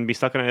stupid and be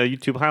stuck in a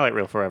YouTube highlight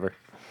reel forever.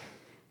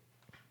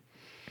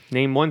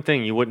 Name one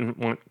thing you wouldn't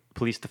want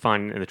police to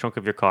find in the trunk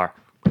of your car.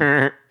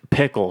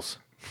 Pickles.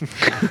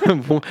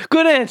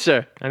 Good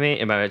answer. I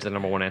mean, it's the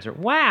number one answer.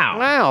 Wow.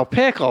 Wow,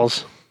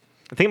 pickles.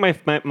 I think my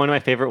one of my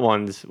favorite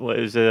ones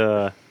was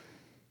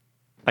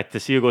like the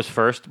See Who Goes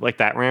First, like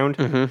that round,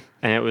 and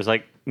it was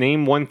like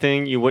name one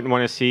thing you wouldn't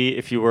want to see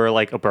if you were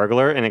like a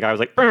burglar, and the guy was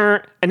like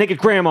a naked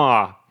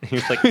grandma. He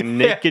was like a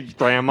naked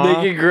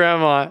grandma, Naked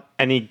grandma.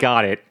 and he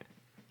got it.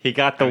 He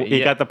got the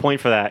he got the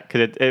point for that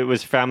because it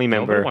was family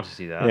member. Nobody wants to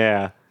see that.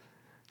 Yeah.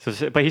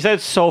 So, but he said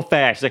it so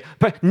fast. He's like,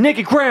 but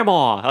naked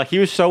grandma. Like he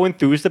was so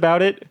enthused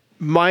about it.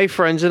 My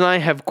friends and I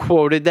have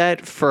quoted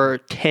that for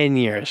 10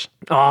 years.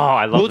 Oh,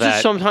 I love We'll that.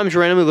 just sometimes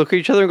randomly look at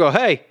each other and go,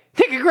 hey,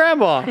 naked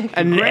grandma.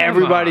 And grandma.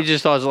 everybody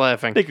just starts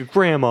laughing. naked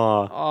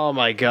grandma. Oh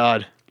my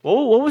God.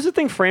 What was the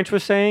thing French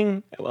was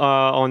saying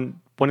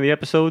on one of the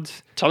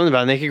episodes? Something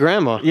about naked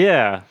grandma.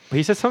 Yeah,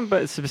 he said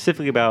something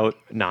specifically about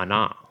Nah.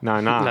 nah.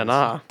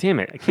 Nah. Damn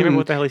it, I can't remember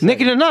what the hell he said.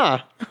 Naked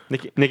Nana.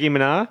 Nicki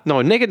Minaj.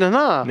 No, naked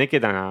Nana.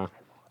 Naked Nana.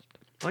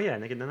 Oh yeah,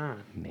 Naked Nana.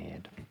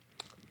 Man.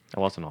 I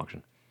lost an auction.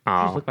 Did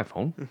Oh, you look at my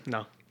phone?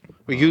 No.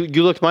 Well,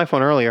 you looked at my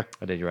phone earlier.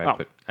 I did. You're right. Oh.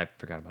 But I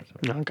forgot about it.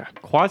 So. Okay.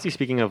 Quasi.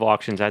 Speaking of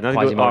auctions, I had nothing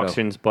to do with Quasimodo.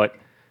 auctions, but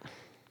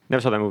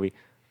never saw that movie.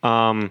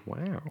 Wow.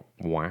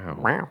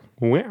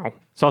 Wow.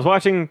 So I was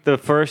watching the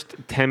first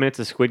 10 minutes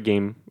of Squid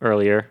Game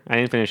earlier. I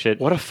didn't finish it.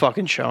 What a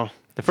fucking show.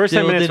 The first 10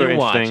 Still minutes were didn't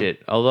watch interesting.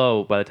 it.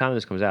 Although by the time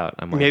this comes out,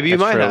 I might. Maybe you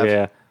That's might true, have.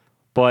 yeah.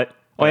 But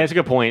yeah, that's a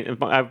good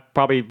point. I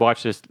probably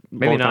watched this a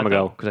Maybe long not time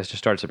ago. because I just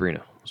started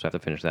Sabrina, so I have to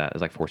finish that.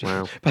 It's like 14.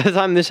 Wow. By the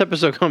time this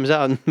episode comes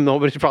out,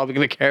 nobody's probably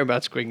going to care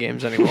about Squid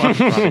Games anymore.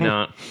 Probably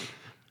not.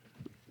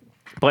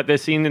 But the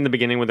scene in the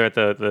beginning where they're at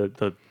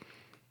the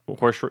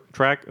horse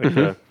track,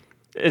 like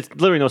it's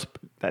literally no.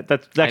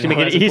 That's actually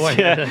know, making it that's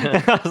the easier.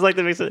 point. I was like,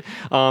 that makes it.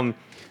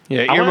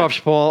 Yeah, I wanna- earmuffs,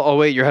 Paul. Oh,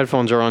 wait, your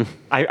headphones are on.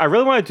 I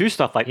really want to do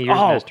stuff like Ears,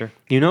 master.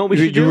 you know what we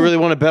You, should you do? really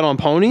want to bet on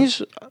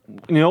ponies?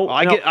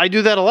 I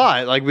do that a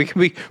lot. Like we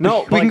can like-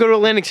 go to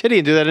Atlantic City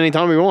and do that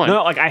anytime we want.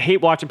 No, like I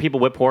hate watching people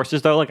whip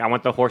horses though. Like I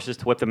want the horses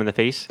to whip them in the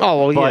face.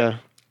 Oh, well, But yeah.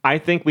 I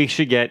think we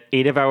should get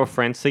 8 of our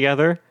friends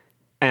together,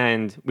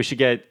 and we should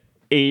get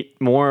 8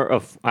 more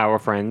of our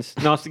friends.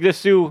 No, so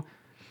let's do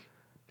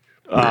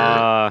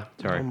Oh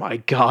Sorry. my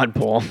God,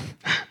 Paul.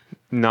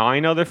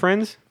 9 other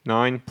friends.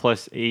 9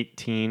 plus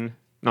 18.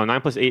 No,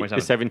 9 plus 8 27.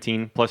 is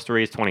 17. Plus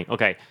 3 is 20.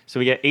 Okay, so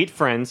we get 8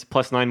 friends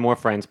plus 9 more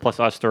friends plus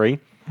us 3.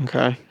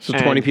 Okay, so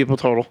And- 20 people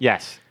total.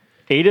 Yes.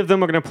 8 of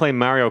them are going to play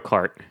Mario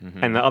Kart,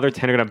 and the other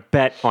 10 are going to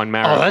bet on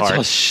Mario Oh, that's Kart.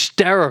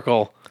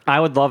 hysterical. I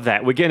would love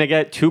that. We're going to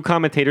get 2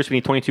 commentators. We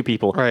need 22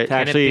 people. Right. To Can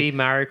Can actually, it be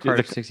Mario Kart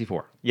the-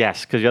 64?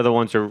 Yes, because the other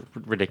ones are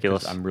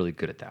ridiculous. I'm really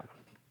good at that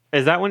one.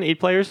 Is that one 8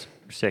 players?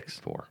 Or 6?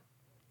 4.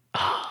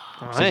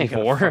 I ain't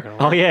gonna 64? fucking-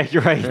 Oh yeah,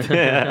 you're right.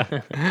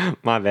 Yeah.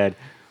 My bad.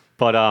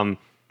 But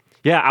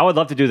yeah, I would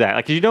love to do that.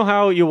 Like, 'cause you know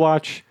how you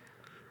watch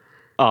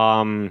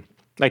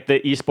like the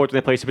esports when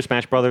they play Super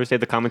Smash Brothers, they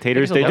have the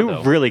commentators. It's a They lot, do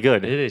though. really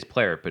good. It is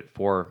player, but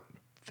 4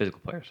 physical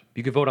players.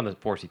 You could vote on the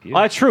 4 CPUs.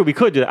 Oh, that's true. We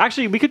could do that.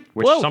 Actually, we could.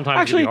 Which whoa, sometimes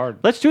can actually, be hard.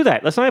 let's do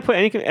that. Let's not put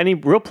any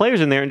real players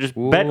in there and just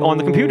bet on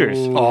the computers.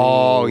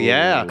 Oh,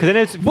 yeah. Because then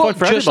it's Well, fun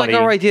for just everybody.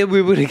 like our idea,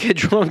 we would get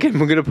drunk and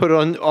we're going to put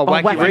on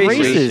wacky,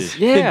 races.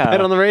 Yeah.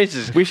 Bet on the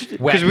races. We should.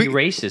 Wacky we-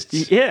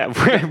 racists. Yeah,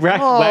 wacky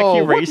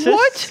Oh, racists.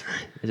 What?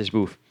 It's a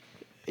spoof.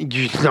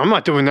 I'm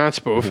not doing that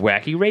spoof.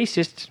 Wacky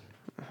racists.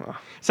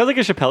 Sounds like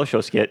a Chappelle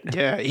Show skit.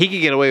 Yeah, he could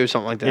get away with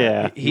something like that.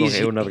 Yeah. He's,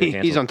 He'll never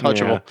get he's canceled.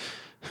 untouchable.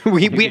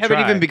 We could haven't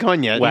try. even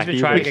begun yet. Wacky He's been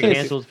trying to get racists.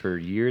 canceled for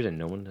years and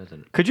no one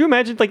doesn't. Could you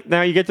imagine, like,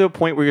 now you get to a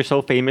point where you're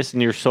so famous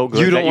and you're so good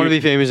You that don't want to be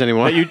famous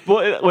anymore.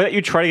 that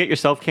you try to get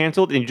yourself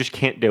canceled and you just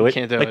can't do it.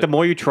 Can't do like it. the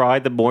more you try,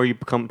 the more you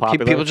become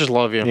popular. People just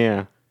love you.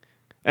 yeah.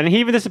 And he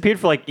even disappeared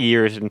for like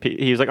years, and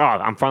he was like, "Oh,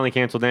 I'm finally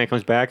canceled." Then he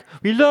comes back.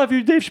 We love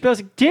you, Dave Chappelle. I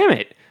was like, "Damn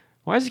it!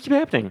 Why does it keep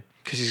happening?"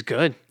 Because he's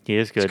good. He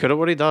is good. He's good at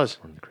what he does.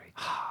 One of the greats.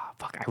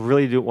 Fuck, I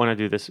really do want to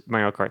do this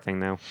Mario Kart thing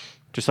now.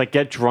 Just like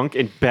get drunk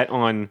and bet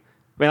on,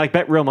 like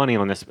bet real money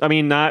on this. I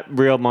mean, not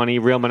real money,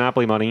 real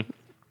Monopoly money.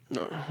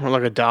 Or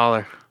like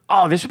 $1.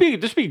 Oh, this would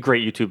be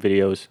great YouTube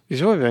videos.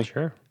 He's would be.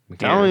 Sure. We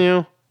can. Telling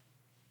you.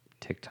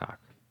 TikTok.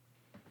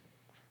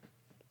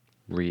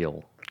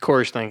 Real.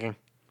 Corey's thinking.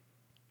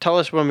 Tell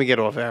us when we get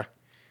off air.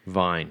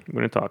 Vine. I'm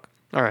gonna talk.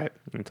 All right.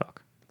 I'm gonna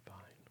talk.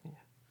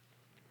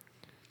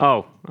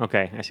 Oh,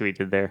 okay. I see what you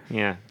did there.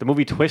 Yeah, the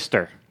movie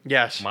Twister.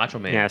 Yes. Macho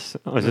Man. Yes.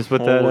 Was this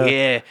with Oh, the?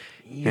 yeah.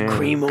 Yeah.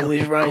 Cream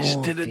always rises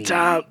to the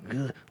top.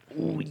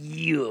 Oh,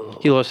 yeah.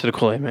 He lost to the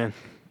Kool-Aid Man.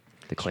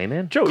 The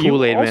Clayman? Joe,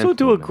 Kool-Aid you also Man.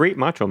 do a great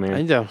Macho Man.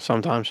 I do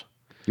sometimes.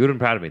 You would have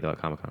been proud of me, though, at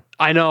Comic-Con.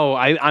 I know.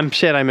 I'm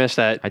sad I missed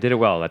that. I did it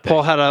well that day.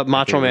 Paul had a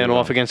Macho really Man well.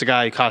 off against a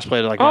guy who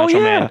cosplayed like Oh Macho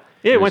yeah, Man.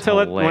 yeah. It Want to was tell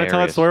that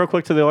hilarious. story real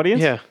quick to the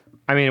audience? Yeah.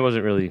 I mean, it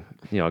wasn't really,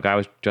 a guy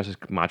was dressed as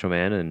Macho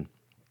Man, and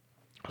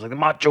I was like, the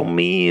Macho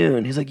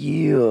Man. He's like,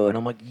 yeah. And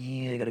I'm like,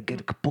 yeah, I gotta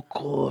get a cup of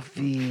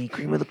coffee,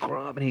 cream of the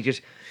crop. he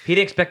didn't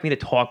expect me to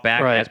talk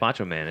back Right. as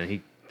Macho Man,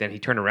 and then he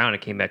turned around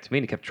and came back to me,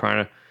 and he kept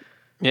trying to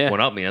Yeah. one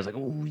up me. I was like,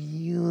 oh,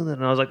 Yeah.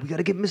 And I was like, we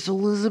gotta get Miss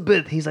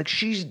Elizabeth. He's like,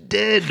 she's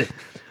dead.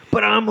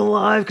 But I'm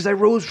alive because I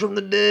rose from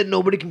the dead.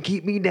 Nobody can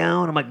keep me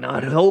down. I'm like,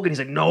 not Hogan. He's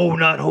like, no,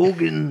 not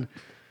Hogan.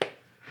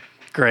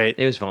 Great.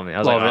 it was funny. I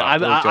was Love like, it. oh,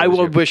 Billy I Joe was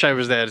here. wish I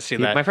was there to see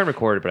that. My friend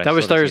recorded, but That I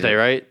was still haven't seen Thursday, it.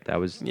 right? That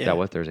was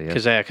Thursday.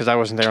 Yeah, Because I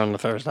wasn't there on the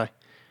Thursday.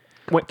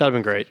 What- That'd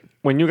been great.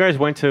 When you guys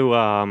went to,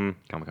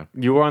 Comic-Con.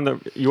 you were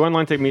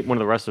online to meet one of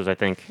the wrestlers, I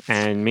think,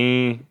 and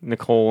me,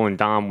 Nicole, and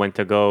Dom went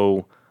to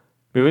go.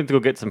 We went to go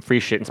get some free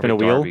shit and spin a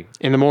wheel. Darby.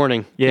 In the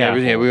morning. Yeah.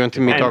 We went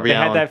to meet And Darby they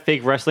had Allin. that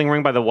fake wrestling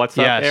ring by the What's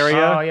Up Yes. area,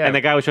 Oh, yeah. and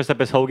the guy was dressed up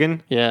as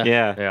Hogan. Yeah.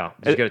 yeah, Yeah.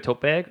 Did you get a tote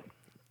bag?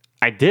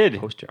 I did,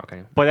 Poster.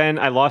 Okay. but then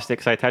I lost it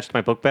because I attached my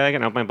book bag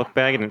and out my book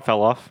bag and it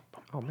fell off.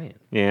 Oh man,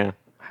 Yeah,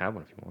 I have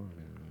one if you want.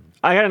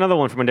 I got another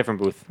one from a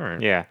different booth. All right.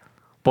 Yeah,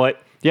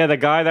 but yeah, the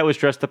guy that was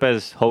dressed up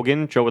as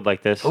Hogan, Joe would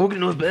like this. Hogan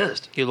knows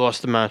best. He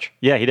lost the match.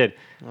 Yeah, he did.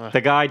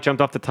 The guy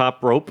jumped off the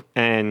top rope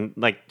and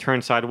like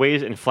turned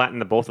sideways and flattened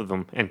the both of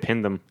them and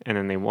pinned them, and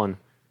then they won.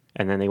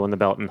 And then they won the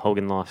belt, and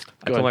Hogan lost.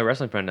 I told my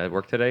wrestling friend at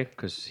work today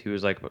because he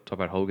was like, talk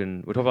about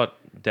Hogan. We talk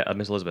about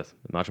Miss Elizabeth,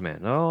 Macho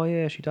Man. Oh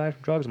yeah, she died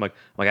from drugs. I'm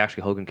like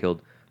actually Hogan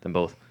killed them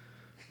both.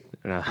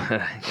 And,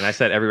 and I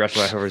said every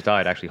wrestler who has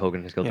died, actually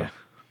Hogan has killed Yeah. them.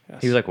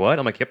 Yes. He was like, what?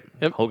 I'm like, yep.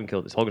 Yep. Hogan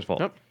killed. It's Hogan's fault.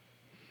 Yep.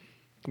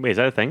 Wait, is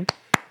that a thing?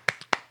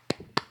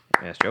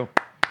 Yes, Joe.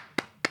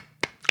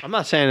 I'm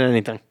not saying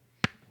anything.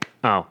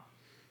 Oh,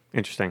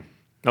 interesting.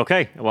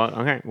 Okay, well,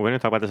 okay, we're going to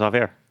talk about this off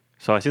air.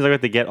 So it seems like we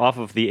have to get off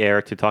of the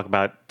air to talk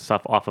about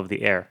stuff off of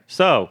the air.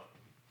 So,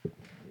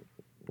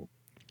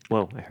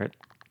 whoa, I heard.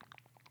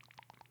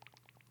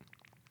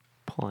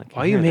 Paul, I can't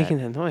Why are you hear making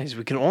that noise?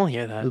 We can all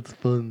hear that. It's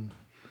fun.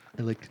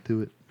 I like to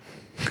do it.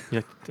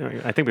 that.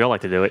 Yeah, I think we all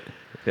like to do it.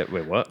 Yeah,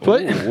 wait, what?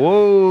 What?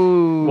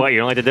 Whoa. What, you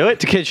don't like to do it?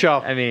 It's a kid show.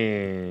 I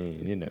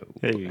mean,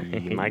 Hey,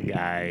 my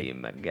guy. Hey,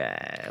 my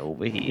guy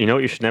over here. You know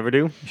what you should never do?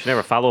 You should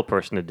never follow a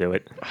person to do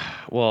it.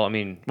 Well, I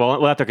mean, Well,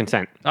 without their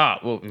consent.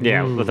 well,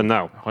 Yeah, let them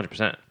know.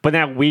 100%. But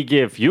now we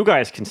give you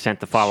guys consent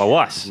to follow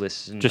us.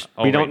 Listen. Just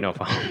oh, we wait, don't no.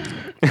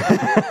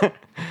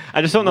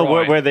 I just don't know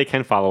Right. where they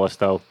can follow us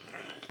though.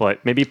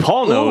 But maybe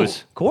Paul knows.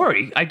 Ooh,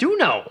 Corey, I do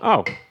know.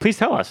 Oh, please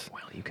tell us.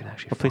 Well, you can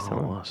actually please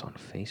follow tell me. us on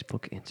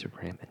Facebook,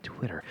 Instagram, and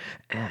Twitter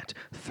at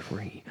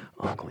 3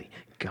 Ugly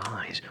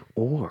Guys.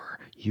 Or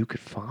you could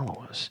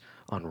follow us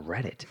on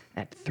Reddit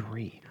at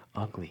 3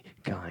 Ugly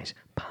Guys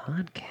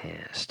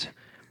Podcast.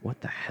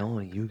 What the hell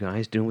are you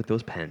guys doing with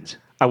those pens?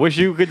 I wish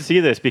you could see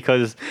this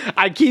because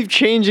I keep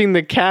changing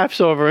the caps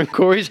over, and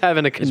Corey's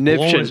having a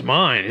conniption.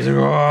 mind. He's like,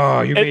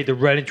 oh, you made the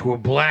red into a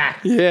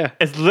black. Yeah.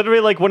 it's literally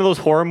like one of those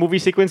horror movie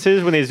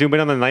sequences when they zoom in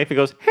on the knife. It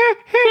goes,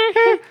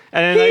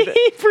 and then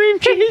like, cream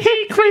cheese.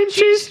 Cream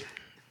cheese.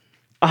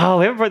 oh,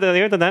 we haven't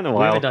done that in a We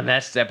while. haven't done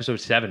that since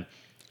episode 7.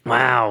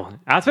 Wow,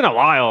 that's been a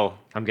while.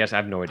 I'm guessing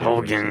I have no idea.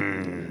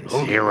 Hogan's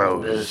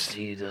Heroes. Best.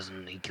 He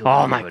killed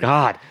Oh my everybody.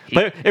 god!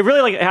 But it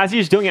really like as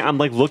he's doing it, I'm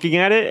like looking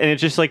at it, and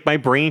it's just like my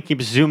brain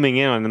keeps zooming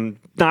in on them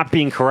not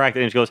being correct,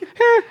 and it just goes.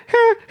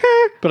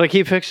 But I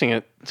keep fixing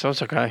it, so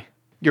it's okay.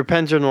 Your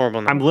pens are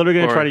normal now. I'm literally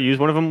gonna Or- try to use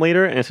one of them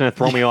later, and it's gonna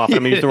throw me off. I'm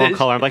gonna use the wrong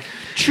color. I'm like,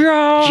 He took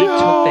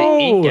the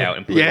ink out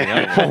and put it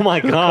Yeah. in. oh my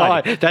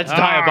god, God, that's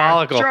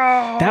diabolical.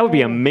 that would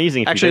be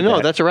amazing. If you Actually, did no,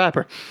 that. that's a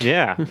rapper.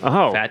 yeah.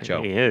 Oh, Fat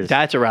Joe. He is.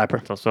 That's a rapper.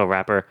 It's also a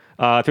rapper.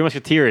 Three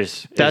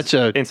Musketeers. That's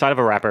is a- inside of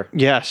a rapper.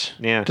 Yes.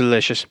 Yeah.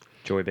 Delicious.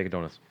 Joey Bacon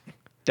Donuts.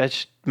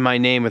 That's my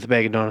name with a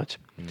bag of donuts.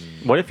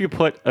 What if you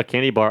put a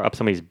candy bar up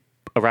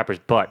a rapper's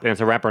butt, and it's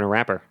a rapper and a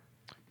rapper?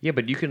 Yeah,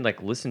 but you can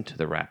like listen to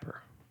the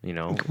rapper. You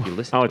know, if you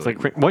listen. Oh, to it's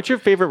it. like what's your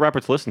favorite rapper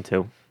to listen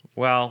to?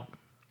 Well,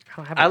 I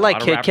don't have I a like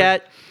lot of Kit rappers,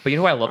 Kat. But you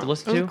know who I love to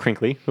listen to?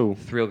 Crinkly. Who?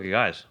 3 Ugly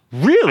Guys.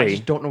 I Really?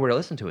 just don't know where to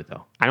listen to it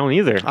though. I don't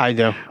either. I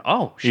do.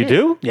 Oh, You shit.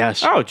 do?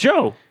 Yes. Oh,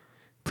 Joe.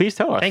 Please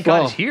tell us. Thank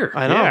God he's here.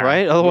 I know, Yeah.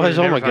 right? Otherwise,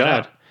 We oh would've my never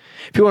God. found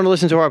If you want to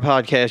listen to our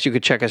podcast, you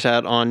could check us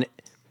out on.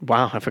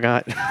 Wow, I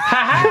forgot.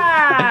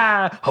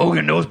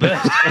 Hogan knows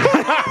best.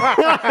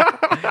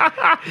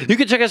 You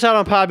can check us out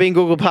on Podbean,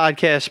 Google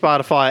Podcasts,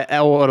 Spotify,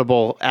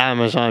 Audible,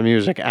 Amazon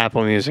Music,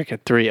 Apple Music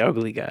at 3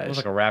 Ugly I Guys. was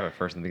like a rabbit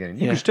first in the beginning.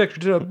 You Yeah. can stick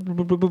it up.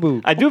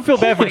 I do feel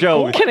bad for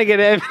Joe. Can I get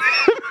in?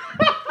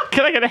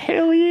 Can I get a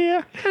hell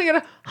yeah? Can I get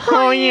a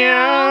oh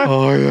yeah?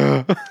 Oh,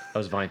 yeah. That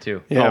was Vine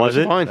too. Yeah, was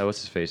it? Fine. That was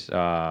his face.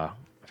 I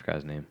forgot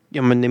his name.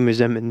 Yeah, my name is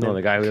Eminem. No,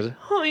 the guy who does it.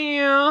 Oh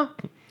yeah.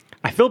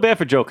 I feel bad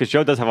for Joe because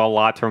Joe does have a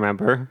lot to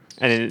remember,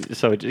 and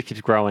so it just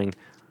keeps growing.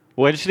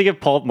 Well, I just should give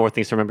Paul more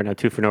things to remember now,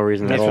 too, for no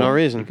reason. That's at for all. no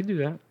reason. You can do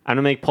that. I'm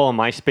gonna make Paul a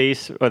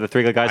MySpace or the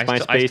Three Good Guys I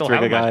MySpace. still Three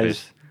have a Good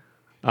Guys.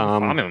 Follow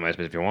me on MySpace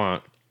if you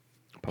want.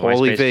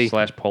 Paulie V.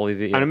 /Paulie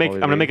V. I'm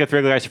gonna make a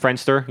Three Good Guys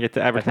Friendster. Get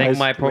to I advertise. think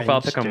my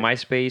profile pic on Friendster.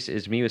 MySpace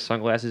is me with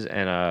sunglasses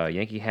and a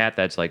Yankee hat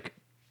that's like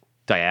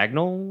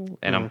diagonal,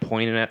 and I'm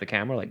pointing at the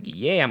camera like,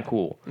 yeah, I'm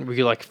cool. Were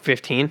you like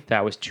 15?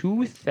 That was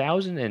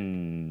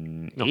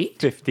 2008.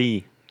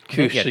 50.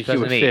 You were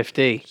 2008.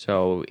 50.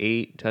 So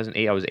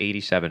 2008, I was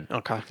 87.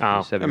 Okay. Oh,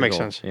 87 that makes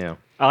years old. sense. Yeah.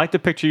 I like to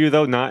picture you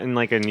though, not in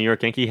like a New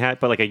York Yankee hat,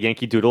 but like a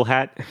Yankee Doodle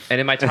hat. And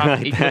in my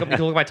top, you can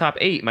look at my top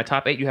 8. My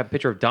top 8, you have a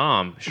picture of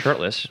Dom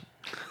shirtless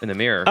in the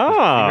mirror. Oh,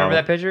 You remember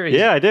that picture?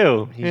 Yeah, I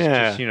do. He's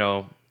yeah.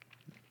 just,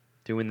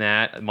 doing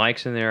that.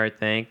 Mike's in there, I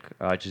think.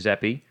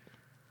 Giuseppe.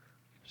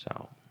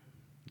 So,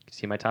 you can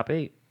see my top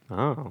 8.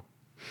 Oh.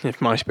 If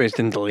MySpace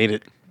didn't delete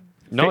it.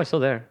 No, it's still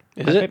there.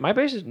 Is it?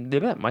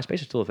 MySpace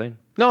is still a thing.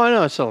 No, I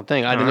know it's still a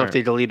thing. I didn't know if Alright.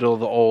 they deleted all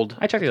the old.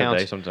 I check the other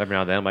day. accounts. Sometimes every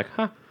now and then. I'm like,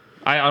 huh.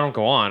 I don't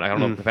go on. I don't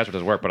know if the password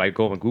doesn't work, but I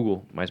go on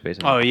Google MySpace.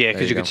 And Oh yeah, there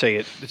because you go. could say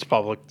it. It's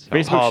public.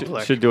 Facebook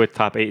Public. should do a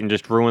top 8 and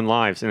just ruin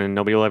lives, and then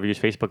nobody will ever use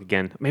Facebook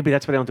again. Maybe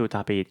that's why they don't do a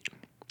top 8.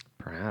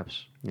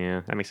 Perhaps.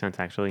 Yeah, that makes sense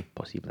actually.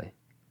 Possible.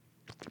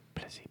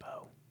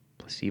 Placebo.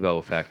 Placebo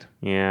effect.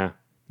 Yeah.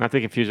 Not to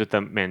be confused with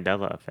the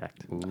Mandela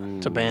effect.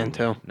 It's a band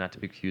too. Not to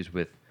be confused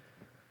with.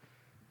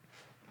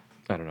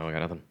 I don't know. I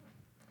got nothing.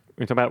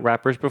 We talked about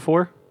rappers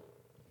before.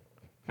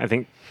 I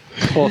think.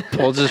 Paul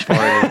just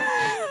farted.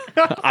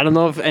 I don't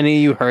know if any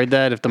of you heard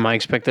that, if the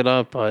mics picked it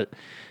up, but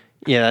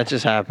yeah, that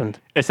just happened.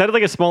 It sounded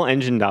like a small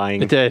engine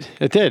dying. It did.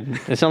 It did.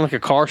 It sounded like a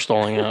car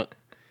stalling out.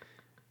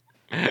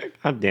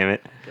 God damn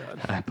it.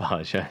 I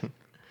apologize. Well,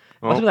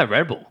 What's with that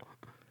Red Bull?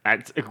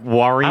 That's How old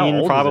Warren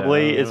is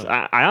probably. that? It's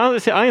I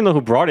honestly I don't even know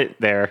who brought it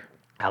there.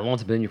 How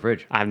long's it been in your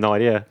fridge? I have no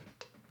idea.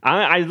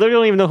 I literally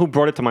don't even know who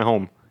brought it to my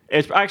home.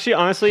 It's actually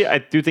honestly I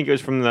do think it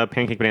was from the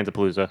Pancake Bonanza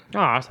Palooza. Oh,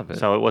 that's not bad.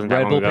 So it wasn't that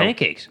Red long Bull ago.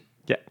 pancakes.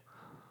 Yeah.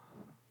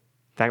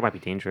 That might be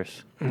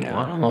dangerous. Yeah,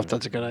 I don't know if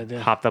that's a good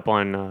idea. Hopped up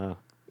on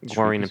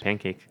Warren and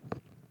Pancake.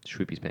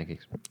 Shreepies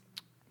pancakes.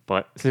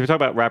 But since we talked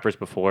about rappers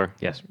before,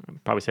 Yes.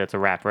 I'd probably say it's a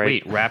rap, right?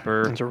 Wait,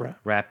 rapper. It's a rap.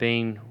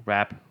 Rapping,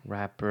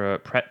 rapper,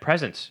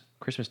 presents,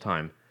 Christmas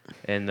time,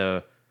 and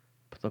the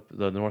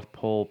North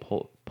Pole,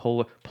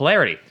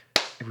 polarity.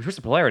 If we switch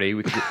to polarity,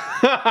 we could do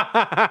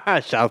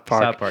South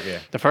Park. South Park. Yeah,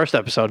 The first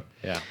episode.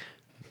 yeah,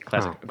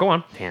 classic. Oh. Go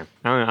on. Damn.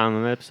 I don't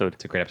know that episode.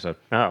 It's a great episode.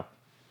 Oh.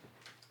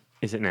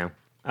 Is it now?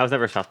 I was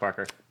never a South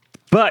Parker.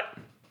 But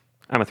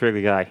I'm a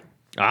Three guy.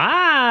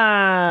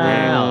 Ah,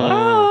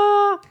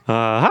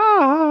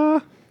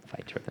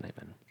 fight with the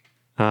Nightman,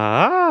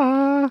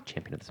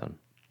 champion of the sun,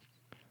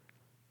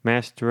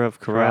 Master of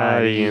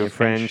karate and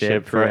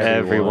friendship for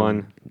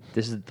everyone.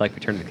 This is like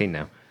Return to the King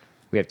now.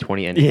 We have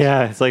 20 endings.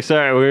 Yeah, it's like,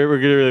 sorry, we're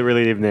going to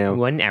really leave now.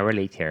 1 hour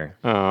later.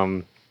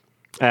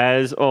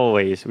 As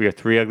always, we are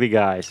Three Ugly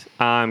Guys.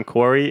 I'm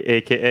Corey,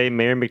 a.k.a.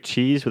 Mayor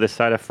McCheese, with a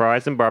side of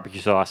fries and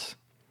barbecue sauce.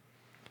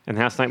 And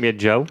last night we had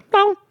Joe.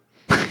 No.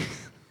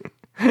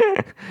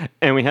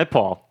 And we had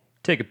Paul.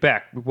 Take it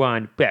back.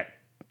 Rewind back.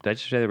 Did I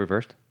just say that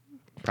reversed?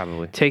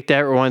 Probably. Take that,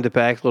 rewind it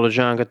back. Little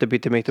John got the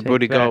beat to make the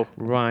booty go.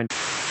 Rewind.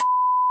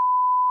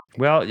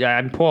 Well, yeah,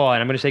 I'm Paul,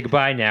 and I'm going to say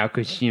goodbye now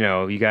because,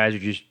 you guys are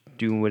just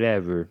doing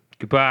whatever.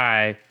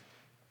 Goodbye.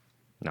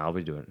 No, I'll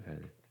be doing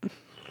it.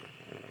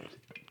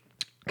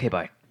 Okay,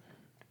 bye.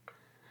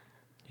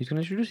 He's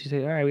going to introduce you.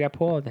 Say, all right, we got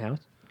Paul in the house.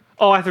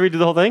 Oh, I have to redo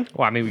the whole thing?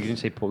 Well, I mean, we didn't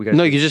say Paul. We got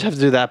No, you just have to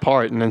do that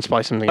part and then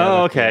splice them together.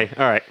 Oh, okay.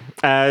 All right.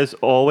 As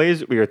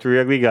always, we are Three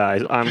Ugly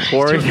Guys. I'm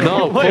Corey.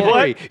 No, Wait,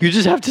 Corey, what? you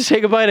just have to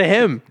say goodbye to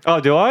him. Oh,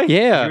 do I?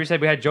 Yeah. We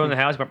said we had Joe in the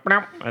house, but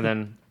and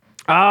then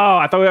Oh,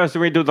 I thought we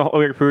were doing the whole,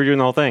 we were doing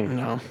the whole thing.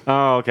 No.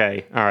 Oh,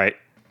 okay. All right.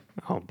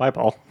 Oh, bye,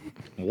 Paul.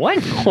 what?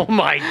 Oh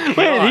my god.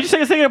 Wait, did you say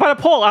something about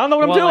a Paul? I don't know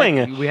what I'm doing.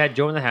 Like, we had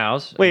Joe in the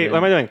house. Wait, and what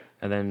am I then- doing?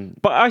 And then,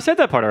 But I said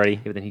that part already. yeah,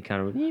 but then he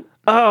kind of.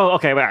 Oh,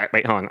 okay.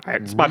 Wait, hold on. All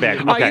right, it's my bad.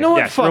 Okay, All right, you know what?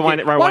 yes, Fuck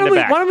rewind it. it. Rewind it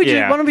back. Why don't we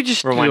Yeah.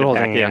 just do rewind the it whole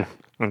back, thing yeah.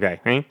 again? Okay.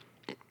 Ready?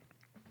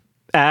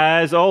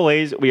 As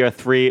always, we are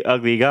Three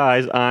Ugly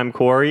Guys. I'm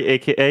Corey,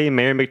 a.k.a.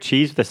 Mayor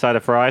McCheese, with a side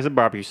of fries and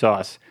barbecue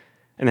sauce.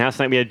 And last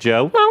night we had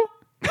Joe.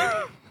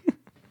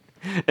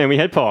 And we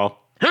had Paul.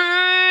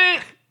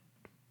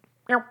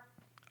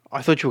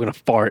 I thought you were gonna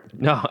fart.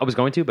 No, I was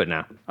going to, but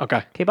no. Okay.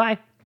 Okay, bye.